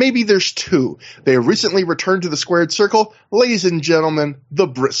 maybe there's two. They have recently returned to the squared circle. Ladies and gentlemen, the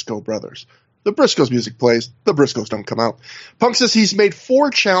Briscoe brothers. The Briscoes' music plays. The Briscoes don't come out. Punk says he's made 4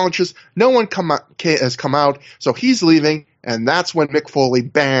 challenges. No one has come out, so he's leaving. And that's when Mick Foley,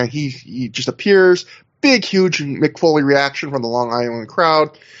 bang, he just appears. Big, huge Mick Foley reaction from the Long Island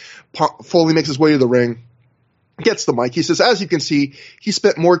crowd. Foley makes his way to the ring, gets the mic. He says, as you can see, he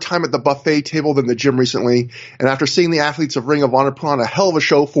spent more time at the buffet table than the gym recently. And after seeing the athletes of Ring of Honor put on a hell of a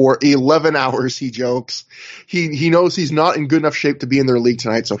show for 11 hours, he jokes. He knows he's not in good enough shape to be in their league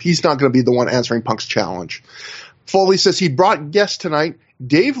tonight, so he's not going to be the one answering Punk's challenge. Foley says he brought guests tonight.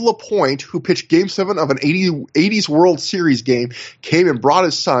 Dave LaPointe, who pitched Game 7 of an 80s World Series game, came and brought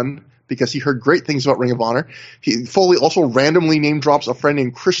his son, because he heard great things about Ring of Honor. Foley also randomly name drops a friend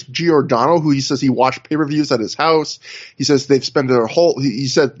named Chris Giordano, who he says he watched pay-per-views at his house. He says he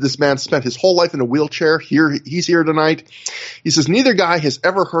said this man spent his whole life in a wheelchair. He's here tonight. He says neither guy has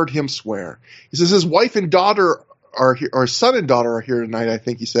ever heard him swear. He says his wife and daughter our son and daughter are here tonight, I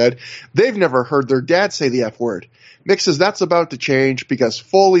think he said. They've never heard their dad say the F word. Mick says that's about to change because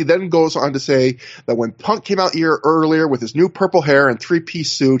Foley then goes on to say that when Punk came out here earlier with his new purple hair and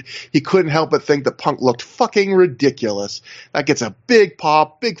three-piece suit, he couldn't help but think that Punk looked fucking ridiculous. That gets a big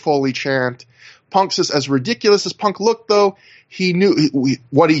pop, big Foley chant. Punk says as ridiculous as Punk looked, though, he knew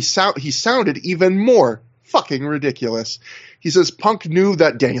he sounded even more fucking ridiculous. He says Punk knew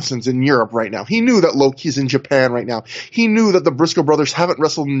that Danielson's in Europe right now. He knew that Loki's in Japan right now. He knew that the Briscoe brothers haven't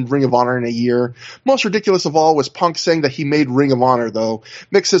wrestled in Ring of Honor in a year. Most ridiculous of all was Punk saying that he made Ring of Honor, though.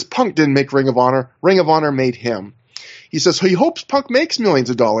 Mick says Punk didn't make Ring of Honor. Ring of Honor made him. He says he hopes Punk makes millions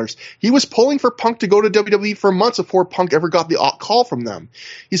of dollars. He was pulling for Punk to go to WWE for months before Punk ever got the call from them.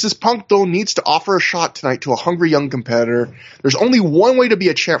 He says Punk, though, needs to offer a shot tonight to a hungry young competitor. There's only one way to be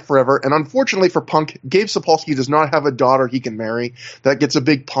a champ forever, and unfortunately for Punk, Gabe Sapolsky does not have a daughter he can marry. That gets a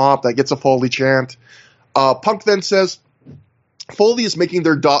big pop. That gets a Foley chant. Punk then says Foley is making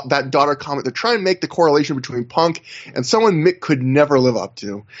that daughter comment to try and make the correlation between Punk and someone Mick could never live up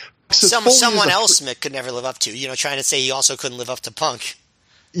to. Someone else Mick could never live up to. Trying to say he also couldn't live up to Punk.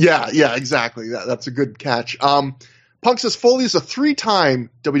 Yeah, exactly. That's a good catch. Punk says Foley is a 3-time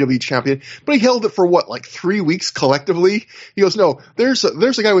WWE champion, but he held it for 3 weeks collectively? He goes, no, there's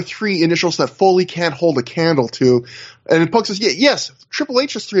a guy with 3 initials that Foley can't hold a candle to. And Punk says, yes, Triple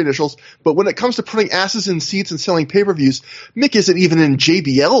H has 3 initials, but when it comes to putting asses in seats and selling pay-per-views, Mick isn't even in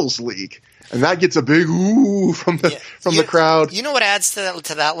JBL's league. And that gets a big ooh from the crowd. You know what adds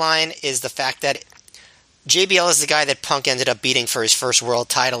to that line is the fact that JBL is the guy that Punk ended up beating for his first world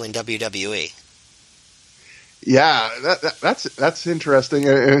title in WWE. Yeah, that's interesting.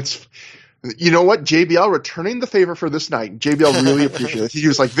 It's, you know what, JBL returning the favor for this night. JBL really appreciated it. He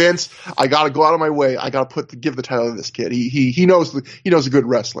was like, Vince, I got to go out of my way. I got to give the title to this kid. He knows a good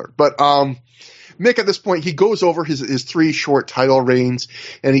wrestler. But Mick at this point, he goes over his 3 short title reigns,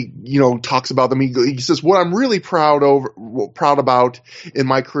 and he talks about them. He says, what I'm really proud about in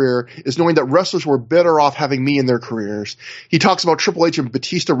my career is knowing that wrestlers were better off having me in their careers. He talks about Triple H and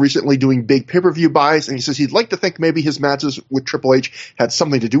Batista recently doing big pay-per-view buys, and he says he'd like to think maybe his matches with Triple H had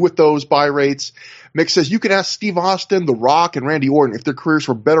something to do with those buy rates. Mick says you can ask Steve Austin, The Rock, and Randy Orton if their careers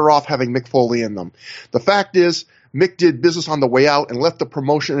were better off having Mick Foley in them. The fact is, Mick did business on the way out and left the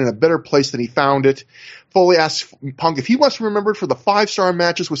promotion in a better place than he found it. Foley asks Punk if he wants to be remembered for the 5-star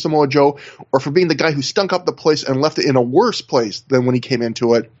matches with Samoa Joe or for being the guy who stunk up the place and left it in a worse place than when he came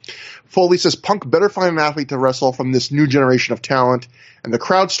into it. Foley says Punk better find an athlete to wrestle from this new generation of talent, and the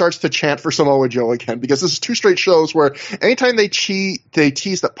crowd starts to chant for Samoa Joe again, because this is 2 straight shows where anytime they tease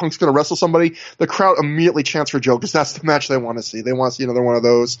that Punk's going to wrestle somebody, the crowd immediately chants for Joe, because that's the match they want to see. They want to see another one of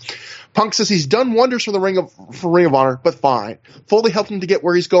those. Punk says he's done wonders for Ring of Honor, but fine. Foley helped him to get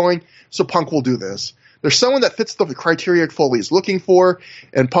where he's going, so Punk will do this. There's someone that fits the criteria Foley is looking for,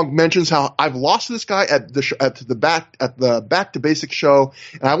 and Punk mentions how I've lost this guy at the Back to Basics show,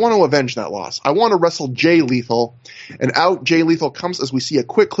 and I want to avenge that loss. I want to wrestle Jay Lethal, and out Jay Lethal comes as we see a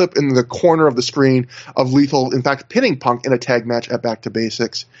quick clip in the corner of the screen of Lethal, in fact, pinning Punk in a tag match at Back to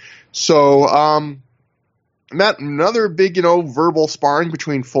Basics. So, Matt, another big, verbal sparring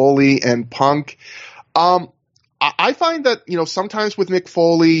between Foley and Punk. I find that, sometimes with Mick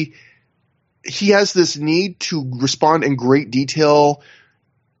Foley, he has this need to respond in great detail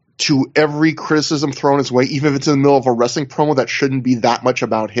to every criticism thrown his way, even if it's in the middle of a wrestling promo that shouldn't be that much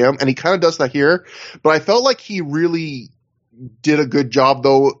about him. And he kind of does that here. But I felt like he really did a good job,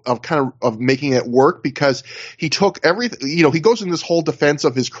 though, of making it work, because he took everything, he goes in this whole defense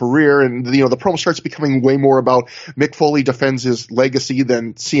of his career, and, the promo starts becoming way more about Mick Foley defends his legacy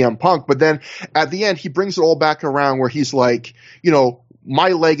than CM Punk. But then at the end, he brings it all back around where he's like, my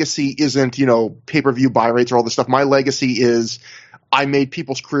legacy isn't, pay-per-view buy rates or all this stuff. My legacy is I made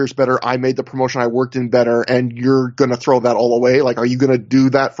people's careers better. I made the promotion I worked in better, and you're going to throw that all away. Like, are you going to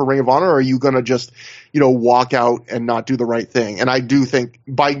do that for Ring of Honor, or are you going to just, walk out and not do the right thing? And I do think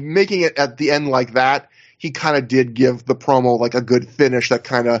by making it at the end like that, he kind of did give the promo like a good finish that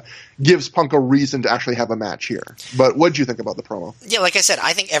kind of gives Punk a reason to actually have a match here. But what did you think about the promo? Yeah, like I said,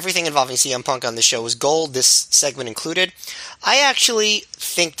 I think everything involving CM Punk on the show was gold, this segment included. I actually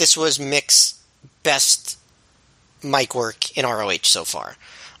think this was Mick's best mic work in ROH so far.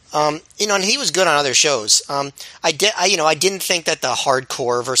 And he was good on other shows. I didn't think that the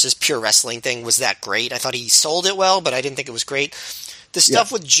hardcore versus pure wrestling thing was that great. I thought he sold it well, but I didn't think it was great. The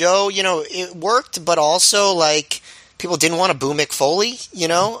stuff with Joe, it worked, but also, like, people didn't want to boo Mick Foley,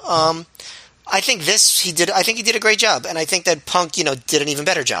 I think he did a great job, and I think that Punk, did an even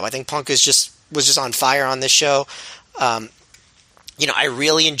better job. I think Punk was just on fire on this show. I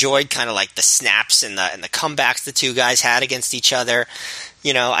really enjoyed kind of like the snaps and the comebacks the two guys had against each other.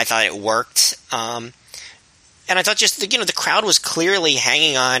 I thought it worked. And I thought just, the crowd was clearly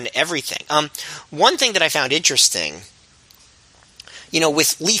hanging on everything. One thing that I found interesting,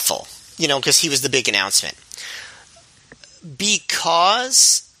 with Lethal, because he was the big announcement.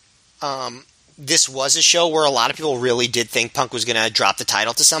 Because this was a show where a lot of people really did think Punk was going to drop the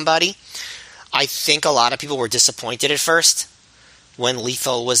title to somebody, I think a lot of people were disappointed at first when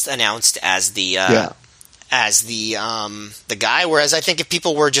Lethal was announced as the guy. Whereas I think if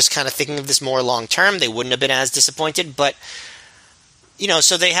people were just kind of thinking of this more long term, they wouldn't have been as disappointed. But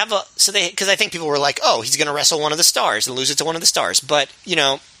because I think people were like, oh, he's going to wrestle one of the stars and lose it to one of the stars. But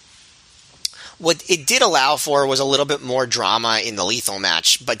what it did allow for was a little bit more drama in the Lethal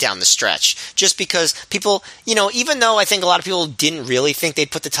match, but down the stretch. Just because people, even though I think a lot of people didn't really think they'd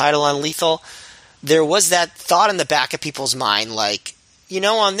put the title on Lethal, there was that thought in the back of people's mind, like,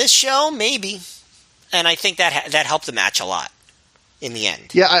 on this show, maybe. And I think that helped the match a lot in the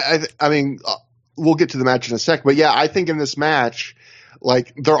end. Yeah, I mean, we'll get to the match in a sec, but yeah, I think in this match,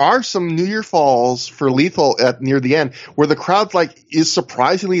 like, there are some New Year falls for Lethal near the end where the crowd, like, is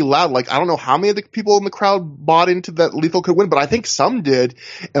surprisingly loud. Like, I don't know how many of the people in the crowd bought into that Lethal could win, but I think some did.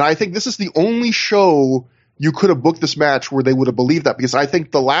 And I think this is the only show you could have booked this match where they would have believed that, because I think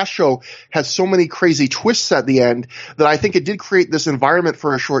the last show has so many crazy twists at the end that I think it did create this environment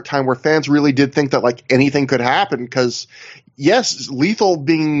for a short time where fans really did think that, like, anything could happen. Because, yes, Lethal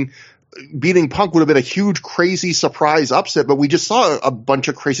beating Punk would have been a huge, crazy surprise upset, but we just saw a bunch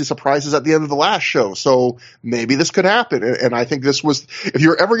of crazy surprises at the end of the last show. So maybe this could happen. And I think this was, if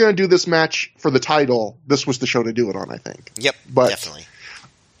you're ever going to do this match for the title, this was the show to do it on, I think. Yep, definitely.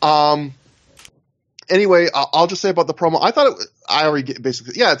 Anyway, I'll just say about the promo. I thought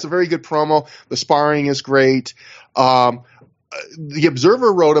it's a very good promo. The sparring is great. The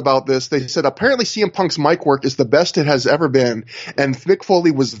Observer wrote about this. They said, apparently CM Punk's mic work is the best it has ever been. And Mick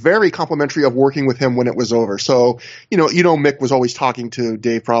Foley was very complimentary of working with him when it was over. So, Mick was always talking to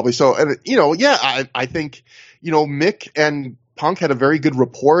Dave probably. So, and, I think, Mick and Punk had a very good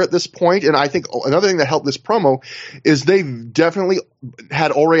rapport at this point. And I think another thing that helped this promo is they've definitely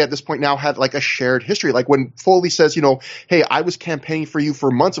had already at this point now had like a shared history. Like when Foley says, hey, I was campaigning for you for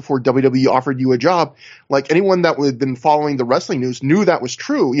months before WWE offered you a job. Like anyone that had been following the wrestling news knew that was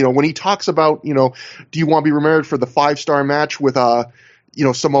true. When he talks about, do you want to be remembered for the 5-star match with,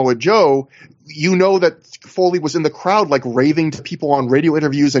 Samoa Joe, that Foley was in the crowd, like raving to people on radio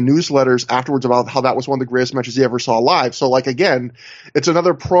interviews and newsletters afterwards about how that was one of the greatest matches he ever saw live. So, like, again, it's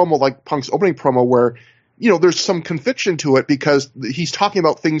another promo, like Punk's opening promo, where, there's some conviction to it because he's talking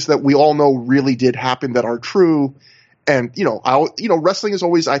about things that we all know really did happen that are true. And, wrestling is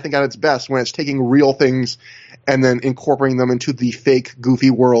always, I think, at its best when it's taking real things and then incorporating them into the fake,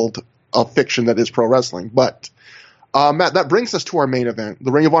 goofy world of fiction that is pro wrestling. But, Matt, that brings us to our main event,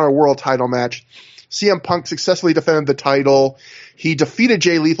 the Ring of Honor World Title match. CM Punk successfully defended the title. He defeated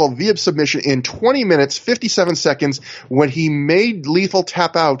Jay Lethal via submission in 20 minutes, 57 seconds when he made Lethal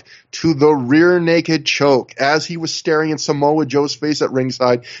tap out to the rear naked choke as he was staring in Samoa Joe's face at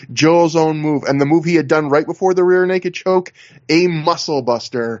ringside. Joe's own move, and the move he had done right before the rear naked choke, a muscle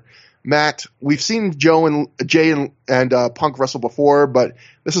buster. Matt, we've seen Jay and Punk wrestle before, but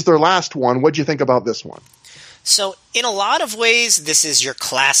this is their last one. What'd you think about this one? So, in a lot of ways, this is your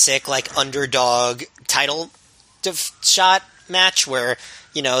classic, like, underdog title shot match where,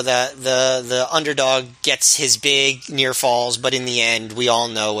 the underdog gets his big near falls, but in the end, we all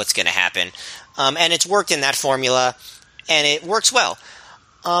know what's going to happen. And it's worked in that formula, and it works well.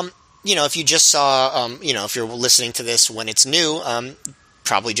 If you just saw, if you're listening to this when it's new,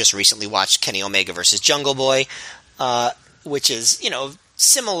 probably just recently watched Kenny Omega versus Jungle Boy, which is,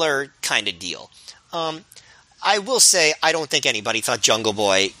 similar kind of deal. I will say I don't think anybody thought Jungle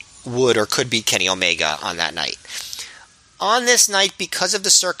Boy would or could beat Kenny Omega on that night. On this night, because of the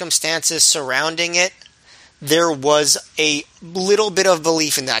circumstances surrounding it, there was a little bit of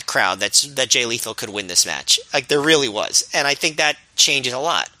belief in that crowd that Jay Lethal could win this match. Like, there really was. And I think that changes a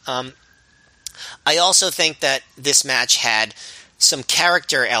lot. I also think that this match had some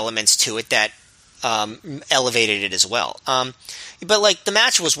character elements to it that elevated it as well. But, like, the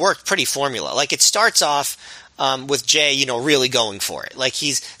match was worked pretty formula. Like, it starts off with Jay, really going for it. Like,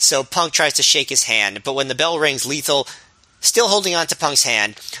 so Punk tries to shake his hand, but when the bell rings, Lethal, still holding on to Punk's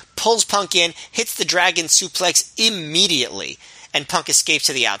hand, pulls Punk in, hits the dragon suplex immediately. and Punk escapes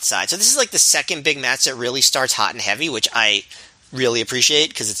to the outside. So this is like the second big match that really starts hot and heavy, which I really appreciate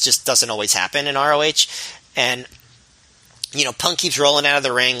because it just doesn't always happen in ROH. And, Punk keeps rolling out of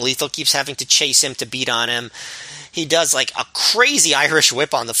the ring. Lethal keeps having to chase him to beat on him. He does like a crazy Irish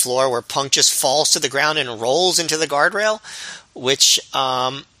whip on the floor where Punk just falls to the ground and rolls into the guardrail, which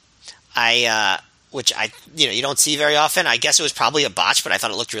you don't see very often. I guess it was probably a botch, but I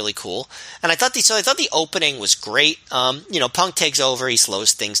thought it looked really cool. And I thought the opening was great. Punk takes over, he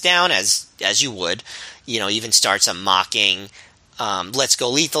slows things down as you would. Even starts a mocking "Let's Go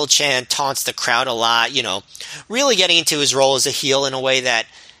Lethal" chant, taunts the crowd a lot. Really getting into his role as a heel in a way that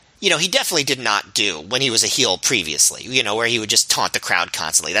he definitely did not do when he was a heel previously. Where he would just taunt the crowd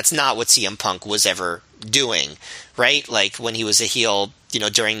constantly. That's not what CM Punk was ever doing, right? Like when he was a heel,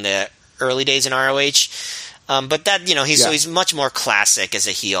 during the early days in ROH, but that so he's much more classic as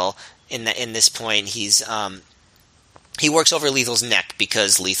a heel. In this point, he works over Lethal's neck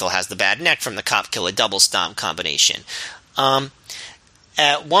because Lethal has the bad neck from the Cop Killer double stomp combination.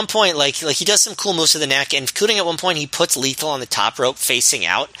 At one point, like he does some cool moves to the neck, including at one point he puts Lethal on the top rope facing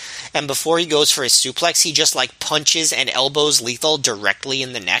out, and before he goes for his suplex, he just like punches and elbows Lethal directly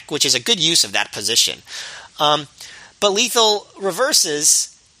in the neck, which is a good use of that position. But Lethal reverses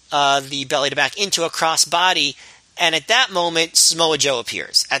the belly to back into a crossbody, and at that moment, Samoa Joe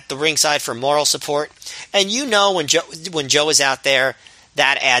appears at the ringside for moral support. And when Joe is out there,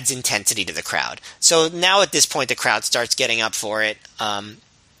 that adds intensity to the crowd. So now at this point, the crowd starts getting up for it, and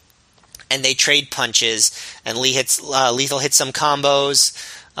they trade punches. And Lethal hits some combos,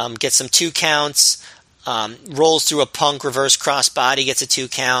 gets some 2 counts, rolls through a Punk reverse crossbody, gets a 2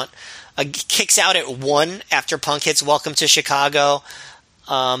 count, kicks out at 1 after Punk hits "Welcome to Chicago."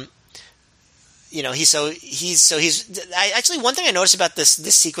 Actually, one thing I noticed about this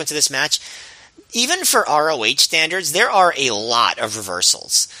sequence of this match, even for ROH standards, there are a lot of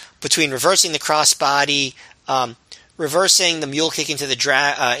reversals between reversing the crossbody, reversing the mule kick into the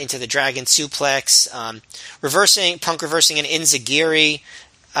dragon suplex, Punk reversing an enziguri,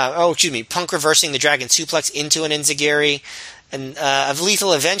 Punk reversing the dragon suplex into an enziguri. And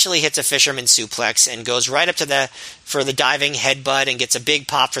Lethal eventually hits a fisherman suplex and goes right up for the diving headbutt and gets a big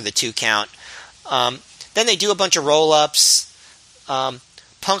pop for the 2 count. Then they do a bunch of roll-ups.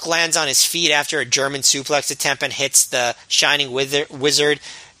 Punk lands on his feet after a German suplex attempt and hits the Shining Wizard,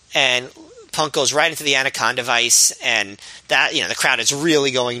 and Punk goes right into the Anaconda Vice, and that the crowd is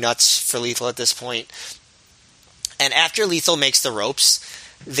really going nuts for Lethal at this point. And after Lethal makes the ropes,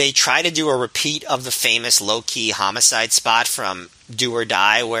 they try to do a repeat of the famous low-key homicide spot from Do or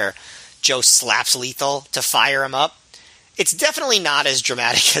Die where Joe slaps Lethal to fire him up. It's definitely not as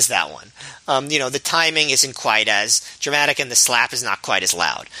dramatic as that one. The timing isn't quite as dramatic and the slap is not quite as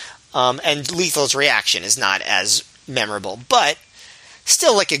loud. And Lethal's reaction is not as memorable, but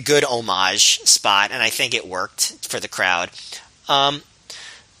still like a good homage spot, and I think it worked for the crowd.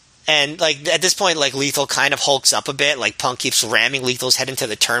 And like at this point, like Lethal kind of hulks up a bit. Like Punk keeps ramming Lethal's head into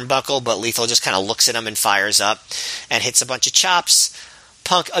the turnbuckle, but Lethal just kind of looks at him and fires up and hits a bunch of chops.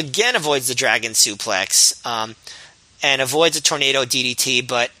 Punk again avoids the dragon suplex and avoids a tornado DDT,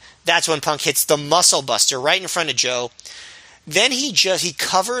 but that's when Punk hits the muscle buster right in front of Joe. Then he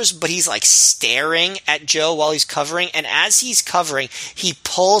covers, but he's like staring at Joe while he's covering, and as he's covering, he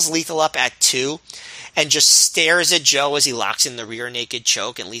pulls Lethal up at 2 and just stares at Joe as he locks in the rear naked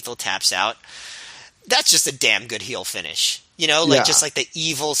choke and Lethal taps out. That's just a damn good heel finish. Just like the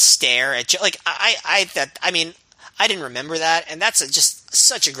evil stare at Joe. Like I didn't remember that, and that's just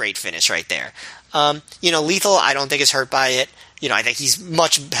such a great finish right there. Lethal, I don't think is hurt by it. I think he's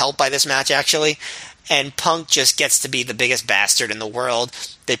much helped by this match, actually. And Punk just gets to be the biggest bastard in the world.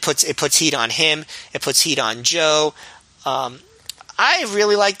 It puts heat on him. It puts heat on Joe. I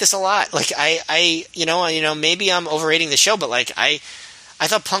really like this a lot. Like maybe I'm overrating the show, but like I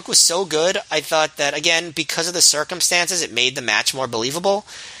thought Punk was so good. I thought that, again, because of the circumstances, it made the match more believable.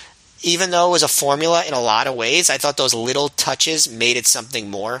 Even though it was a formula in a lot of ways, I thought those little touches made it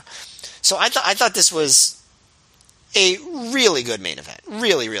something more. So I thought this was a really good main event.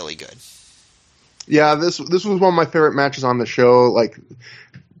 Really, really good. Yeah, this was one of my favorite matches on the show. Like,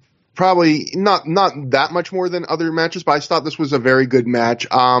 probably not that much more than other matches, but I thought this was a very good match.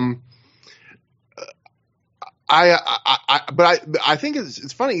 I think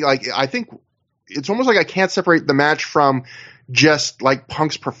it's funny. Like, I think it's almost like I can't separate the match from just like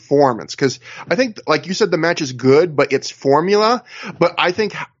Punk's performance, because I think, like you said, the match is good, but it's formula. But I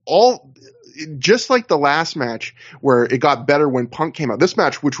think just like the last match where it got better when Punk came out, this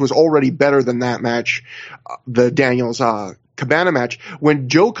match, which was already better than that match, the Daniels Cabana match, when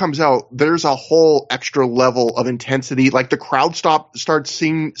Joe comes out, there's a whole extra level of intensity. Like the crowd starts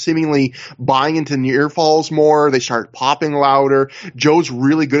seemingly buying into near falls more. They start popping louder. Joe's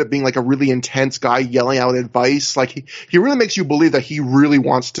really good at being like a really intense guy yelling out advice. Like he really makes you believe that he really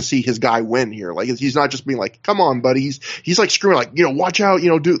wants to see his guy win here. Like he's not just being like, come on, buddy. He's like screaming like, watch out,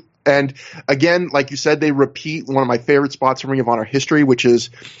 do. And again, like you said, they repeat one of my favorite spots from Ring of Honor history, which is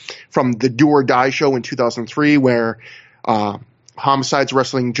from the Do or Die show in 2003, where Homicide's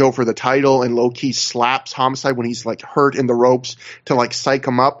wrestling Joe for the title, and low-key slaps Homicide when he's like hurt in the ropes to like psych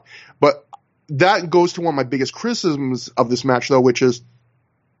him up. But that goes to one of my biggest criticisms of this match, though, which is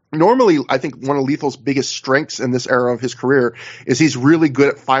normally I think one of Lethal's biggest strengths in this era of his career is he's really good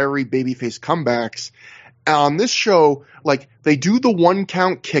at fiery babyface comebacks. On this show, like, they do the 1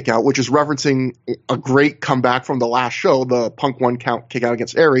 count kick out, which is referencing a great comeback from the last show, the Punk 1 count kick out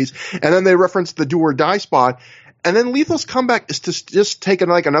against Aries, and then they reference the Do or Die spot, and then Lethal's comeback is to just take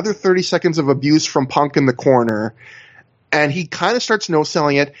like another 30 seconds of abuse from Punk in the corner, and he kind of starts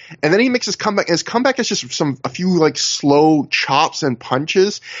no-selling it, and then he makes his comeback. His comeback is just a few like slow chops and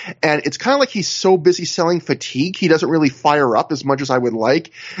punches, and it's kind of like he's so busy selling fatigue, he doesn't really fire up as much as I would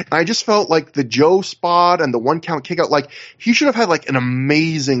like. And I just felt like the Joe spot and the 1 count kick out, like he should have had like an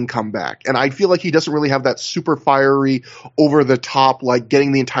amazing comeback. And I feel like he doesn't really have that super fiery, over the top, like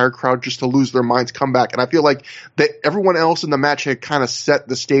getting the entire crowd just to lose their minds comeback. And I feel like that everyone else in the match had kind of set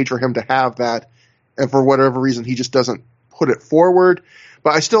the stage for him to have that, and for whatever reason, he just doesn't put it forward.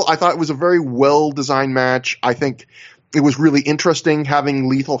 But I thought it was a very well-designed match. I think it was really interesting having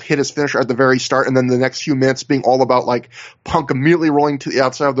Lethal hit his finisher at the very start, and then the next few minutes being all about like Punk immediately rolling to the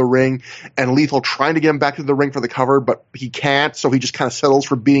outside of the ring and Lethal trying to get him back to the ring for the cover, but he can't, so he just kind of settles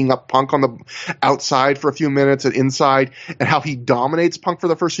for beating up Punk on the outside for a few minutes and inside, and how he dominates Punk for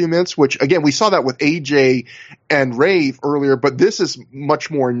the first few minutes, which again, we saw that with AJ and Rave earlier, but this is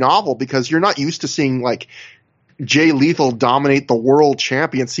much more novel because you're not used to seeing like Jay Lethal dominate the world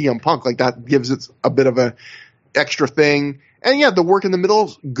champion CM Punk. Like that gives it a bit of a extra thing. And yeah, the work in the middle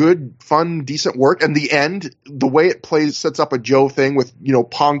is good, fun, decent work. And the end, the way it plays, sets up a Joe thing with,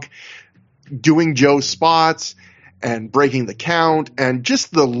 Punk doing Joe's spots and breaking the count, and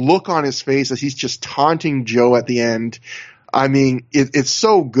just the look on his face as he's just taunting Joe at the end. I mean, it's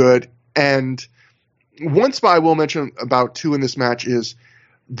so good. And one spot I will mention about too in this match is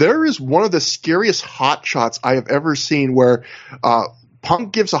there is one of the scariest hot shots I have ever seen, where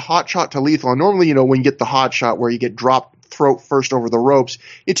Punk gives a hot shot to Lethal. And normally, when you get the hot shot where you get dropped throat first over the ropes,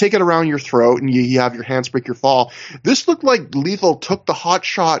 you take it around your throat and you have your hands break your fall. This looked like Lethal took the hot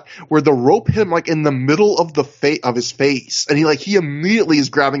shot where the rope hit him like in the middle of the of his face, and he immediately is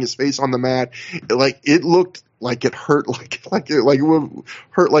grabbing his face on the mat. Like it looked like it hurt, like it would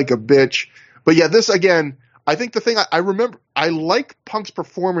hurt like a bitch. But yeah, this again, I think the thing I remember, I like Punk's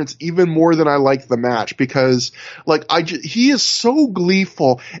performance even more than I like the match, because he is so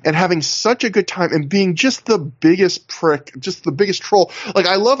gleeful and having such a good time and being just the biggest prick, just the biggest troll. Like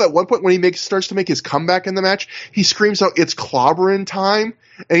I love at one point when he starts to make his comeback in the match, he screams out, "It's clobbering time,"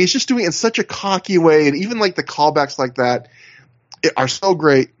 and he's just doing it in such a cocky way. And even like the callbacks like that are so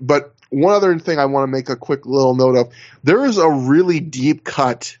great. But one other thing I want to make a quick little note of, there is a really deep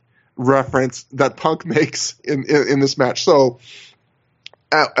cut reference that Punk makes in this match. So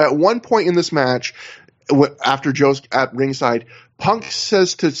at one point in this match, after Joe's at ringside, Punk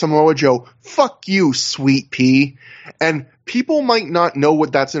says to Samoa Joe, "Fuck you, sweet pea." And people might not know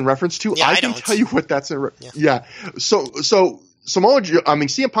what that's in reference to. Yeah, I can tell you what that's in yeah. So Samoa Joe,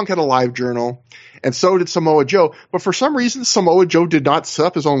 CM Punk had a live journal, and so did Samoa Joe. But for some reason, Samoa Joe did not set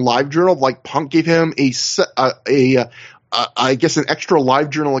up his own live journal. Like Punk gave him I guess an extra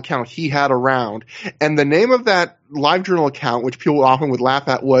live journal account he had around. And the name of that live journal account, which people often would laugh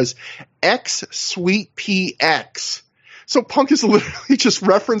at, was X Sweet PX. So Punk is literally just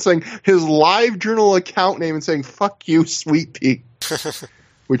referencing his live journal account name and saying, "Fuck you, Sweet P,"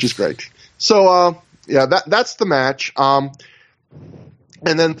 which is great. So, that's the match. And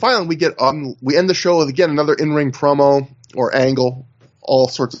then finally we end the show with, again, another in-ring promo or angle, all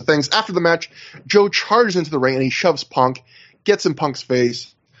sorts of things. After the match, Joe charges into the ring and he shoves Punk, gets in Punk's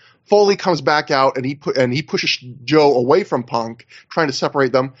face. Foley comes back out and he pushes Joe away from Punk, trying to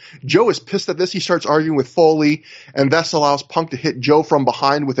separate them. Joe is pissed at this. He starts arguing with Foley, and this allows Punk to hit Joe from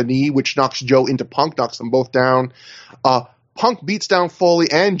behind with a knee, which knocks Joe into Punk, knocks them both down. Punk beats down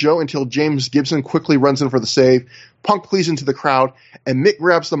Foley and Joe until James Gibson quickly runs in for the save. Punk pleads into the crowd, and Mick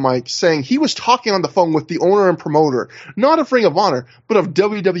grabs the mic, saying he was talking on the phone with the owner and promoter, not of Ring of Honor, but of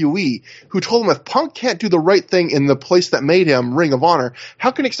WWE, who told him if Punk can't do the right thing in the place that made him, Ring of Honor, how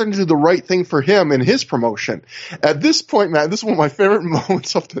can he expect to do the right thing for him in his promotion? At this point, Matt, this is one of my favorite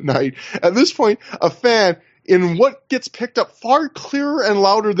moments of the night. At this point, a fan, in what gets picked up far clearer and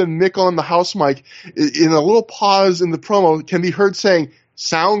louder than Mick on the house mic, in a little pause in the promo, can be heard saying,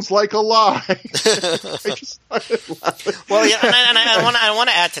 "Sounds like a lie." I just started laughing. Well, yeah, and I want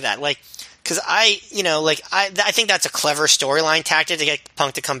to add to that, like, because I think that's a clever storyline tactic to get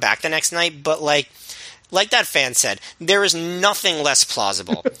Punk to come back the next night, but like that fan said, there is nothing less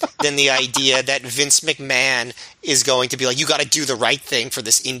plausible than the idea that Vince McMahon is going to be like, you got to do the right thing for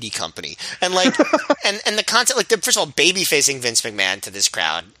this indie company. And like, and the concept, like, first of all, baby facing Vince McMahon to this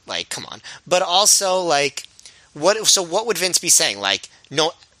crowd, like, come on. But also, like, what would Vince be saying? Like,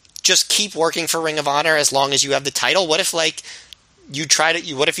 no, just keep working for Ring of Honor as long as you have the title? What if, like,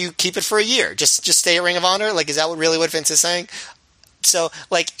 what if you keep it for a year? Just stay at Ring of Honor? Like, is that really what Vince is saying? So,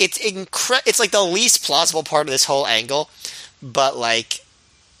 like, it's like the least plausible part of this whole angle, but, like,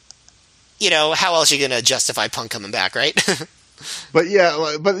 how else are you going to justify Punk coming back, right? But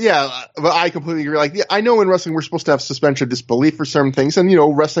I completely agree. Like, I know in wrestling we're supposed to have suspension of disbelief for certain things, and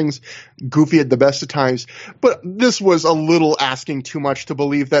wrestling's goofy at the best of times. But this was a little asking too much to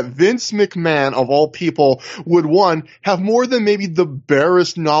believe that Vince McMahon, of all people, would have more than maybe the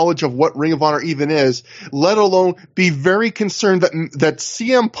barest knowledge of what Ring of Honor even is, let alone be very concerned that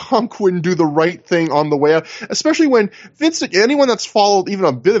CM Punk wouldn't do the right thing on the way out. Especially when anyone that's followed even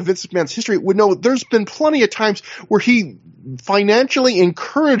a bit of Vince McMahon's history would know there's been plenty of times where he financially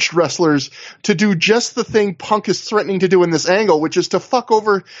encouraged wrestlers to do just the thing Punk is threatening to do in this angle, which is to fuck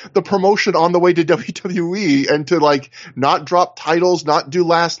over the promotion on the way to WWE and to, like, not drop titles, not do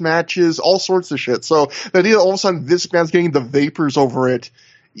last matches, all sorts of shit. So the idea that all of a sudden Vince McMahon's getting the vapors over it,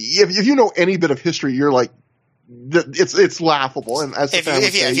 if you know any bit of history, you're like, it's laughable. And as if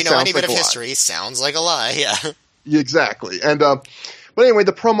you know any bit of history, sounds like a lie. Yeah, exactly. And but anyway,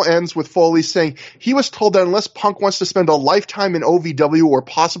 the promo ends with Foley saying he was told that unless Punk wants to spend a lifetime in OVW or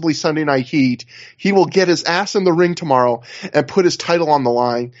possibly Sunday Night Heat, he will get his ass in the ring tomorrow and put his title on the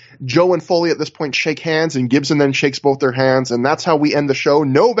line. Joe and Foley at this point shake hands, and Gibson then shakes both their hands, and that's how we end the show.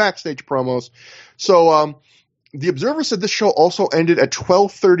 No backstage promos. So the Observer said this show also ended at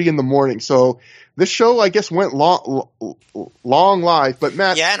 12:30 in the morning. So this show, I guess, went long live. But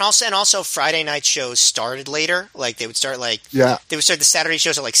Matt, yeah, and also Friday night shows started later. Like they would start they would start the Saturday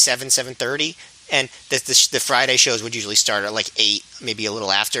shows at like 7:30, and the Friday shows would usually start at like 8, maybe a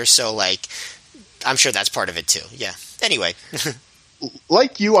little after. So like, I'm sure that's part of it too. Yeah. Anyway.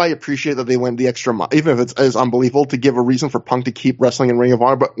 Like you, I appreciate that they went the extra mile, even if it's unbelievable, to give a reason for Punk to keep wrestling in Ring of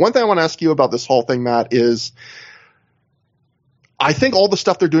Honor. But one thing I want to ask you about this whole thing, Matt, is I think all the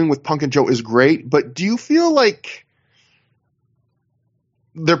stuff they're doing with Punk and Joe is great, but do you feel like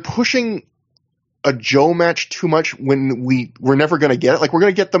they're pushing a Joe match too much when we're never going to get it? Like, we're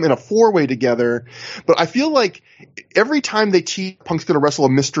going to get them in a 4-way together, but I feel like every time they tease Punk's going to wrestle a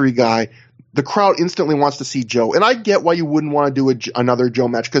mystery guy, the crowd instantly wants to see Joe. And I get why you wouldn't want to do another Joe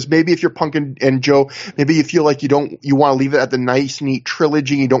match, because maybe if you're Punk and Joe, maybe you feel like you want to leave it at the nice, neat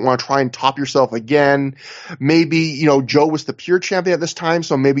trilogy. You don't want to try and top yourself again. Maybe, Joe was the pure champion at this time,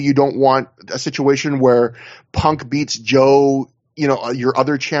 so maybe you don't want a situation where Punk beats Joe, your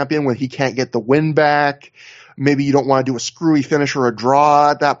other champion, when he can't get the win back. Maybe you don't want to do a screwy finish or a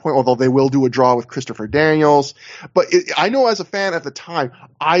draw at that point, although they will do a draw with Christopher Daniels. But I know as a fan at the time,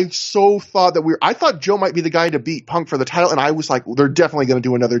 I thought Joe might be the guy to beat Punk for the title, and I was like, they're definitely going to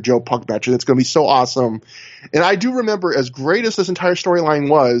do another Joe Punk match, and it's going to be so awesome. And I do remember, as great as this entire storyline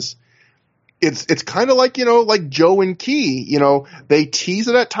was, it's kind of like, like Joe and Key, they tease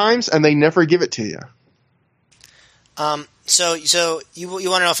it at times and they never give it to you. So you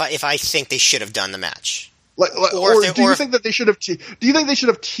want to know if I think they should have done the match? Do you think they should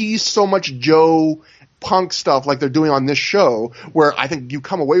have teased so much Joe Punk stuff like they're doing on this show, where I think you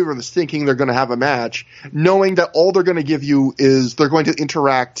come away from this thinking they're going to have a match, knowing that all they're going to give you is they're going to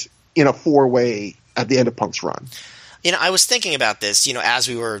interact in a 4-way at the end of Punk's run? I was thinking about this, as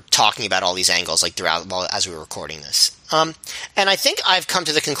we were talking about all these angles, like as we were recording this. And I think I've come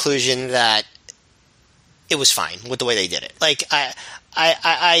to the conclusion that it was fine with the way they did it. Like,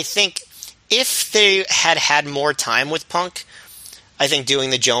 I think if they had more time with Punk, I think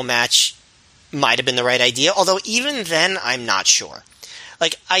doing the Joe match might have been the right idea. Although even then, I'm not sure.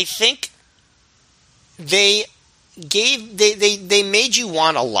 Like, I think they made you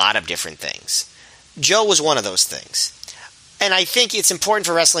want a lot of different things. Joe was one of those things. And I think it's important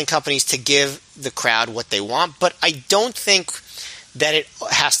for wrestling companies to give the crowd what they want, but I don't think that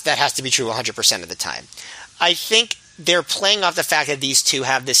that has to be true 100% of the time. I think they're playing off the fact that these two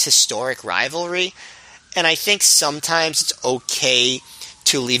have this historic rivalry, and I think sometimes it's okay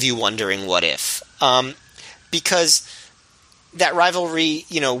to leave you wondering what if. Because that rivalry,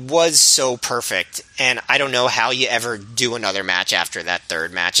 was so perfect, and I don't know how you ever do another match after that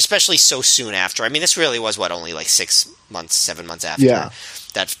third match, especially so soon after. I mean, this really was, only like 7 months after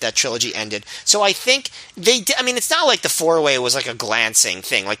that trilogy ended. So I think they did. I mean, it's not like the four-way was like a glancing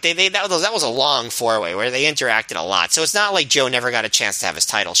thing. Like that was a long four-way where they interacted a lot. So it's not like Joe never got a chance to have his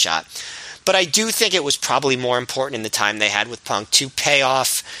title shot. But I do think it was probably more important in the time they had with Punk to pay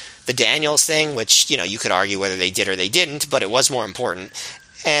off the Daniels thing, which, you could argue whether they did or they didn't, but it was more important.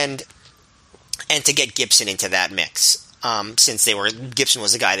 And to get Gibson into that mix, since Gibson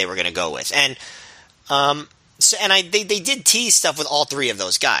was the guy they were going to go with. And they did tease stuff with all three of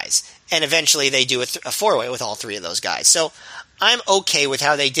those guys. And eventually they do a four-way with all three of those guys. So I'm okay with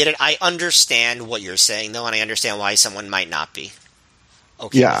how they did it. I understand what you're saying, though, and I understand why someone might not be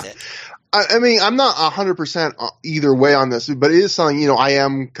okay with it. I mean, I'm not 100% either way on this, but it is something, I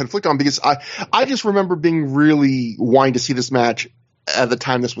am conflicted on, because I just remember being really wanting to see this match at the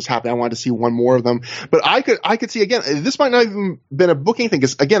time this was happening. I wanted to see one more of them, but I could see, again, this might not even been a booking thing,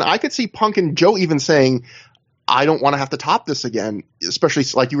 because again, I could see Punk and Joe even saying, I don't want to have to top this again, especially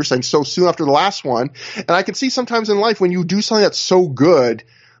like you were saying, so soon after the last one. And I could see sometimes in life when you do something that's so good,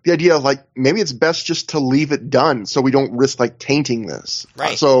 the idea of like, maybe it's best just to leave it done so we don't risk like tainting this.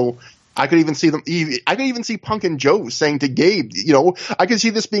 Right. So I could even see I could even see Punk and Joe saying to Gabe, I could see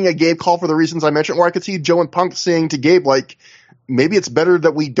this being a Gabe call for the reasons I mentioned, or I could see Joe and Punk saying to Gabe, like, maybe it's better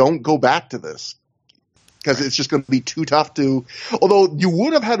that we don't go back to this, because it's just going to be too tough to. Although you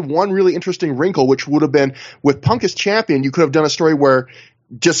would have had one really interesting wrinkle, which would have been with Punk as champion, you could have done a story where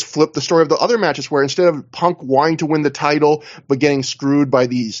just flip the story of the other matches, where instead of Punk wanting to win the title but getting screwed by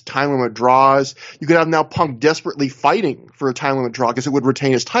these time limit draws, you could have now Punk desperately fighting for a time limit draw because it would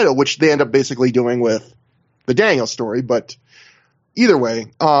retain his title, which they end up basically doing with the Daniel story. But either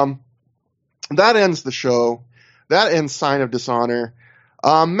way, that ends the show. That ends Sign of Dishonor.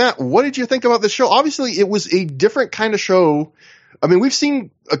 Matt, what did you think about this show? Obviously, it was a different kind of show. I mean, we've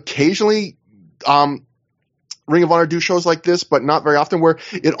seen occasionally Ring of Honor do shows like this, but not very often, where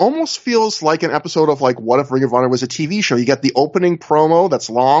it almost feels like an episode of like, what if Ring of Honor was a TV show? You get the opening promo that's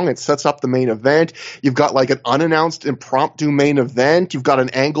long. It sets up the main event. You've got like an unannounced impromptu main event. You've got an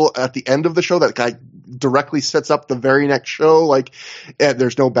angle at the end of the show that guy directly sets up the very next show. Like,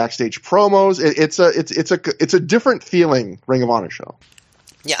 there's no backstage promos. It's a different feeling Ring of Honor show.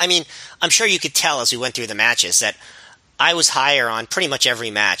 Yeah, I mean, I'm sure you could tell as we went through the matches that I was higher on pretty much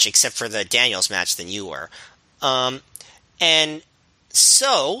every match except for the Daniels match than you were. And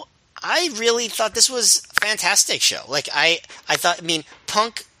so I really thought this was a fantastic show. Like I thought, I mean,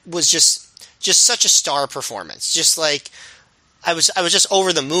 Punk was just such a star performance. Just like I was just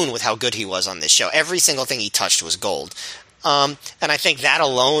over the moon with how good he was on this show. Every single thing he touched was gold. And I think that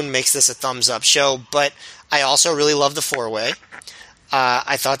alone makes this a thumbs up show, but I also really love the four-way.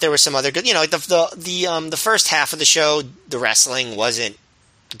 I thought there were some other good, the first half of the show, the wrestling wasn't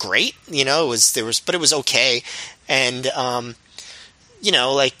great, but it was okay. And,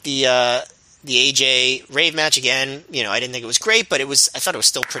 like the AJ Rave match again, I didn't think it was great, but I thought it was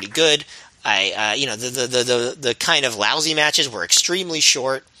still pretty good. The kind of lousy matches were extremely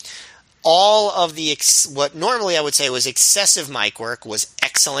short. All of what normally I would say was excessive mic work was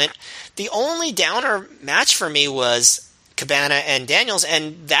excellent. The only downer match for me was Cabana and Daniels,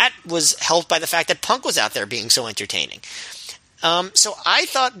 and that was helped by the fact that Punk was out there being so entertaining. So I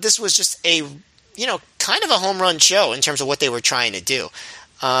thought this was just a, kind of a home run show in terms of what they were trying to do.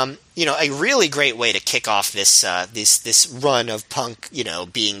 A really great way to kick off this run of Punk,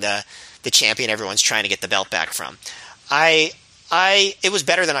 being the champion everyone's trying to get the belt back from. It was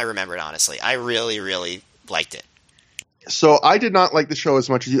better than I remembered, honestly. I really, really liked it. So I did not like the show as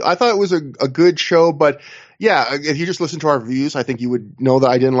much as you. I thought it was a good show, but yeah, if you just listen to our reviews, I think you would know that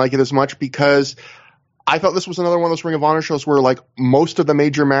I didn't like it as much, because I thought this was another one of those Ring of Honor shows where like most of the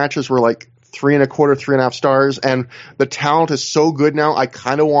major matches were like 3.25, 3.5 stars, and the talent is so good now. I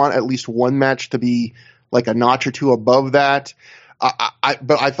kind of want at least one match to be like a notch or two above that.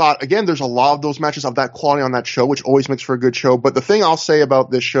 But I thought, again, there's a lot of those matches of that quality on that show, which always makes for a good show. But the thing I'll say about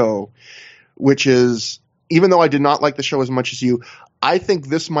this show, which is, even though I did not like the show as much as you, I think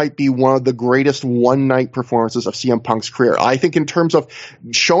this might be one of the greatest one-night performances of CM Punk's career. I think in terms of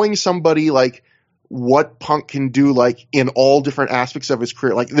showing somebody like what Punk can do, like, in all different aspects of his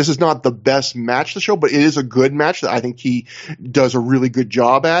career. Like, this is not the best match of the show, but it is a good match that I think he does a really good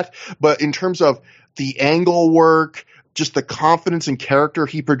job at. But in terms of the angle work, just the confidence and character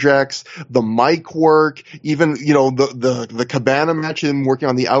he projects, the mic work, even, the Cabana match, him working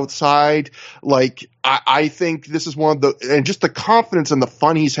on the outside. Like, I think this is one of the, and just the confidence and the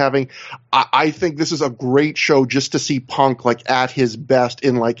fun he's having. I think this is a great show just to see Punk, like, at his best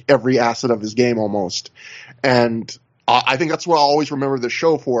in, like, every asset of his game almost. And I think that's what I'll always remember the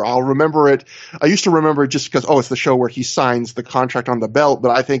show for. I'll remember it. I used to remember it just because, it's the show where he signs the contract on the belt.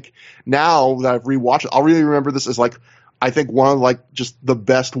 But I think now that I've rewatched it, I'll really remember this as, like, I think one of, like, just the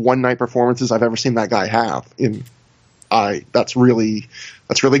best one night performances I've ever seen that guy have. That's really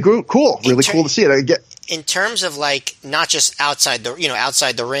cool. Really cool to see it. In terms of, like, not just outside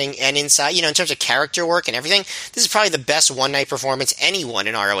the ring and inside, in terms of character work and everything, this is probably the best one night performance anyone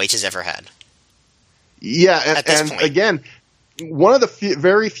in ROH has ever had. Yeah, and again, one of the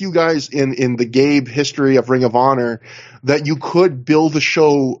very few guys in the Gabe history of Ring of Honor that you could build the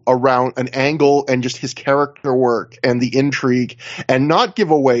show around an angle and just his character work and the intrigue and not give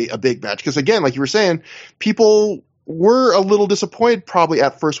away a big match. Because again, like you were saying, people were a little disappointed probably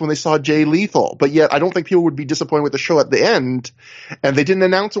at first when they saw Jay Lethal, but yet I don't think people would be disappointed with the show at the end. And they didn't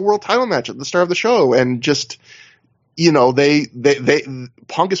announce a world title match at the start of the show, and just, they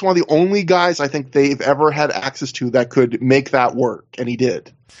Punk is one of the only guys I think they've ever had access to that could make that work, and he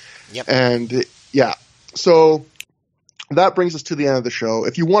did. Yep. And yeah, so that brings us to the end of the show.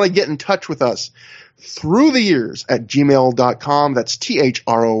 If you want to get in touch with us through the years at gmail.com, that's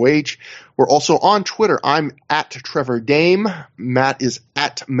THROH. We're also on Twitter. I'm at Trevor Dame. Matt is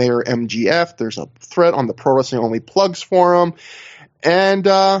at Mayor MGF. There's a thread on the Pro Wrestling Only Plugs forum. And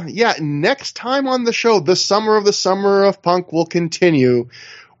next time on the show, the Summer of Punk will continue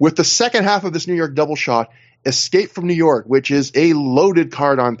with the second half of this New York double shot, Escape from New York, which is a loaded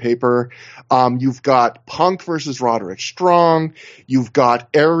card on paper. You've got Punk versus Roderick Strong. You've got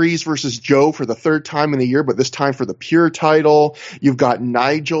Aries versus Joe for the third time in the year, but this time for the pure title. You've got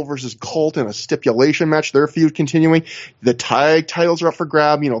Nigel versus Colt in a stipulation match, their feud continuing. The tag titles are up for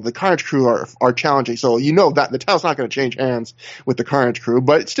grab. The Carnage Crew are challenging. So that the title's not going to change hands with the Carnage Crew,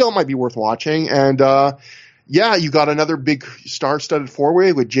 but it still might be worth watching. And, you got another big star-studded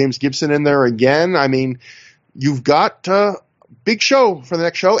four-way with James Gibson in there again. I mean, you've got a big show for the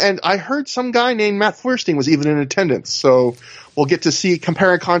next show, and I heard some guy named Matt Flerstein was even in attendance. So we'll get to see,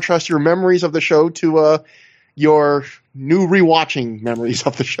 compare and contrast your memories of the show to your new rewatching memories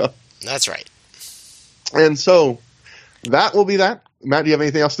of the show. That's right. And so that will be that. Matt, do you have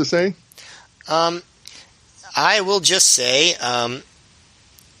anything else to say? I will just say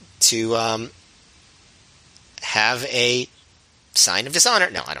to have a sign of dishonor.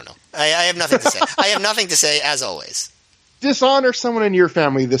 No, I don't know. I have nothing to say. I have nothing to say, as always. Dishonor someone in your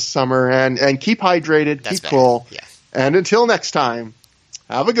family this summer, and keep hydrated, keep cool. Yeah. And until next time,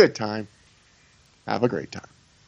 have a good time. Have a great time.